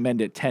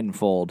recommend it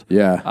tenfold.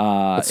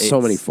 Yeah. It's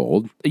so many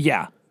fold.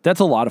 Yeah. That's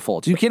a lot of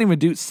folds. You can't even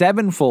do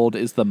 7-fold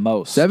is the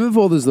most.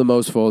 7-fold is the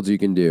most folds you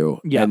can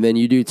do. Yeah. And then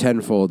you do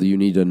 10-fold, you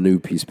need a new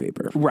piece of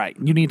paper. Right.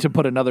 You need to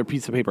put another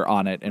piece of paper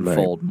on it and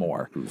fold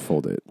more. And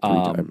fold it 3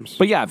 times.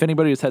 But yeah, if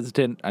anybody is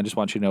hesitant, I just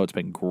want you to know it's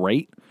been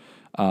great.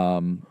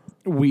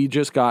 We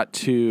just got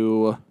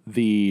to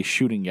the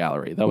shooting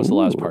gallery. That was the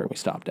last part we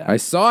stopped at. I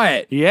saw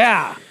it.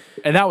 Yeah.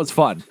 And that was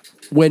fun.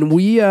 When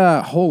we,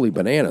 holy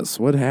bananas,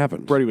 what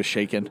happened? Brody was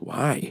shaking.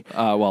 Why?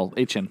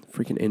 Itching.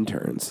 Freaking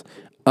interns.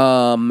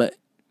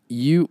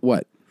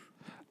 What?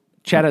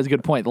 Chad has a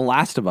good point. The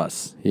Last of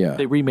Us. Yeah.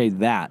 They remade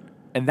that.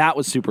 And that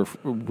was super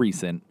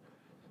recent.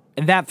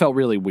 And that felt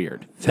really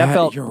weird. You're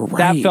right.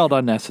 That felt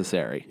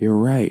unnecessary. You're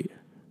right.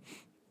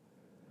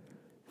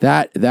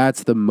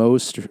 That's the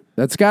most.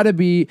 That's got to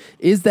be.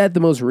 Is that the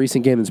most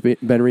recent game that's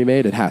been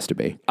remade? It has to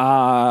be.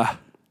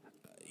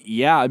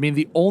 Yeah. I mean,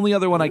 the only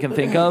other one I can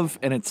think of,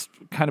 and it's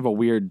kind of a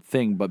weird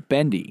thing, but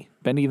Bendy.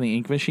 Bendy and the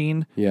Ink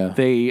Machine. Yeah.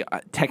 They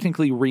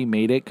technically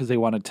remade it because they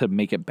wanted to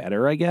make it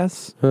better, I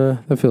guess.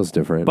 That feels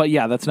different. But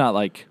yeah, that's not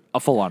like a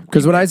full-on.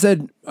 Because when I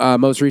said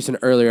most recent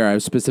earlier, I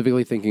was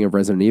specifically thinking of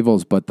Resident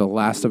Evils, but The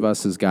Last of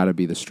Us has got to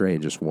be the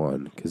strangest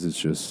one because it's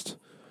just.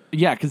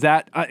 Yeah,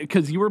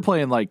 because you were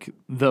playing like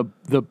the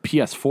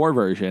PS4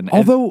 version.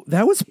 Although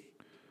that was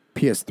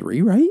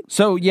PS3, right?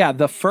 So yeah,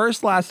 the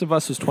first Last of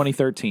Us was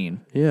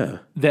 2013. Yeah.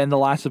 Then The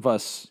Last of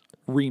Us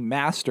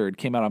Remastered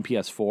came out on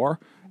PS4,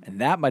 and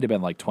that might have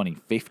been like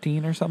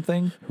 2015 or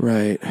something.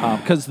 Right.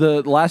 Because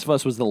The Last of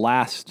Us was the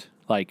last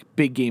like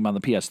big game on the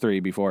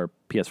PS3 before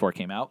PS4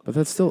 came out. But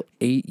that's still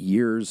 8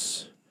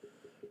 years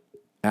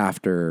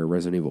after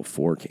Resident Evil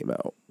 4 came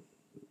out.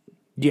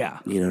 Yeah.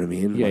 You know what I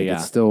mean? Yeah, yeah.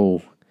 It's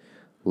still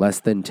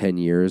less than 10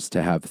 years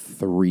to have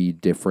 3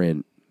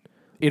 different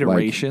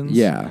Iterations.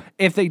 Yeah.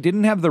 If they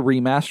didn't have the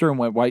remaster and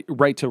went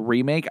right to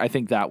remake, I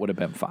think that would have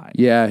been fine.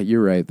 Yeah,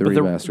 you're right. The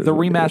remaster. The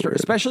remaster,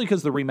 especially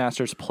because the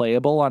remaster's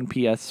playable on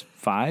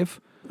PS5.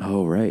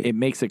 Oh, right. It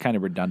makes it kind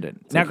of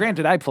redundant. Now,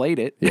 granted, I played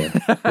it.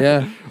 Yeah.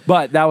 Yeah.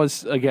 But that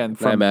was, again,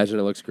 I imagine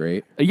it looks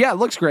great. Yeah, it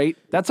looks great.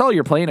 That's all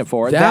you're playing it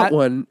for. That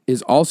one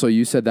is also,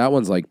 you said that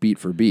one's like beat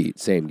for beat,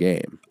 same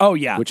game. Oh,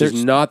 yeah. Which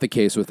is not the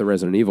case with the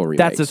Resident Evil remakes.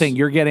 That's the thing.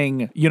 You're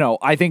getting,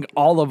 I think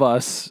all of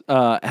us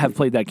have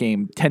played that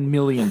game 10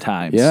 million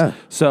times. Yeah.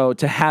 So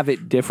to have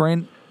it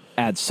different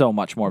adds so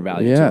much more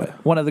value to it.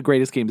 One of the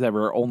greatest games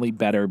ever, only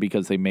better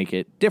because they make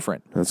it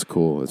different. That's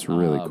cool. It's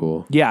really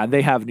cool. Yeah,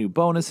 they have new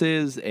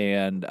bonuses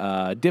and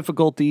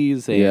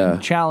difficulties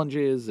and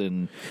challenges.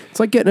 And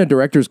it's like getting a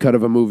director's cut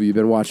of a movie you've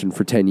been watching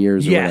for 10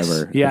 years or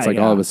whatever. Yeah, it's like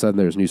all of a sudden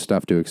there's new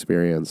stuff to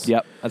experience.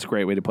 Yep, that's a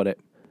great way to put it.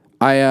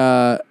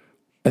 I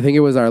think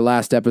it was our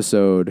last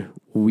episode,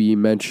 we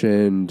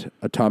mentioned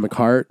Atomic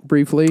Heart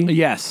briefly.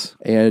 Yes.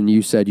 And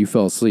you said you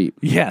fell asleep.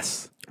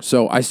 Yes.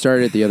 So I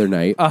started it the other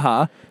night.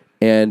 Uh-huh.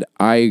 And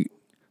I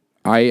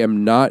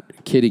am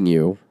not kidding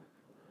you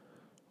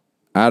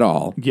at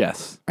all.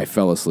 Yes. I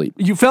fell asleep.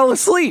 You fell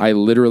asleep? I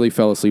literally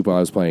fell asleep while I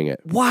was playing it.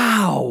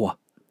 Wow.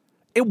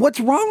 What's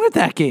wrong with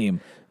that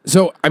game?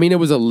 So, I mean, it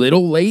was a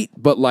little late,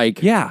 but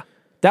like... Yeah.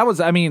 That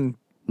was,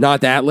 not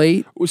that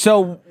late.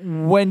 So,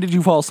 when did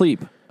you fall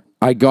asleep?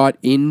 I got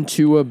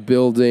into a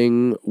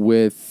building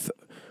with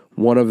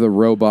one of the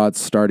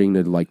robots starting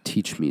to like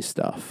teach me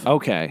stuff.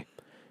 Okay.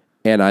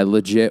 And I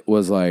legit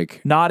was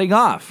like... Nodding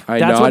off. I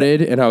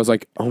nodded, and I was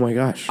like, oh my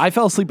gosh. I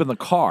fell asleep in the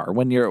car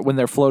when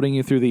they're floating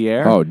you through the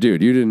air. Oh,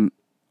 dude, you didn't...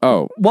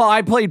 Oh. Well,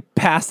 I played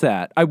past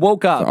that. I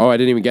woke up. Oh, I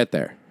didn't even get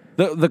there.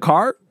 The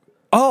car?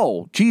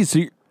 Oh, geez. So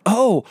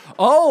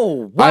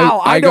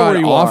wow. I know got where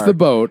you off are. the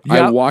boat. Yep.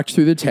 I walked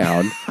through the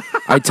town.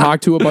 I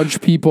talked to a bunch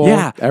of people.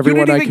 Yeah.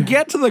 Everyone you didn't I even could,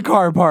 get to the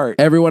car part.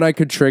 everyone I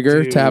could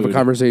trigger to have a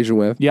conversation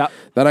with. Yeah.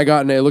 Then I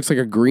got in it looks like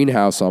a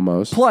greenhouse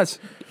almost. Plus,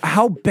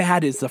 how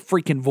bad is the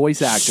freaking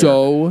voice actor?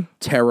 So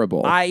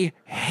terrible. I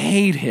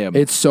hate him.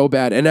 It's so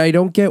bad. And I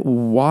don't get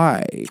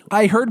why.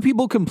 I heard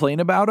people complain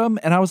about him,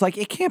 and I was like,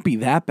 it can't be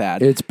that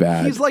bad. It's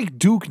bad. He's like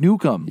Duke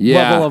Nukem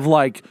Yeah. level of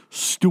like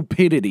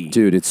stupidity.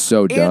 Dude, it's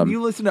so dumb. And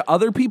you listen to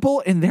other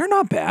people, and they're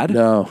not bad.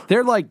 No.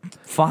 They're like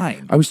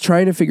fine. I was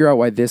trying to figure out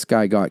why this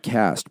guy got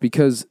cast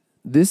because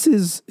this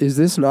is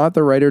this not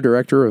the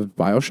writer-director of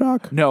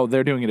BioShock? No,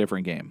 they're doing a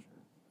different game.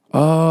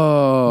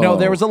 Oh. No,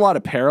 there was a lot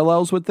of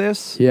parallels with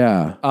this.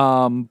 Yeah.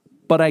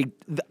 But I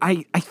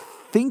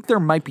think there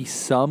might be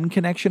some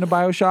connection to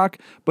BioShock.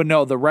 But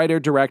no, the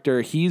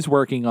writer-director, he's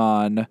working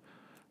on...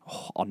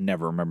 Oh, I'll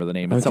never remember the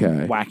name. It's some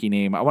wacky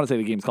name. I want to say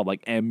the game's called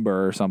like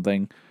Ember or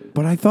something.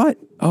 But I thought,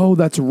 oh,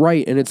 that's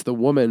right. And it's the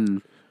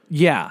woman.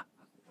 Yeah.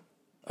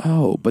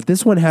 Oh, but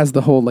this one has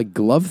the whole like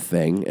glove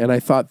thing. And I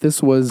thought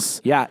this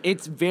was. Yeah,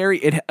 it's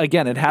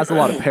it has a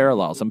lot of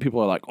parallels. Some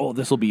people are like, oh,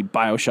 this will be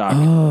BioShock,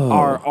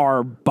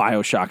 our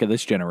BioShock of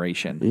this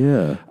generation.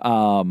 Yeah.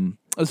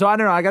 So I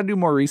don't know. I got to do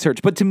more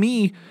research. But to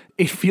me,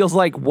 it feels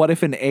like, what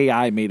if an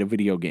AI made a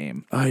video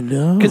game? I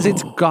know. Because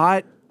it's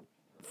got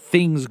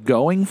things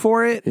going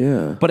for it.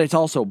 Yeah. But it's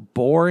also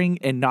boring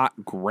and not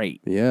great.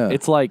 Yeah.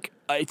 It's like,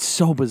 it's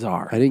so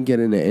bizarre. I didn't get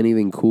into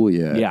anything cool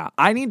yet. Yeah.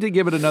 I need to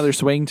give it another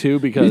swing too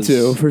because... Me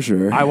too, for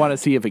sure. I want to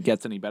see if it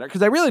gets any better.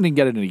 Because I really didn't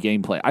get into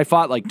gameplay. I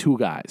fought like 2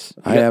 guys.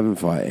 I haven't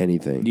fought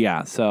anything.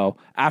 Yeah. So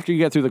after you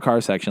get through the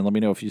car section, let me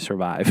know if you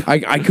survive.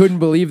 I couldn't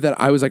believe that.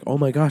 I was like, oh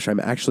my gosh,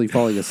 I'm actually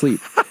falling asleep.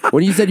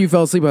 When you said you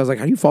fell asleep, I was like,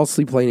 how do you fall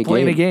asleep playing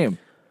a game?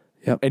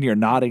 Yep. And you're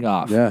nodding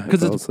off. Yeah.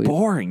 Because it's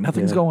boring.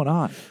 Nothing's going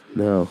on.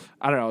 No.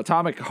 I don't know.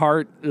 Atomic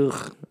Heart.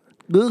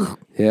 Ugh.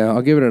 Yeah,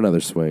 I'll give it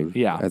another swing.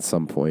 Yeah. At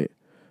some point.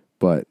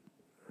 But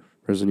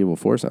Resident Evil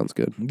 4 sounds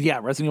good. Yeah,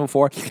 Resident Evil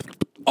 4.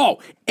 Oh,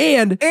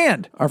 and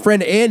our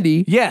friend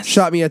Andy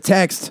shot me a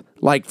text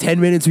like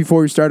 10 minutes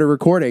before we started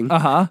recording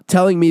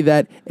telling me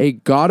that a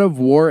God of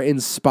War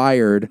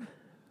inspired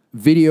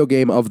video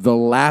game of The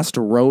Last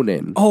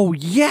Ronin Oh,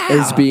 yeah.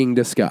 is being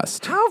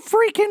discussed. How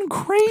freaking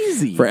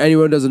crazy. For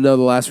anyone who doesn't know,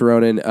 The Last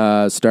Ronin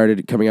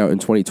started coming out in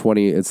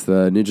 2020. It's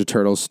the Ninja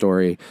Turtles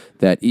story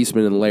that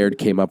Eastman and Laird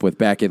came up with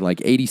back in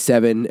like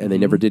 87, and they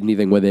never did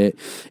anything with it.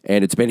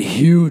 And it's been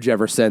huge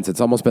ever since.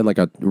 It's almost been like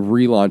a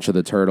relaunch of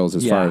the Turtles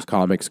as far as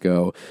comics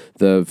go.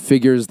 The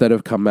figures that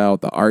have come out,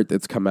 the art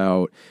that's come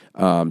out,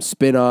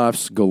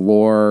 spin-offs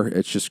galore.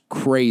 It's just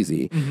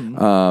crazy.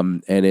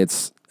 And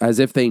it's as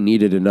if they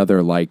needed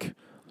another like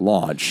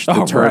launch.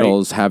 The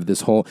Turtles have this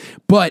whole,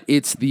 but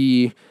it's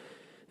the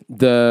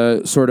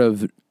sort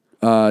of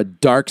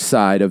dark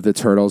side of the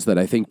Turtles that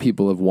I think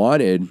people have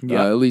wanted,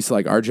 at least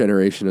like our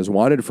generation has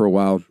wanted for a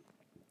while.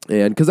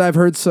 And because I've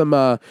heard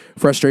some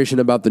frustration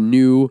about the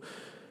new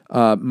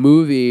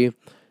movie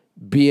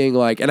being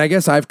like, and I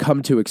guess I've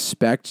come to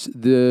expect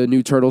the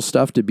new Turtles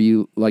stuff to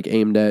be like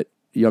aimed at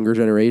younger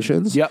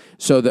generations. Yep.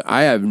 So that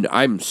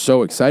I'm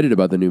so excited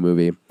about the new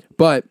movie,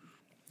 but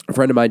a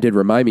friend of mine did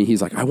remind me,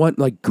 he's like, I want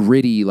like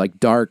gritty, like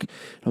dark.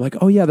 I'm like,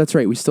 oh yeah, that's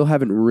right. We still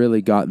haven't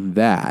really gotten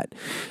that.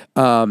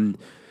 And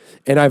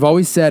I've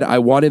always said I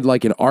wanted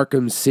like an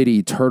Arkham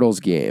City Turtles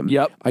game.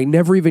 Yep. I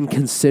never even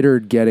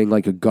considered getting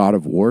like a God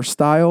of War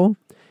style.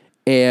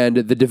 And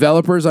the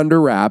developer's under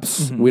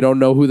wraps. We don't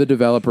know who the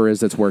developer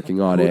is that's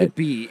working on Who would it. it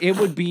be? It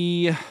would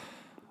be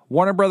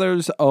Warner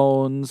Brothers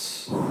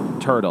owns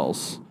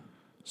Turtles.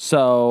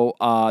 So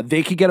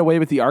they could get away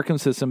with the Arkham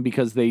system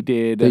because they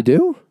did. They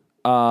do?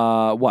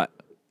 What?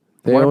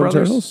 They Warner own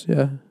Brothers? Turtles?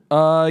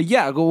 Yeah.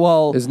 Yeah.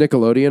 Well, Is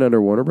Nickelodeon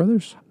under Warner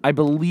Brothers? I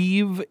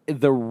believe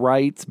the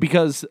rights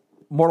because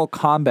Mortal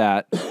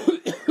Kombat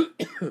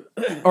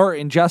or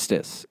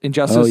Injustice.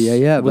 Oh,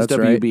 yeah, was that's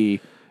right. WB,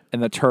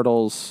 and the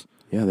Turtles.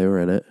 Yeah, they were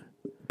in it.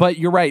 But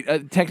you're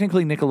right.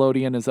 Technically,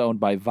 Nickelodeon is owned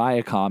by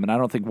Viacom, and I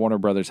don't think Warner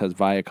Brothers has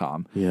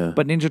Viacom. Yeah.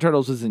 But Ninja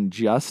Turtles was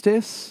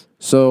Injustice.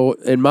 So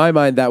in my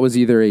mind, that was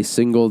either a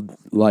single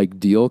like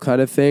deal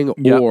kind of thing,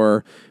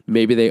 or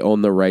maybe they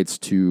own the rights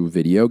to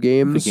video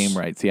games. The game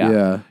rights,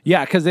 yeah.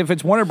 Yeah, because if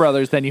it's Warner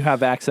Brothers, then you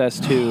have access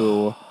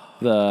to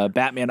the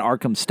Batman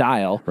Arkham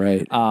style.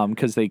 Right.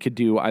 Because they could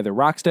do either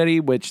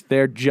Rocksteady, which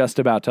they're just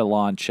about to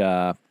launch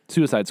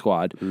Suicide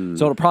Squad. So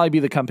it'll probably be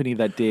the company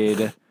that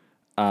did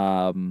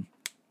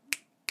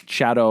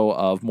Shadow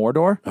of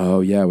Mordor. Oh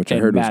yeah, which I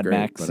And heard Mad was great,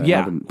 Max. but I Yeah.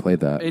 haven't played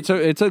that.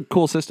 It's a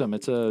cool system.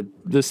 It's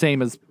the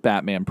same as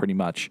Batman pretty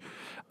much.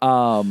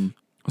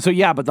 So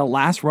yeah, but the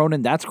Last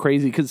Ronin, that's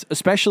crazy because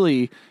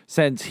especially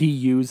since he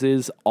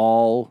uses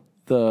all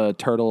the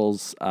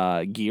Turtles'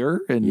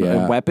 gear and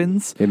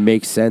weapons. It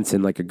makes sense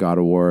in like a God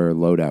of War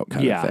loadout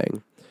kind Yeah. of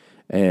thing,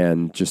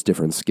 and just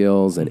different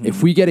skills. And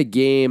if we get a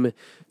game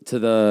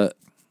to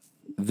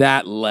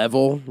that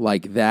level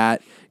like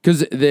that,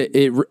 because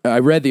I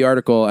read the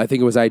article, I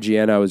think it was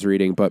IGN I was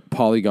reading, but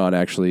Polygon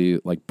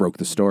actually like broke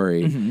the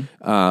story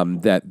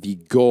that the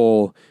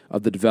goal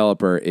of the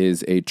developer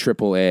is a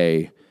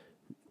AAA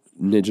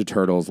Ninja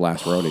Turtles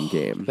Last Ronin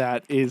game.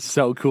 That is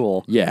so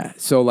cool. Yeah,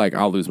 so like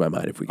I'll lose my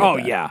mind if we get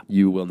that. Yeah.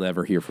 You will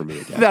never hear from me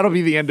again. That'll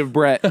be the end of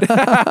Brett.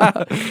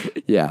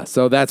 Yeah,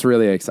 so that's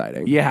really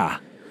exciting. Yeah.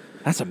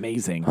 That's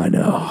amazing. I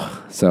know.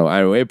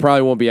 So it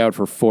probably won't be out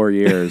for 4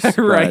 years. but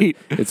Right.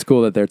 It's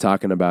cool that they're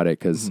talking about it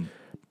because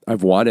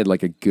I've wanted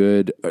like a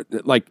good,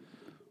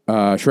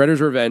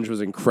 Shredder's Revenge was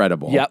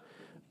incredible. Yep.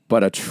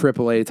 But a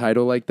AAA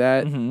title like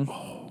that,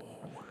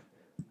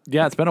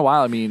 Yeah, it's been a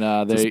while. I mean,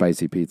 it's a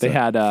spicy pizza. they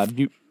had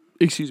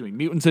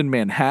Mutants in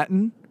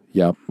Manhattan,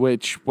 Yep.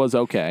 which was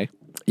okay.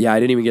 Yeah, I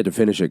didn't even get to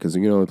finish it because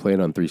you can only play it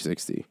on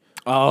 360.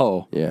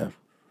 Oh. Yeah.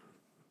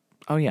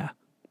 Oh yeah.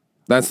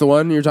 That's the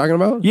one you're talking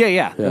about?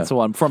 Yeah. That's the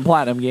one from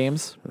Platinum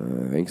Games.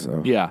 I think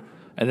so. Yeah.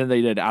 And then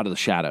they did Out of the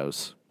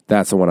Shadows.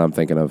 That's the one I'm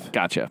thinking of.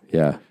 Gotcha.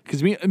 Yeah.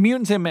 Because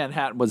Mutants in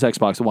Manhattan was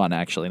Xbox One,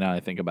 actually, now that I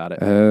think about it.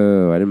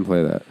 Oh, I didn't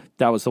play that.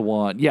 That was the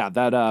one. Yeah,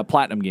 that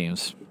Platinum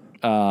Games.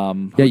 Yeah,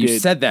 you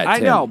said that, I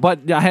Tim. know,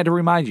 but I had to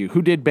remind you.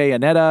 Who did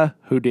Bayonetta?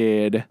 Who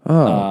did...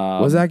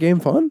 Was that game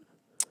fun?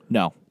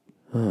 No.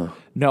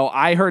 No,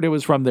 I heard it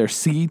was from their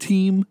C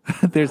team.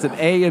 There's an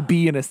A, a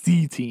B, and a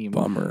C team.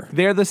 Bummer.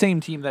 They're the same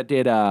team that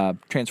did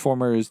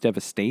Transformers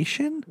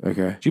Devastation.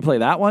 Okay. Did you play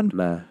that one?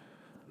 Nah.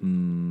 I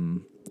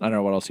don't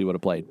know what else you would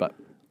have played, but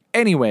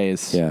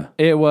anyways, Yeah.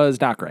 it was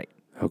not great.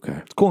 Okay.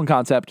 It's cool in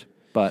concept,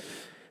 but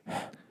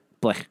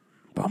blech.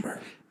 Bummer.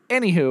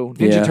 Anywho,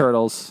 Ninja Yeah.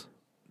 Turtles,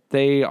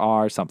 they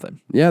are something.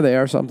 Yeah, they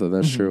are something.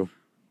 That's true.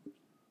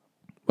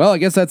 Well, I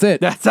guess that's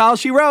it. That's all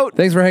she wrote.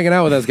 Thanks for hanging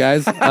out with us,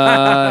 guys.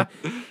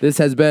 This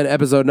has been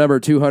episode number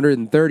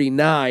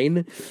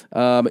 239.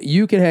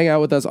 You can hang out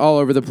with us all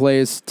over the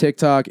place.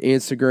 TikTok,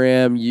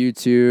 Instagram,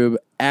 YouTube.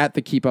 At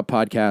the Keep Up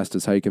Podcast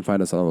is how you can find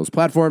us on all those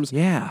platforms.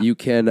 Yeah. You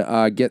can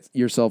get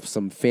yourself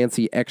some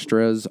fancy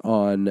extras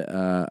on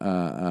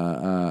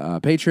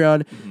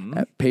Patreon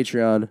at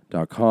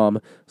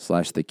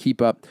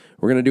patreon.com/thekeepup.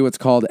 We're going to do what's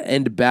called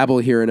End Babble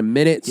here in a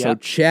minute. So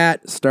Yep.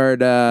 chat, start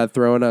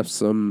throwing up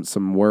some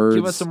words.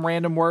 Give us some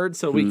random words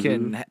so we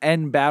can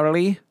end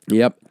battley.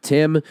 Yep.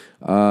 Tim,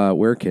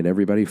 where can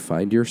everybody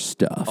find your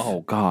stuff? Oh,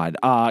 God.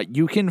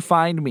 You can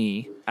find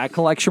me at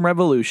Collection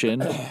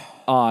Revolution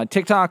on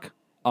TikTok,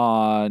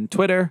 on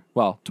Twitter.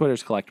 Well,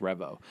 Twitter's Collect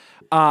Revo.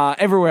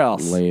 Everywhere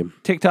else. Lame.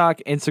 TikTok,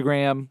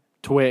 Instagram,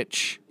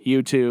 Twitch,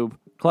 YouTube,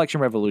 Collection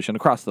Revolution,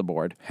 across the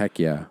board. Heck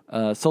yeah.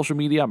 Social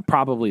media, I'm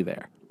probably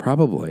there.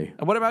 Probably.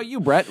 And what about you,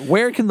 Brett?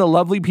 Where can the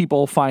lovely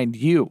people find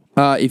you?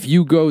 If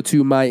you go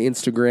to my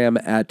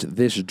Instagram at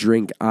This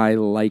Drink I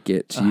Like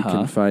It, you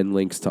can find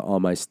links to all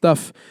my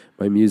stuff,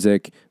 my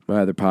music,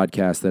 my other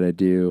podcasts that I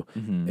do,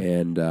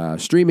 and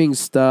streaming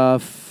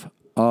stuff,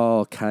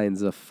 all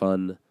kinds of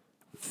fun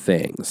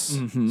things.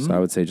 So I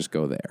would say just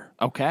go there.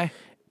 Okay.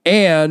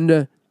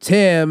 And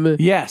Tim,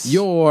 Yes.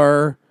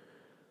 your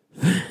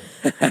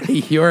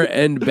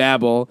End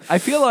Babble. I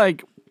feel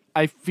like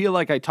I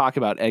talk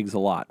about eggs a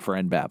lot for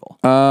End Babble.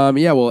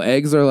 Yeah, well,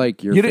 eggs are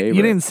like your favorite.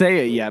 You didn't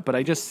say it yet, but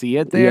I just see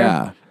it there.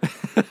 Yeah.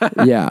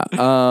 Yeah.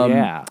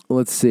 Yeah.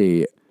 Let's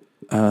see.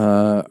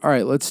 All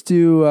right, let's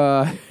do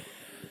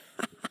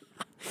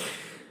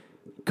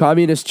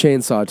Communist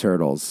Chainsaw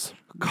Turtles.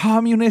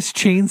 Communist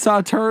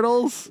Chainsaw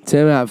Turtles?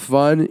 Tim, have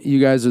fun. You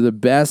guys are the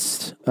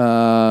best.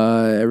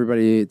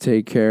 Everybody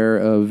take care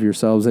of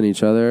yourselves and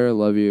each other.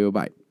 Love you.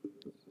 Bye.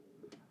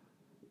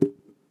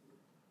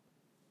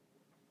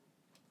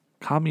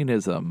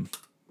 Communism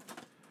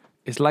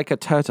is like a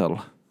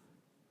turtle,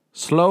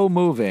 slow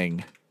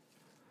moving,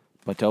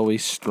 but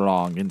always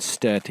strong and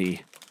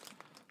sturdy.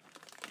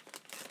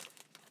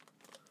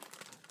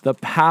 The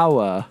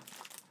power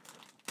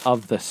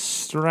of the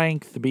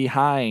strength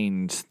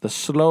behind the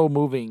slow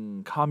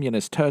moving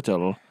communist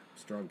turtle.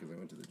 Strong because I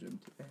went to the gym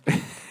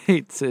today.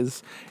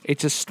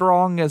 It's as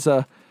strong as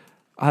a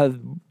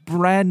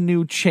brand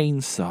new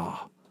chainsaw,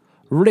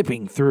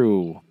 ripping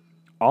through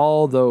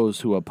all those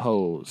who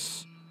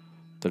oppose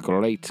the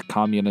great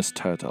communist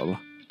turtle.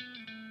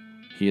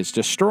 He is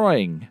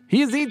destroying,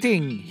 he is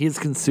eating, he is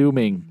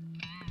consuming,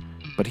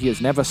 but he is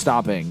never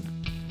stopping,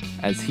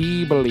 as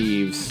he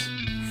believes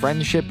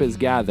friendship is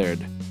gathered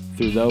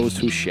through those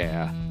who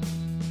share.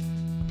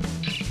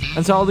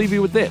 And so I'll leave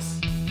you with this.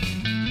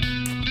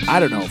 I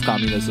don't know if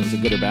communism is a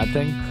good or bad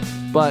thing,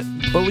 but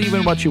believe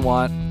in what you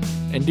want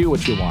and do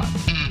what you want.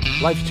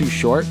 Life's too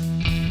short.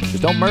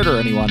 Just don't murder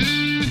anyone.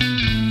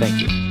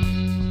 Thank you.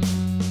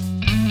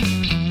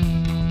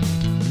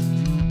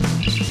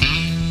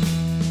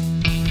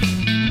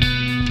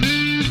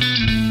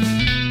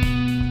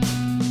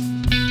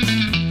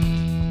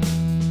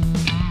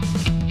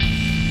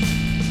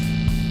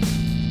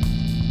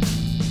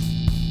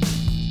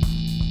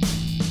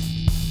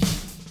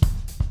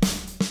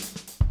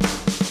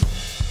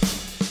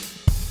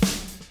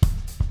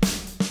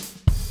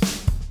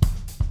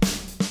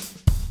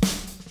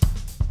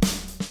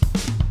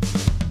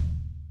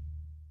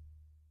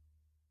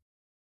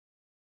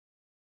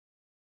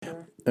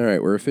 All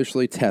right, we're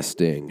officially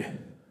testing.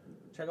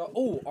 Check out.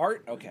 Oh,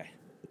 art. Okay.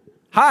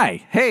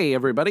 Hi. Hey,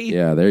 everybody.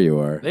 Yeah, there you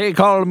are. They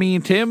call me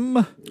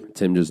Tim.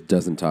 Tim just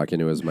doesn't talk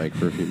into his mic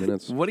for a few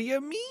minutes. What do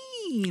you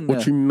mean?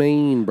 What you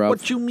mean, bro?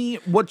 What you mean?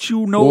 What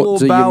you know What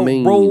do you about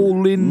mean?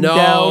 rolling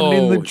down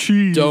in the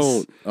cheese?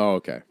 Don't. Oh,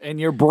 okay. And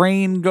your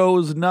brain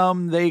goes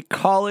numb. They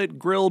call it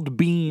grilled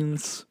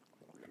beans.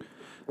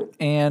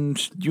 And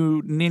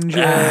you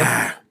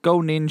ninja, go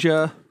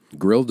ninja.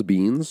 Grilled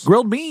beans.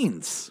 Grilled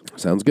beans.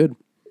 Sounds good.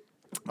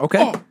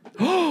 Okay.